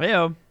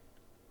 Heyo.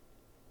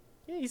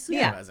 Yeah, he's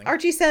Yeah, supervising.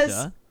 Archie says,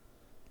 Duh.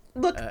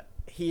 "Look,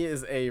 He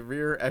is a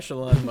rear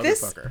echelon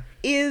this motherfucker.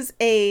 is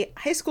a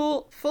high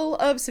school full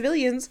of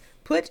civilians.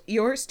 Put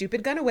your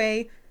stupid gun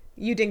away,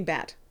 you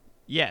dingbat."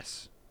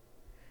 Yes.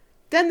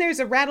 Then there's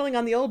a rattling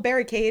on the old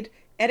barricade,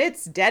 and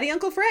it's Daddy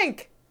Uncle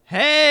Frank.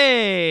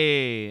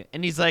 Hey!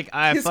 And he's like,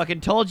 I His-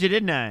 fucking told you,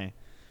 didn't I?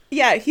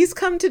 Yeah, he's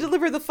come to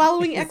deliver the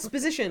following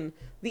exposition.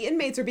 The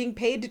inmates are being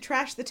paid to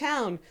trash the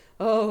town.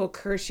 Oh,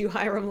 curse you,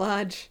 Hiram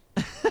Lodge.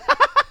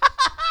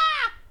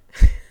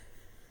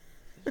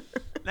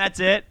 That's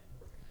it.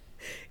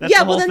 That's Yeah,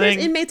 the well, whole then thing.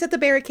 there's inmates at the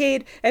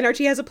barricade, and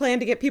Archie has a plan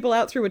to get people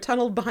out through a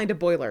tunnel behind a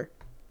boiler.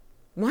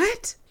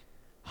 What?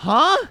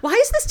 Huh? Why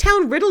is this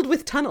town riddled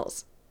with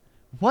tunnels?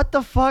 What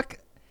the fuck?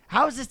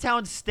 How is this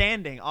town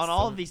standing on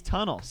all of these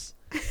tunnels?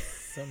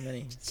 So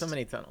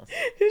many tunnels.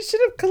 It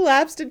should have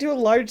collapsed into a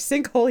large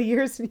sinkhole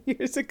years and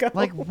years ago.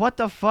 Like, what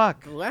the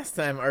fuck? The last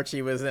time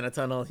Archie was in a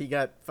tunnel, he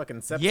got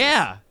fucking sepsis.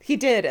 Yeah. He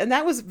did, and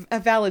that was a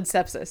valid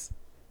sepsis.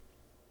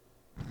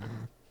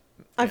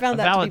 I found A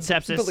that to valid be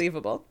sepsis.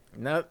 believable.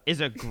 Now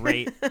Is a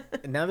great.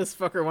 this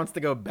fucker wants to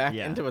go back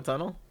Yeah. into a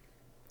tunnel?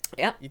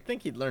 Yep. You'd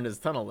think he'd learned his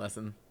tunnel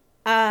lesson.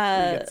 You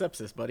get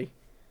sepsis, buddy.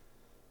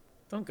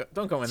 Don't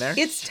go in there.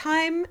 It's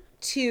time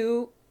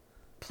to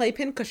play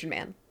Pincushion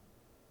Man.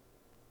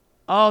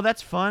 Oh,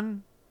 that's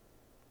fun.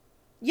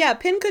 Yeah,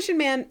 Pincushion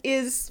Man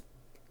is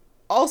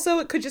also,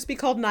 it could just be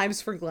called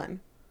Knives for Glenn.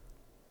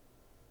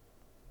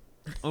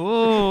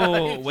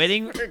 Ooh,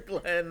 waiting. for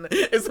Glenn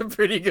is a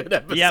pretty good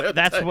episode. Yep,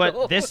 that's title.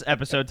 what this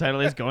episode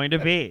title is going to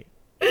be.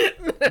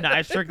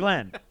 Knives for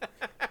Glenn.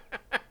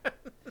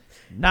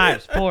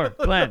 Knives for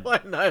Glenn.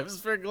 Why Knives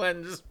for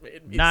Glenn just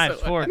made me Knives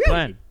so for happy.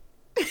 Glenn.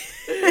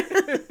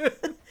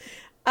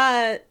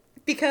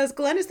 Because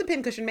Glenn is the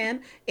Pincushion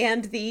Man,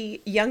 and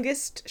the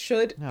youngest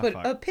should Oh, put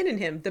fuck. a pin in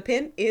him. The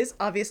pin is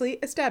obviously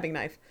a stabbing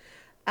knife.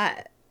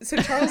 So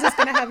Charles is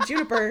going to have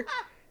Juniper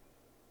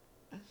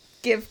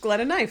give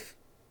Glenn a knife.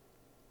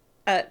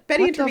 Betty What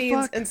the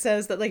intervenes fuck? and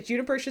says that like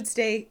Juniper should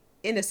stay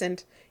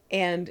innocent,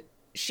 and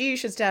she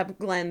should stab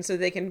Glenn so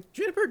they can.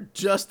 Juniper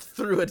just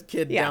threw a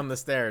kid Yeah. down the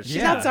stairs. She's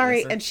Yeah. not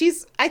sorry, and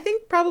she's, I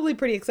think, probably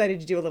pretty excited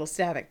to do a little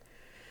stabbing.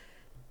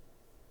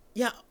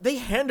 yeah, they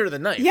hand her the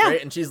knife, Yeah.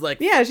 right? And she's like,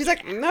 Yeah, she's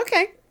like,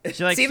 okay,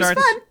 She like seems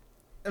starts. fun.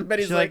 and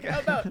Betty's She like,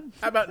 like-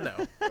 how about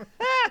no?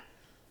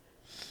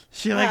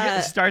 She like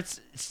Uh,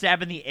 starts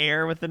stabbing the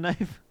air with the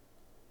knife.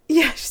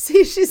 Yeah,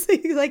 she's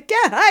like,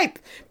 get hype,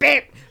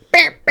 beep,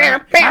 beep,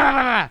 beep, beep.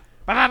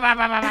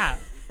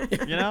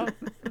 You know?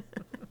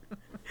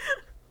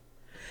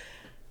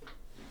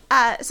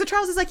 So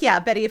Charles is like, yeah,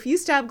 Betty, if you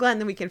stab Glenn,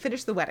 then we can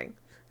finish the wedding.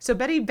 So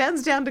Betty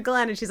bends down to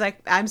Glenn and she's like,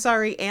 I'm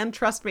sorry, and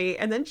trust me.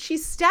 And then she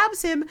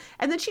stabs him,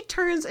 and then she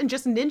turns and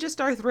just ninja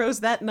star throws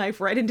that knife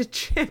right into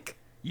Chick.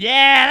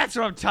 Yeah, that's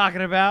what I'm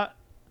talking about.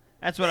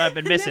 That's what I've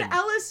been And missing. then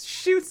Alice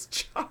shoots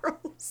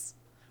Charles.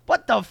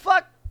 What the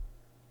fuck?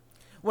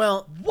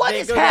 Well, What they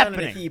is go down in a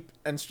happening? heap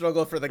and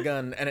struggle for the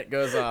gun, and it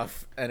goes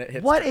off, and it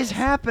hits. What Charles. is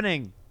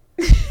happening?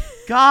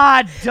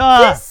 God,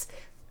 duh.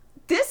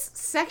 This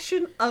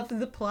section of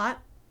the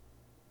plot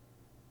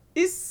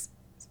is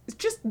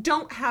just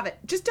don't have it.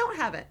 Just don't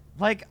have it.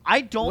 Like,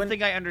 I don't When-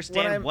 think I when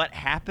understand I'm- what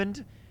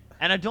happened,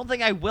 and I don't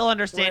think I will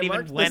understand even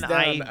marked when this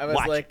down, I was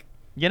watch. like,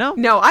 You know?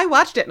 No, I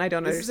watched it and I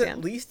don't this is at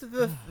understand. least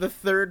the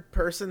third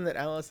person that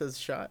Alice has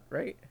shot,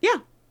 right? Yeah.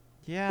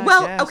 Yeah. I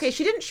Well, guess. okay,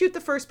 she didn't shoot the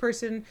first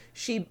person.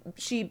 She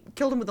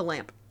killed him with a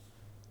lamp.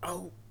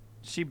 Oh,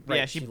 She right.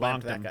 yeah, she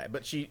lamped bonked that him. guy,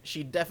 but she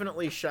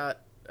definitely shot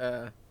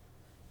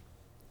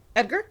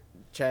Edgar?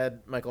 Chad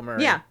Michael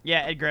Murray. Yeah.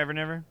 Yeah, Edgar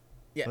Evernever.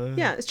 Yeah.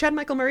 Yeah. Is Chad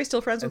Michael Murray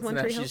still friends with And so One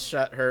now Tree she's Hill?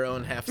 shot her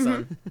own half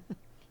son.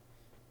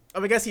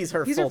 I guess he's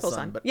her He's full her full son,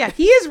 son. but Yeah,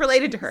 he is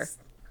related to her.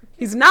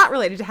 He's not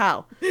related to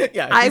Hal.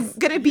 yeah, I'm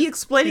gonna be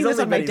explaining he's this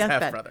only on my Betty's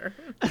half deathbed. brother.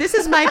 This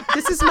is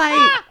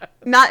my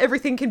not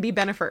everything can be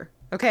Benifer.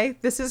 Okay?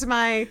 This is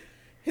my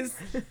His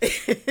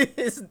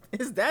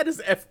dad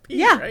is FP,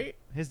 Yeah. right?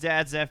 His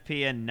dad's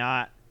FP and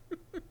not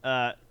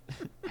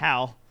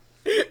Hal.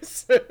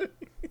 So,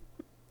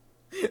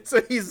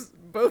 so he's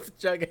both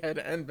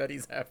Jughead and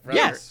Betty's half brother.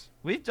 Yes.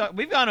 We've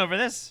gone over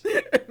this.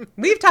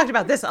 we've talked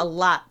about this a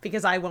lot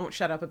because I won't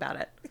shut up about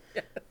it.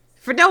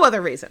 For no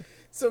other reason.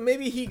 So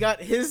maybe he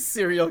got his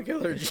serial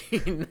killer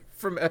gene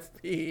from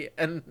FP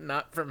and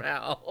not from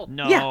Hal.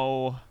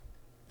 No.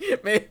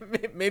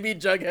 Maybe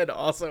Jughead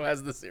also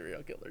has the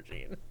serial killer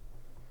gene.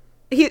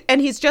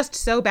 He's just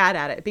so bad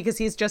at it because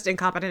he's just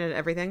incompetent at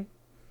everything.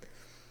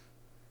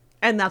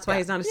 And that's why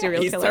he's not a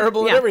serial He's killer.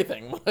 terrible Yeah. at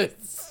everything. He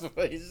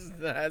just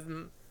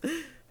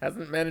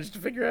hasn't managed to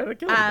figure out how to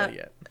kill anybody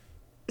yet.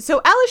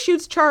 So Alice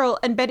shoots Charles,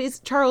 and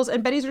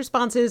Betty's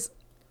response is,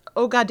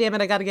 "Oh God damn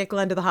it! I got to get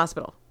Glenn to the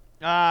hospital."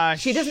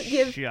 She doesn't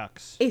give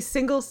Shucks. a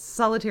single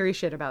solitary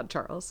shit about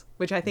Charles,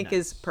 which I think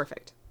is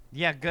perfect.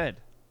 Yeah, good.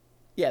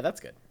 Yeah, that's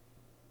good.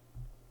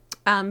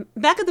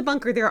 Back at the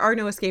bunker, there are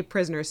no escaped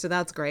prisoners, so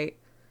that's great.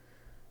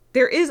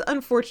 There is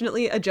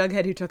unfortunately a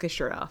Jughead who took his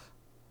shirt off.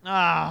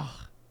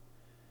 Ah.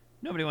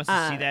 Nobody wants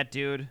to see that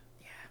dude.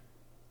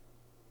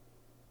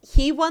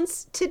 He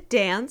wants to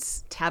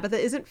dance. Tabitha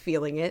isn't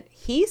feeling it.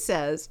 He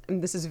says,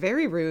 and this is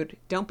very rude,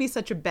 "Don't be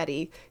such a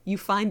Betty. You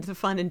find the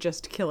fun and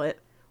just kill it."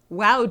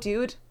 Wow,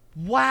 dude.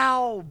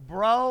 Wow,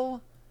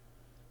 bro.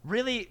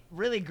 Really,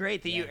 really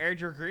great that you aired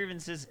your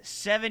grievances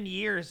 7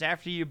 years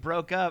after you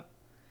broke up.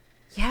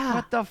 Yeah.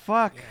 What the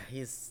fuck? Yeah,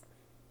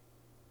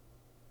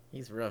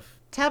 he's rough.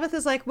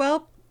 Tabitha's like,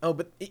 well, Oh,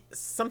 but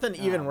something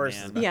even worse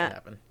man. is about Yeah. to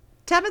happen.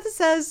 Tabitha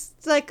says,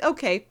 it's like,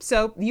 okay,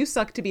 so you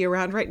suck to be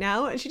around right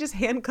now. And she just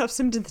handcuffs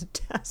him to the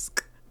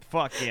desk.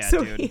 Fuck yeah,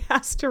 So dude. he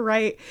has to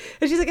write.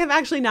 And she's like, I'm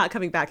actually not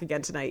coming back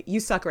again tonight. You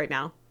suck right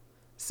now.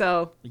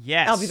 So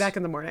Yes. I'll be back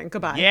in the morning.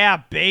 Goodbye.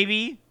 Yeah,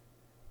 baby.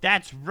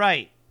 That's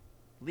right.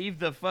 Leave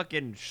the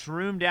fucking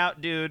shroomed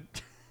out dude.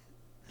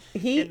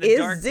 He in the is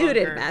dark zooted,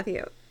 bunker.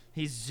 Matthew.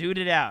 He's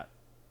zooted out.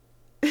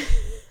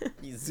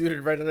 He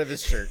zooted right out of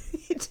his shirt.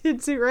 He did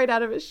zoot right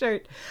out of his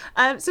shirt.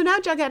 So now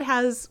Jughead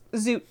has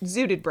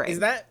zooted brain.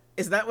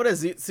 Is that what a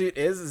zoot suit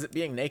is? Is it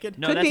being naked?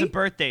 No, Could that's be. a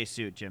birthday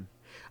suit, Jim.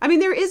 I mean,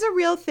 there is a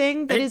real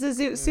thing that is a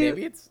zoot suit.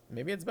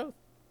 Maybe it's both.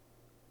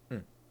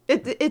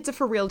 It's a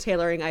for real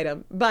tailoring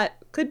item, but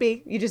could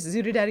be. You just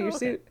zooted out of your okay.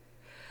 suit.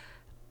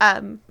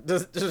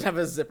 Does it have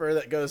a zipper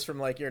that goes from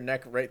like your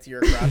neck right to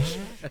your crotch?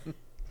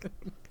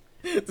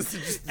 Does it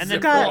just And then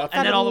zip pull- right Got, off?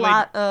 and then a all the way-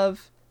 lot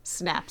of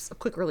snaps,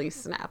 quick release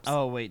snaps.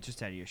 Oh, wait,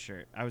 just out of your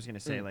shirt. I was going to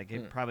say, like,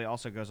 it probably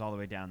also goes all the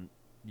way down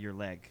your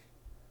leg.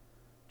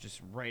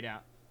 Just right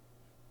out.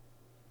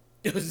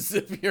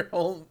 Zip your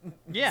whole.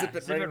 Yeah, zip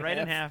it right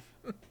in half.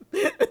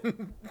 Good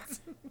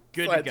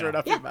to Slides right go.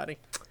 off your body.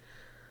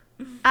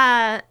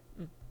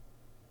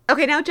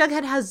 Okay, now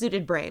Jughead has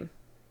zooted brain.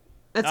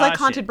 It's Ah, like shit.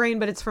 haunted brain,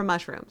 but it's from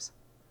mushrooms.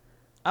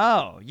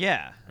 Oh,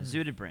 yeah.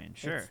 Zooted brain,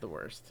 sure. It's the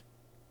worst.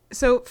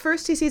 So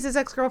first he sees his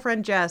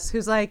ex-girlfriend Jess,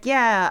 who's like,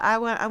 "Yeah, I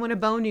want to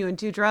bone you and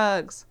do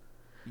drugs."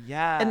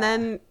 Yeah. And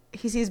then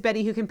he sees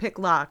Betty who can pick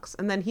locks,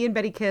 and then he and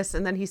Betty kiss,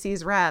 and then he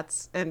sees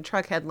rats and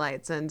truck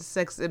headlights and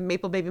six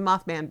maple baby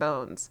Mothman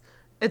bones,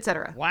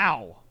 etc.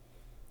 Wow.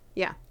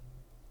 Yeah.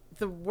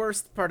 The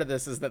worst part of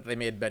this is that they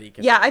made Betty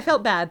kiss. Yeah, I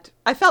felt bad.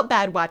 I felt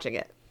bad watching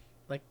it.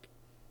 Like,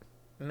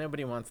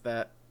 nobody wants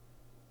that.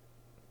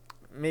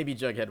 Maybe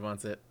Jughead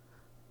wants it.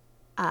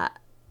 The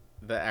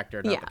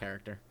actor, not yeah. the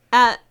character.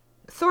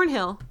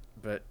 Thornhill,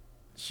 But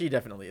she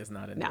definitely is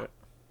not into No.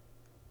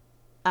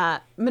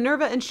 it.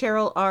 Minerva and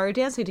Cheryl are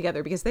dancing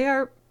together because they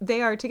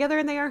are together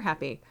and they are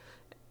happy.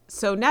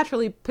 So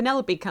naturally,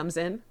 Penelope comes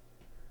in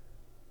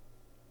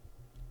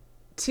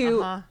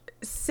to Uh-huh.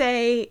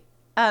 say,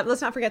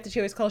 let's not forget that she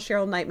always calls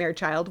Cheryl Nightmare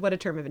Child. What a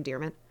term of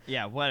endearment.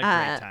 Yeah, what a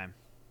great time.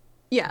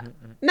 Yeah.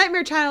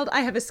 Nightmare Child,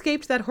 I have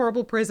escaped that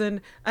horrible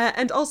prison.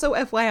 And also,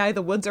 FYI,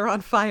 the woods are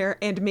on fire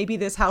and maybe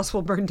this house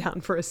will burn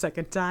down for a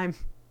second time.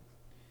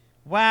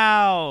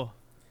 Wow.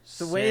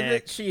 The way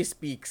that Sick. she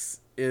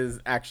speaks is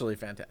actually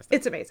fantastic.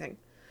 It's amazing.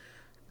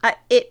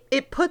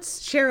 It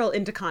puts Cheryl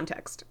into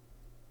context.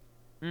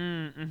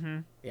 Mm-hmm.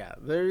 Yeah,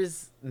 there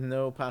is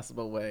no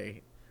possible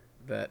way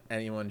that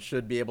anyone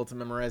should be able to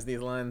memorize these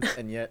lines,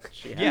 and yet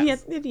she has.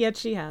 Yes. Yet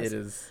she has. It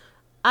is.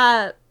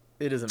 Uh,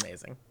 It is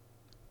amazing.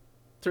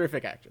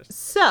 Terrific actress.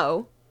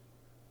 so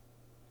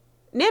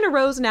Nana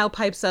Rose now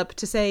pipes up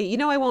to say, "You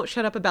know, I won't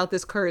shut up about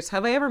this curse.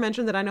 Have I ever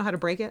mentioned that I know how to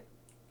break it?"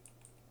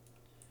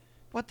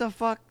 What the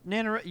fuck,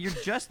 Nana? You're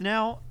just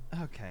now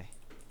okay.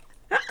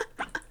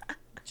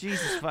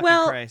 Jesus fucking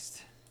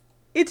Christ!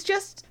 It's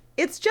just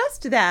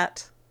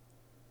that.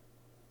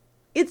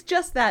 It's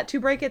just that to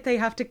break it, they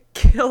have to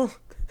kill.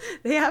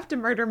 They have to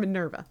murder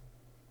Minerva.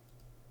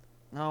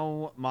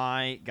 Oh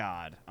my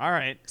God! All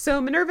right,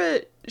 So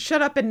Minerva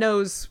shut up and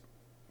knows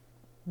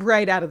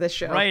right out of this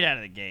show. right out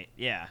of the gate.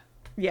 Yeah,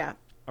 Yeah.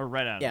 or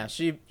right out. Yeah, Of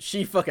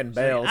she fucking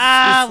bails.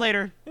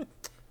 later.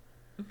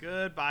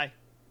 Goodbye.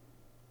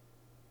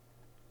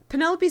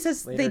 Penelope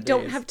says Later they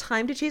don't days. have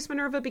time to chase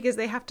Minerva because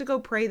they have to go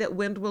pray that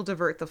wind will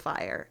divert the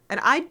fire.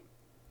 And I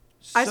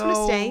just want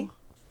to say,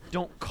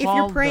 don't if call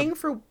you're praying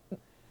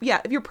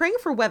if you're praying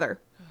for weather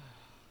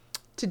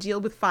to deal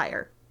with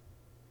fire,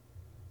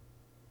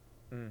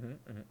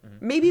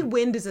 maybe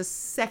wind is a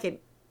second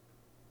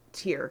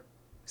tier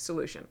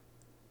solution.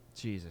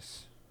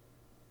 Jesus.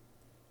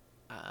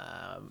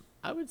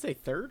 I would say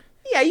third.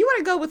 Yeah, you want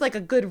to go with like a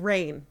good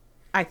rain,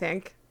 I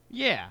think.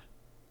 Yeah.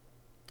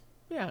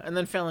 Yeah, and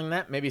then failing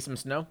that, maybe some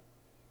snow.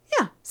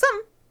 Yeah,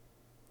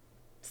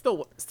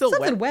 Still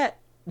something wet.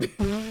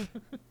 wet.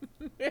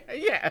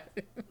 Yeah.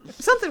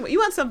 Something you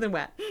want something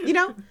wet, you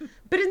know?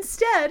 But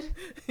instead,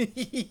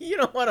 You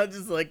don't want to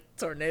just like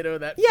tornado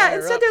that. Yeah, fire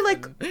instead up they're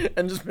like,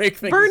 and just make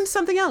things burn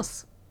something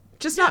else.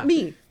 Just not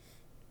me.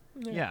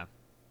 Yeah.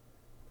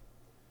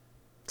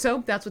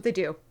 So that's what they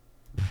do.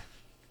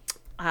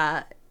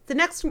 The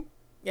next,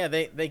 Yeah,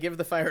 they give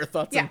the fire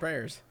thoughts Yeah. and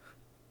prayers.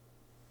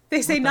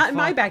 they say What the not in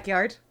my fuck?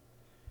 backyard,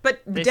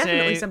 but They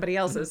definitely say- somebody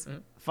else's.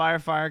 Fire,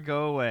 fire,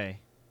 go away.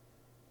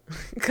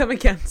 Come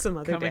again some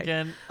other Come day.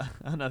 again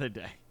another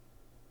day.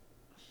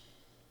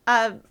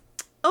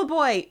 Oh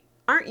boy,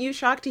 aren't you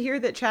shocked to hear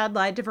that Chad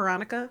lied to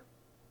Veronica?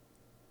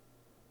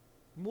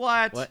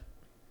 What? What?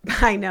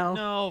 I know.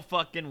 No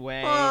fucking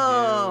way,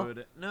 Oh.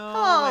 dude. No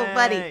Oh, way.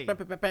 buddy.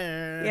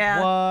 Yeah.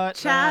 Yeah. What?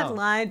 Chad No.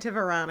 lied to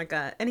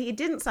Veronica, and he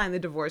didn't sign the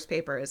divorce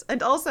papers,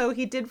 and also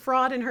he did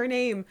fraud in her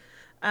name.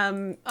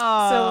 So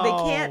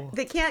Oh.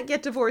 they can't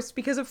get divorced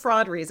because of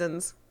fraud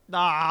reasons.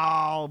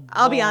 Oh, boy.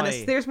 I'll be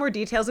honest, there's more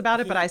details about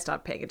it, but I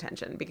stopped paying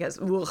attention because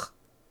ugh.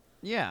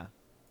 Yeah.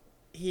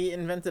 He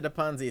invented a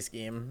Ponzi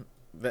scheme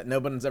that no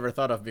one's ever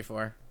thought of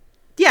before.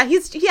 Yeah,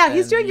 he's doing and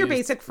your used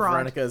basic fraud.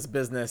 Veronica's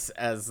business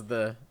as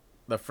the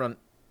front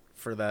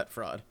for that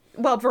fraud,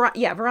 Well,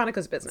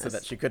 Veronica's business. so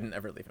that she couldn't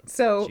ever leave him.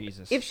 So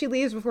Jesus. if she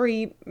leaves before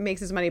he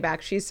makes his money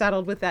back, she's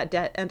saddled with that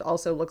debt and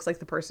also looks like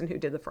the person who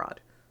did the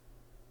fraud.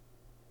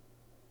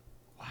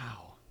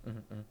 Wow.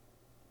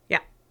 Yeah.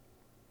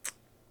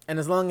 And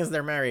as long as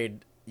they're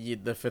married,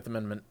 the Fifth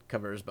Amendment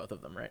covers both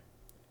of them, right?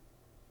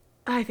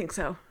 I think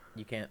so.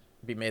 You can't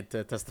be made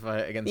to testify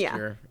against Yeah.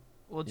 your.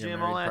 Well, Your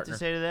Jim, all married I have partner. to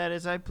say to that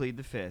is I plead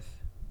the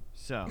fifth.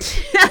 So.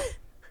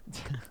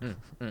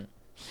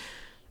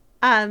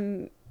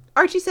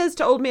 Archie says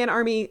to Old Man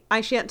Army,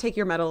 "I shan't take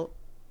your medal.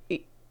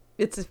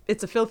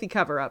 It's a filthy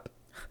cover up."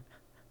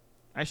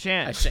 I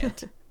shan't. I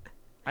shan't.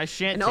 I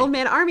shan't. And take- Old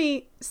Man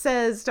Army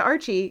says to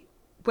Archie,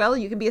 "Well,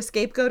 you can be a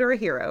scapegoat or a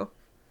hero."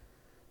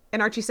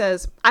 And Archie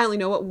says, "I only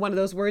know what one of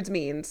those words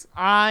means."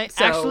 I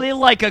So- actually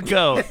like a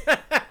goat.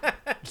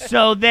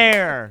 So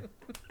there.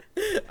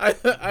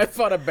 I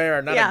fought a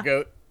bear, not Yeah. a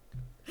goat.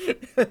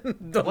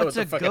 Don't know What's what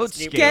the a fucking goat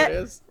scapegoat Get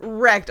is.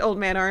 wrecked, Old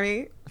Man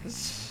Army.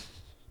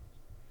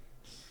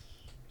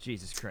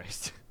 Jesus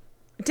Christ.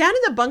 Down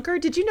in the bunker,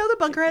 did you know the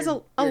bunker has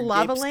a Your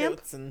lava gape lamp?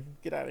 scouts and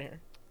get out of here.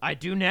 I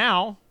do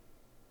now.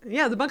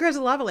 Yeah, the bunker has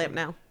a lava lamp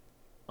now.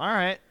 All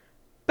right.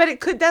 But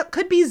that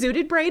could be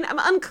Zooted Brain. I'm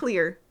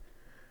unclear.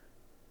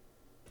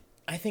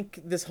 I think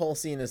this whole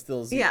scene is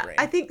still Zoot Yeah, Brain.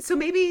 I think so.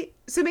 Maybe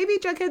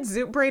Jughead's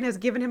Zoot Brain has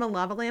given him a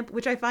lava lamp,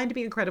 which I find to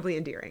be incredibly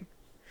endearing.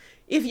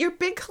 If your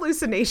big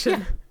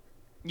hallucination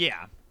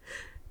Yeah.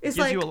 is Gives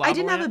like, you a I lava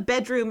didn't have a lamp?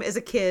 bedroom as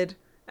a kid,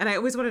 and I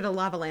always wanted a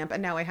lava lamp,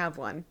 and now I have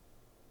one.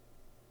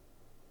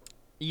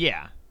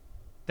 Yeah.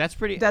 That's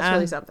pretty. That's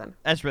really something.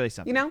 That's really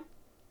something. You know?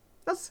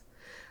 That's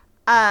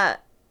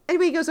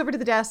anyway, he goes over to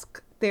the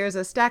desk. There's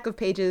a stack of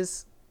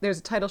pages. There's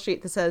a title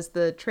sheet that says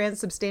the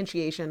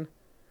transubstantiation.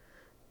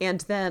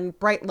 And then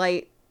bright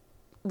light,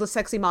 the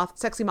sexy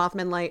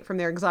Mothman light from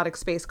their exotic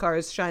space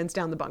cars shines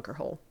down the bunker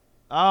hole.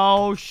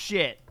 Oh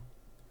shit.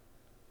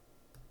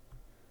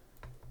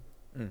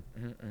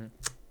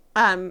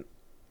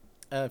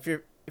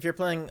 If you're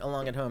playing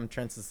along at home,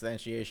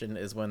 transubstantiation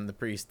is when the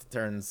priest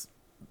turns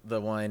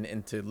the wine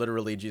into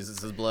literally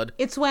Jesus's blood.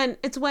 It's when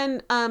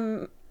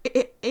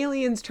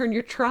aliens turn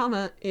your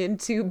trauma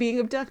into being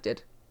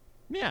abducted.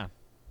 Yeah.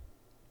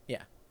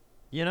 Yeah.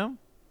 You know?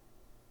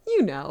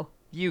 You know.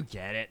 You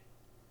get it.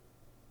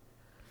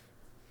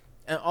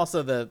 And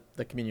also the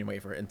communion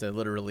wafer into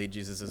literally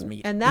Jesus's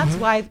meat. And that's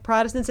why the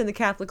Protestants and the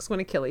Catholics want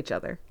to kill each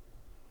other.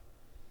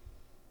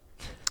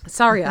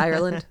 Sorry,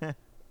 Ireland.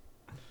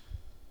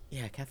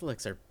 Yeah,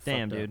 Catholics are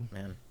Damn, fucked dude. up,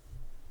 man.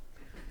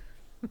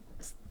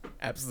 It's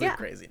absolute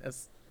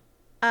craziness.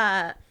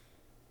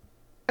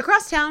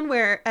 Across town,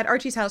 where at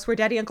Archie's house, where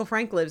Daddy Uncle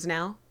Frank lives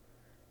now,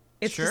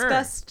 it's Sure.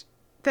 discussed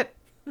that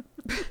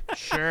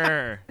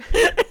Sure.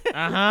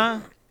 Uh-huh.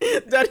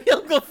 Daddy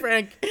Uncle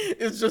Frank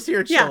is just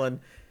here chilling.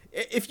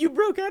 If you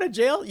broke out of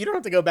jail, you don't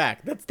have to go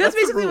back. That's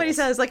basically the what he rules.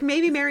 says. Like,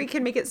 maybe Mary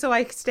can make it so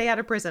I stay out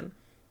of prison.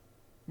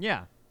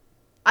 Yeah.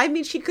 I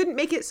mean, she couldn't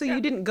make it so you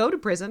didn't go to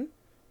prison.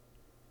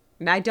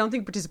 And I don't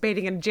think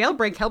participating in a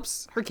jailbreak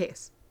helps her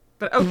case.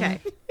 But okay.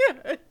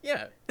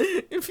 Yeah.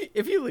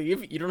 If you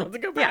leave, you don't have to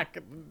go back.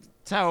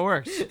 That's how it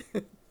works.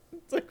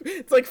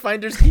 It's like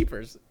finders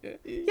keepers.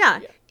 Yeah.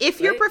 If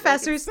your Right?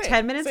 professor's Like,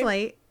 10 minutes same.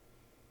 late,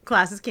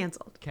 class is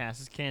canceled.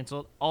 Cast is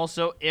canceled.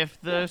 Also, if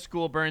the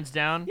school burns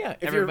down, Yeah,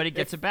 if everybody you're-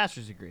 gets a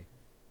bachelor's degree.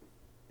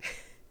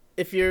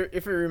 If your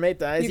roommate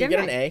dies, You you get get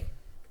an an A.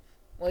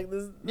 Like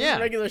this Yeah.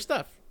 is regular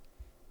stuff.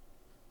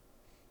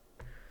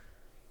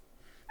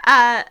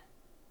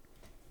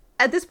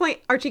 At this point,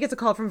 Archie gets a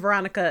call from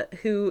Veronica,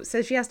 who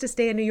says she has to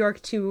stay in New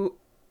York to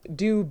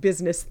do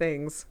business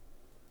things.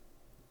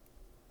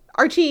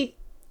 Archie,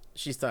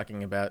 She's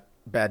talking about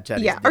bad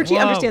chatting. yeah, Archie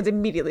Whoa. understands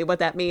immediately what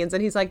that means,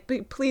 and he's like,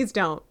 please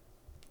don't.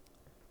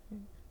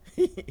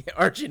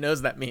 Archie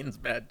knows that means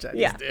bad chatting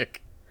Yeah.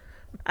 dick.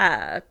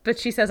 But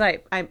she says,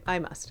 I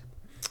must.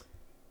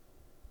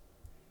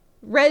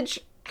 Reg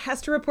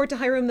has to report to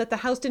Hiram that the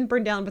house didn't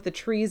burn down, but the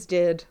trees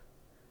did.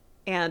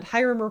 And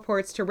Hiram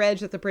reports to Reg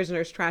that the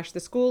prisoners trashed the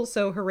school,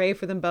 so hooray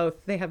for them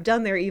both. They have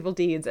done their evil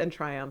deeds and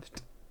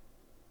triumphed.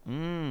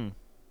 Mmm.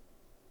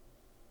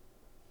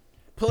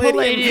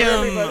 Palladium,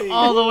 Palladium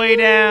all the way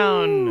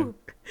down.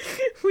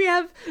 We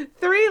have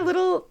three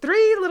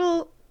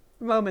little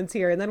moments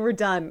here, and then we're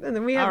done. And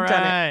then we have All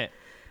done right.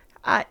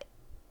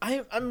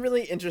 it. I'm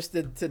really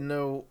interested to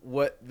know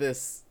what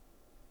this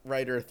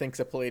writer thinks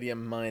a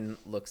palladium mine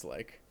looks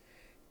like,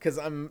 because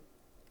I'm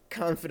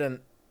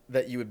confident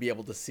that you would be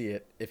able to see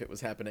it if it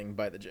was happening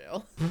by the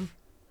jail.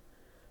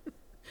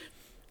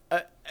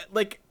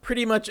 Like,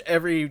 pretty much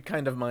every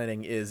kind of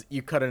mining is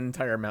you cut an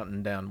entire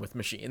mountain down with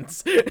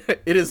machines.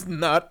 It is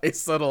not a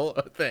subtle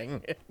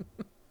thing.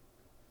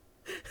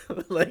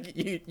 Like,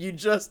 you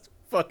just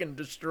fucking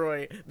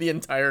destroy the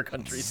entire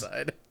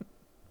countryside.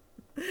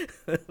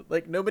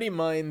 Like, nobody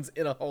mines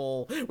in a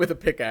hole with a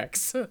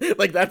pickaxe.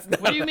 Like, that's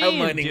not What do you how mean,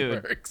 mining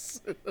dude?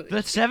 works.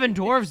 The Seven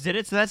Dwarves did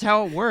it, so that's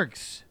how it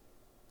works.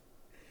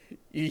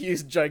 You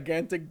use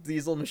gigantic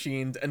diesel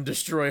machines and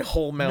destroy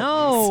whole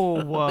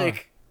mountains. No.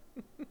 Like,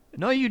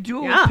 No, you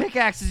do it Yeah. with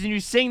pickaxes and you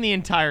sing the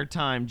entire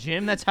time,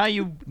 Jim. That's how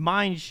you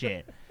mine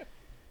shit.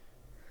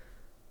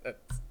 you're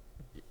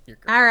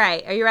correct. All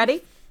right, are you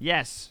ready?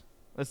 Yes.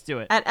 Let's do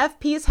it. At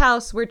FP's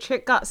house, where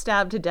Chick got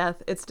stabbed to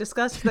death, it's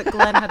discussed that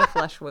Glenn had a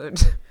flesh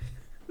wound.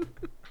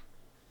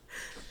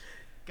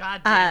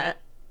 God damn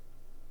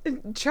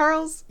it.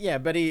 Charles, Yeah,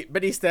 but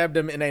he stabbed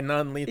him in a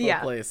non-lethal yeah,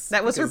 place.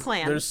 that was her because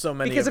plan. There's so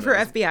many because of her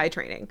those. FBI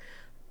training.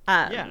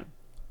 Yeah.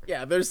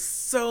 Yeah, there's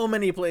so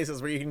many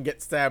places where you can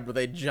get stabbed with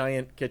a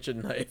giant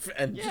kitchen knife,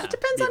 and Yeah. just It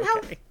depends be on how-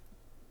 okay.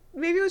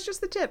 Maybe it was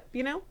just the tip,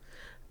 you know?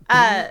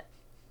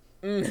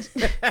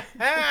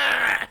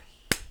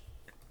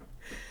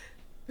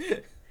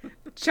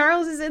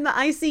 Charles is in the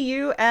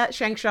ICU at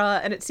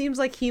Shankshaw, and it seems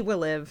like he will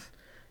live.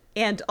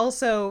 And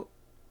also,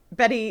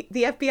 Betty,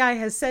 the FBI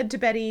has said to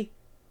Betty,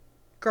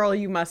 girl,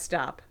 you must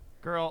stop.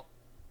 Girl,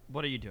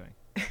 what are you doing?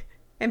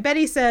 And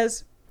Betty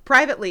says,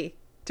 privately,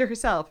 to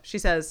herself, she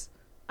says,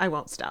 I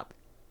won't stop.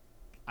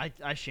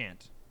 I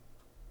shan't.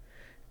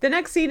 The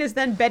next scene is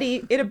then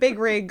Betty in a big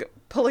rig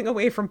pulling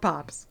away from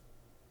Pops.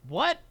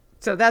 What?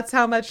 So that's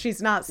how much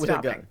she's not With a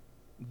stopping. gun.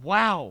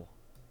 Wow.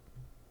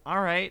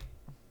 All right.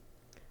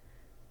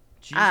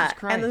 Jesus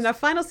Christ. And then the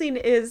final scene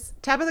is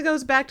Tabitha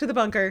goes back to the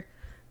bunker.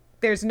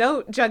 There's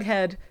no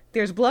Jughead.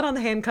 There's blood on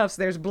the handcuffs.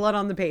 There's blood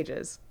on the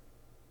pages.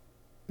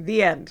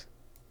 The end.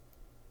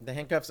 The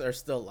handcuffs are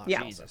still locked.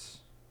 Yeah. Jesus.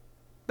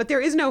 But there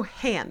is no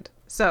hand.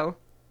 So,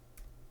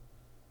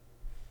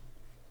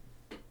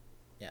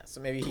 Yeah,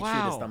 so maybe he chewed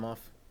Wow. his thumb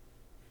off.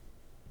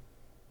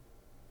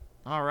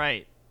 All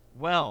right.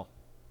 Well,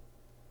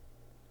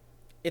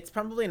 It's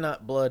probably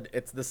not blood.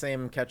 It's the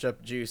same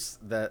ketchup juice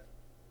that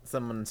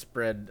someone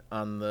spread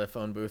on the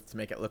phone booth to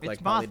make it look it's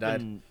like Polly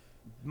died.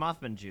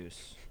 Mothman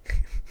juice.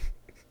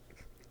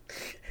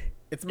 It's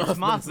It's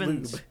Mothman's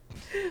Mothman's.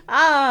 lube.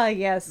 ah,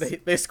 yes.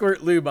 They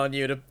squirt lube on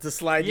you to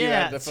slide you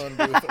out of the Yeah. phone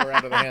booth or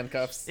out of the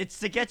handcuffs. It's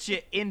to get you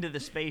into the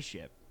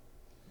spaceship.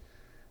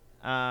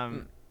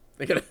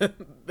 They gotta,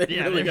 they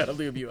Yeah, really they're- gotta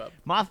lube you up.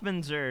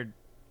 Mothmans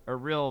are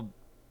real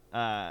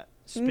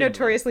spindly.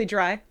 Notoriously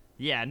dry.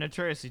 Yeah,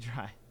 notoriously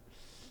dry.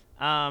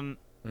 Mm,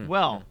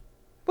 Well,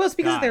 Well, it's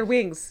because of their God.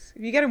 wings.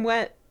 If you get them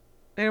wet,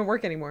 they don't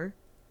work anymore.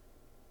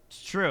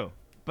 it's true.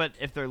 But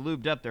if they're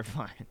lubed up, they're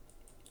fine.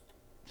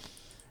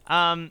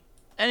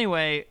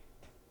 Anyway,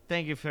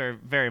 thank you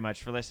very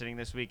much for listening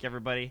this week,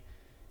 everybody.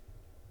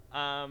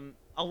 A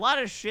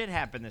lot of shit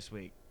happened this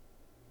week.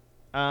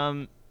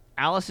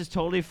 Alice is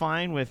totally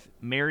fine with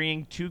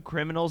marrying 2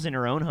 criminals in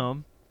her own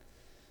home.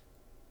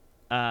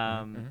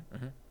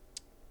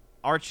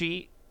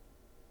 Archie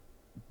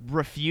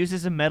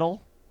refuses a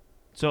medal,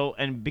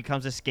 and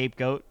becomes a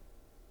scapegoat.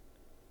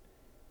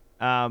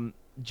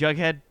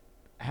 Jughead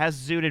has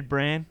zooted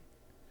Bran.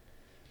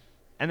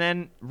 And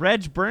then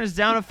Reg burns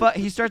down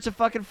he starts a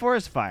fucking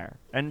forest fire,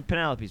 and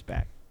Penelope's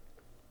back.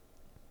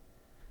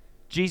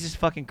 Jesus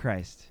fucking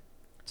Christ.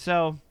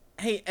 So,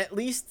 hey, at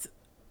least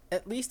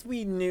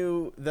we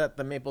knew that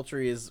the maple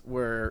trees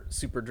were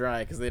super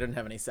dry because they didn't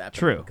have any sap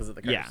in them because of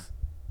the curse. Yeah.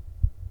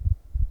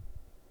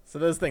 So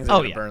those things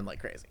are gonna burn like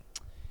crazy.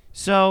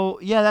 So,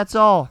 yeah, that's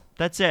all.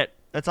 That's it.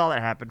 That's all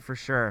that happened for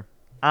sure.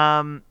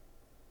 Go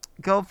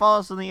follow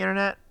us on the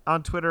internet,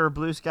 on Twitter or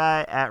Blue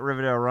Sky at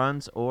Riverdale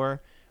Runs,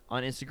 or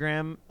on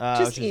Instagram.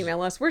 Just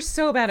email us. We're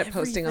so bad at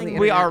posting on the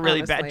internet. We are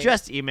really honestly. bad.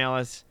 Just email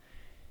us.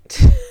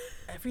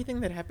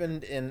 Everything that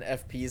happened in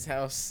FP's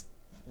house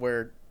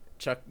where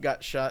Chuck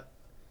got shot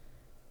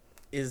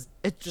just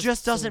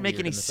doesn't so make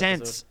weird any in this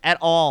sense episode. at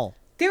all.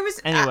 There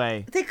was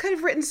Anyway. they could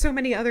have written so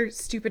many other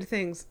stupid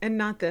things and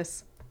not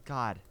this.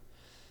 God.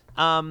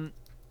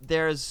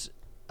 There's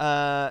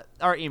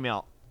our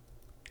email.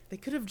 They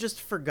could have just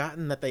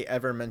forgotten that they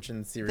ever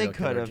mentioned serial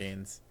killer could've.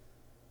 genes.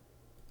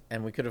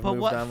 And we could have But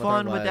moved what on with our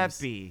fun would that lives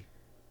be?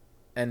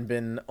 and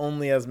been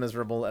only as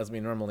miserable as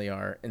we normally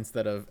are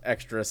instead of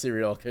extra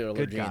serial killer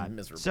Good gene God.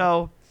 miserable.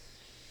 So,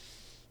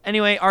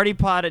 anyway,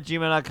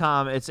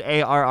 arrtipod@gmail.com. It's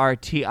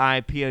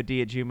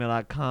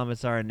ARRTIPOD@gmail.com.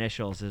 It's our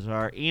initials. It's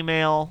our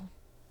email.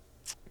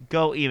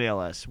 Go email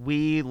us.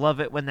 We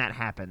love it when that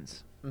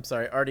happens. I'm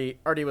sorry,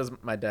 Artie was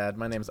my dad.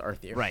 My name's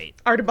Arthur. Right.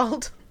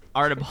 Archibald.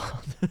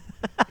 Archibald.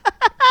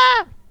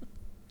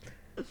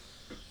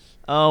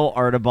 Oh,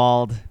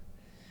 Archibald.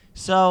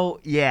 So,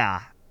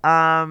 yeah.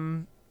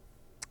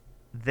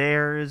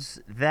 There's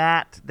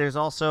that. There's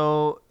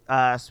also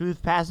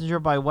Smooth Passenger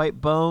by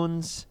White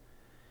Bones,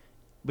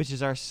 which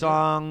is our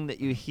song that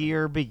you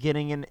hear at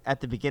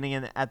the beginning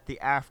and at the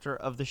after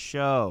of the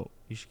show.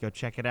 You should go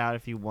check it out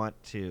if you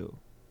want to.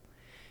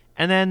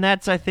 And then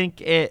that's, I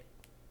think, it.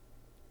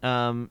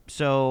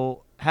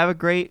 So have a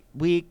great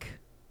week.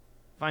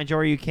 Find joy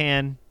where you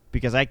can,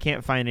 because I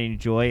can't find any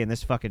joy in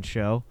this fucking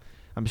show.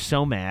 I'm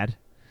so mad.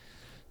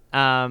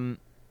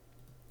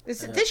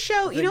 This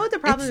show, you know what the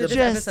problem with this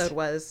episode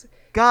was?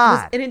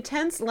 God. Was an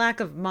intense lack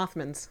of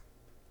Mothmans.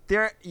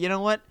 You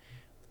know what?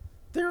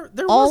 There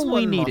All was we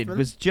one needed Mothman.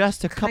 was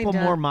just a couple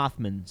Kinda. more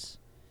Mothmans.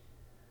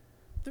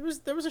 There was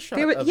a shot.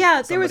 There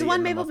was somebody one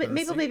in the Maple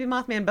Mothman Baby suit.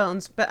 Mothman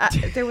bones, but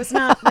there was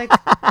not like.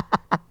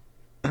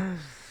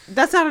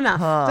 That's not enough.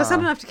 That's not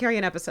enough to carry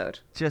an episode.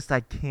 Just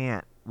I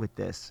can't with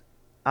this.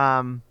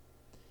 So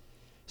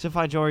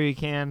find joy where you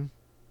can.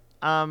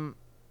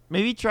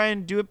 Maybe try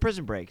and do a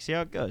prison break. See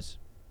how it goes.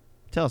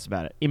 Tell us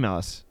about it. Email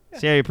us. Yeah.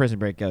 See how your prison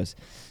break goes.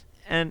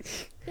 And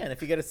and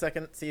if you get a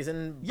second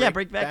season,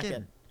 break back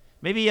in.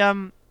 Maybe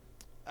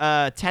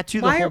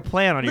tattoo the whole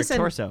plan on your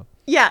torso.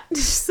 Yeah,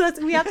 so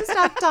we have to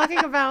stop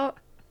talking about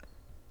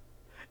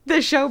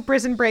the show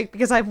Prison Break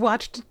because I've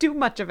watched too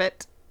much of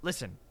it.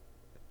 Listen,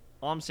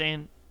 all I'm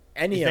saying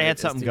is they had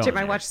something going. Jim,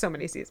 I watched so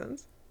many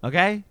seasons.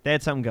 Okay, they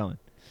had something going.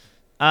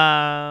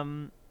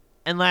 And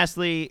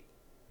lastly,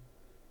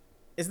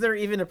 is there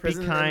even a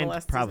prison be kind? in the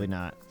last Probably season?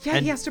 not. Yeah,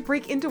 he has to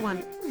break into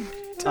one.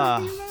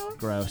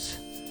 Gross.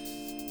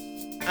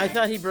 I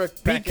thought he broke.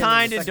 Be back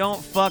kind into and the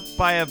don't fuck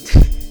by a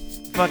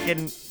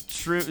fucking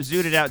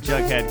zooted out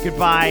Jughead.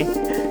 Goodbye.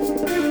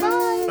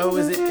 Oh,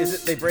 is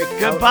it? They break.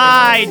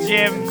 Goodbye, out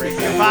Jim. break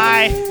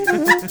Goodbye.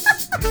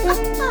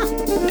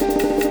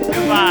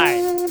 Goodbye.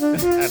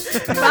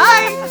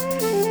 Bye.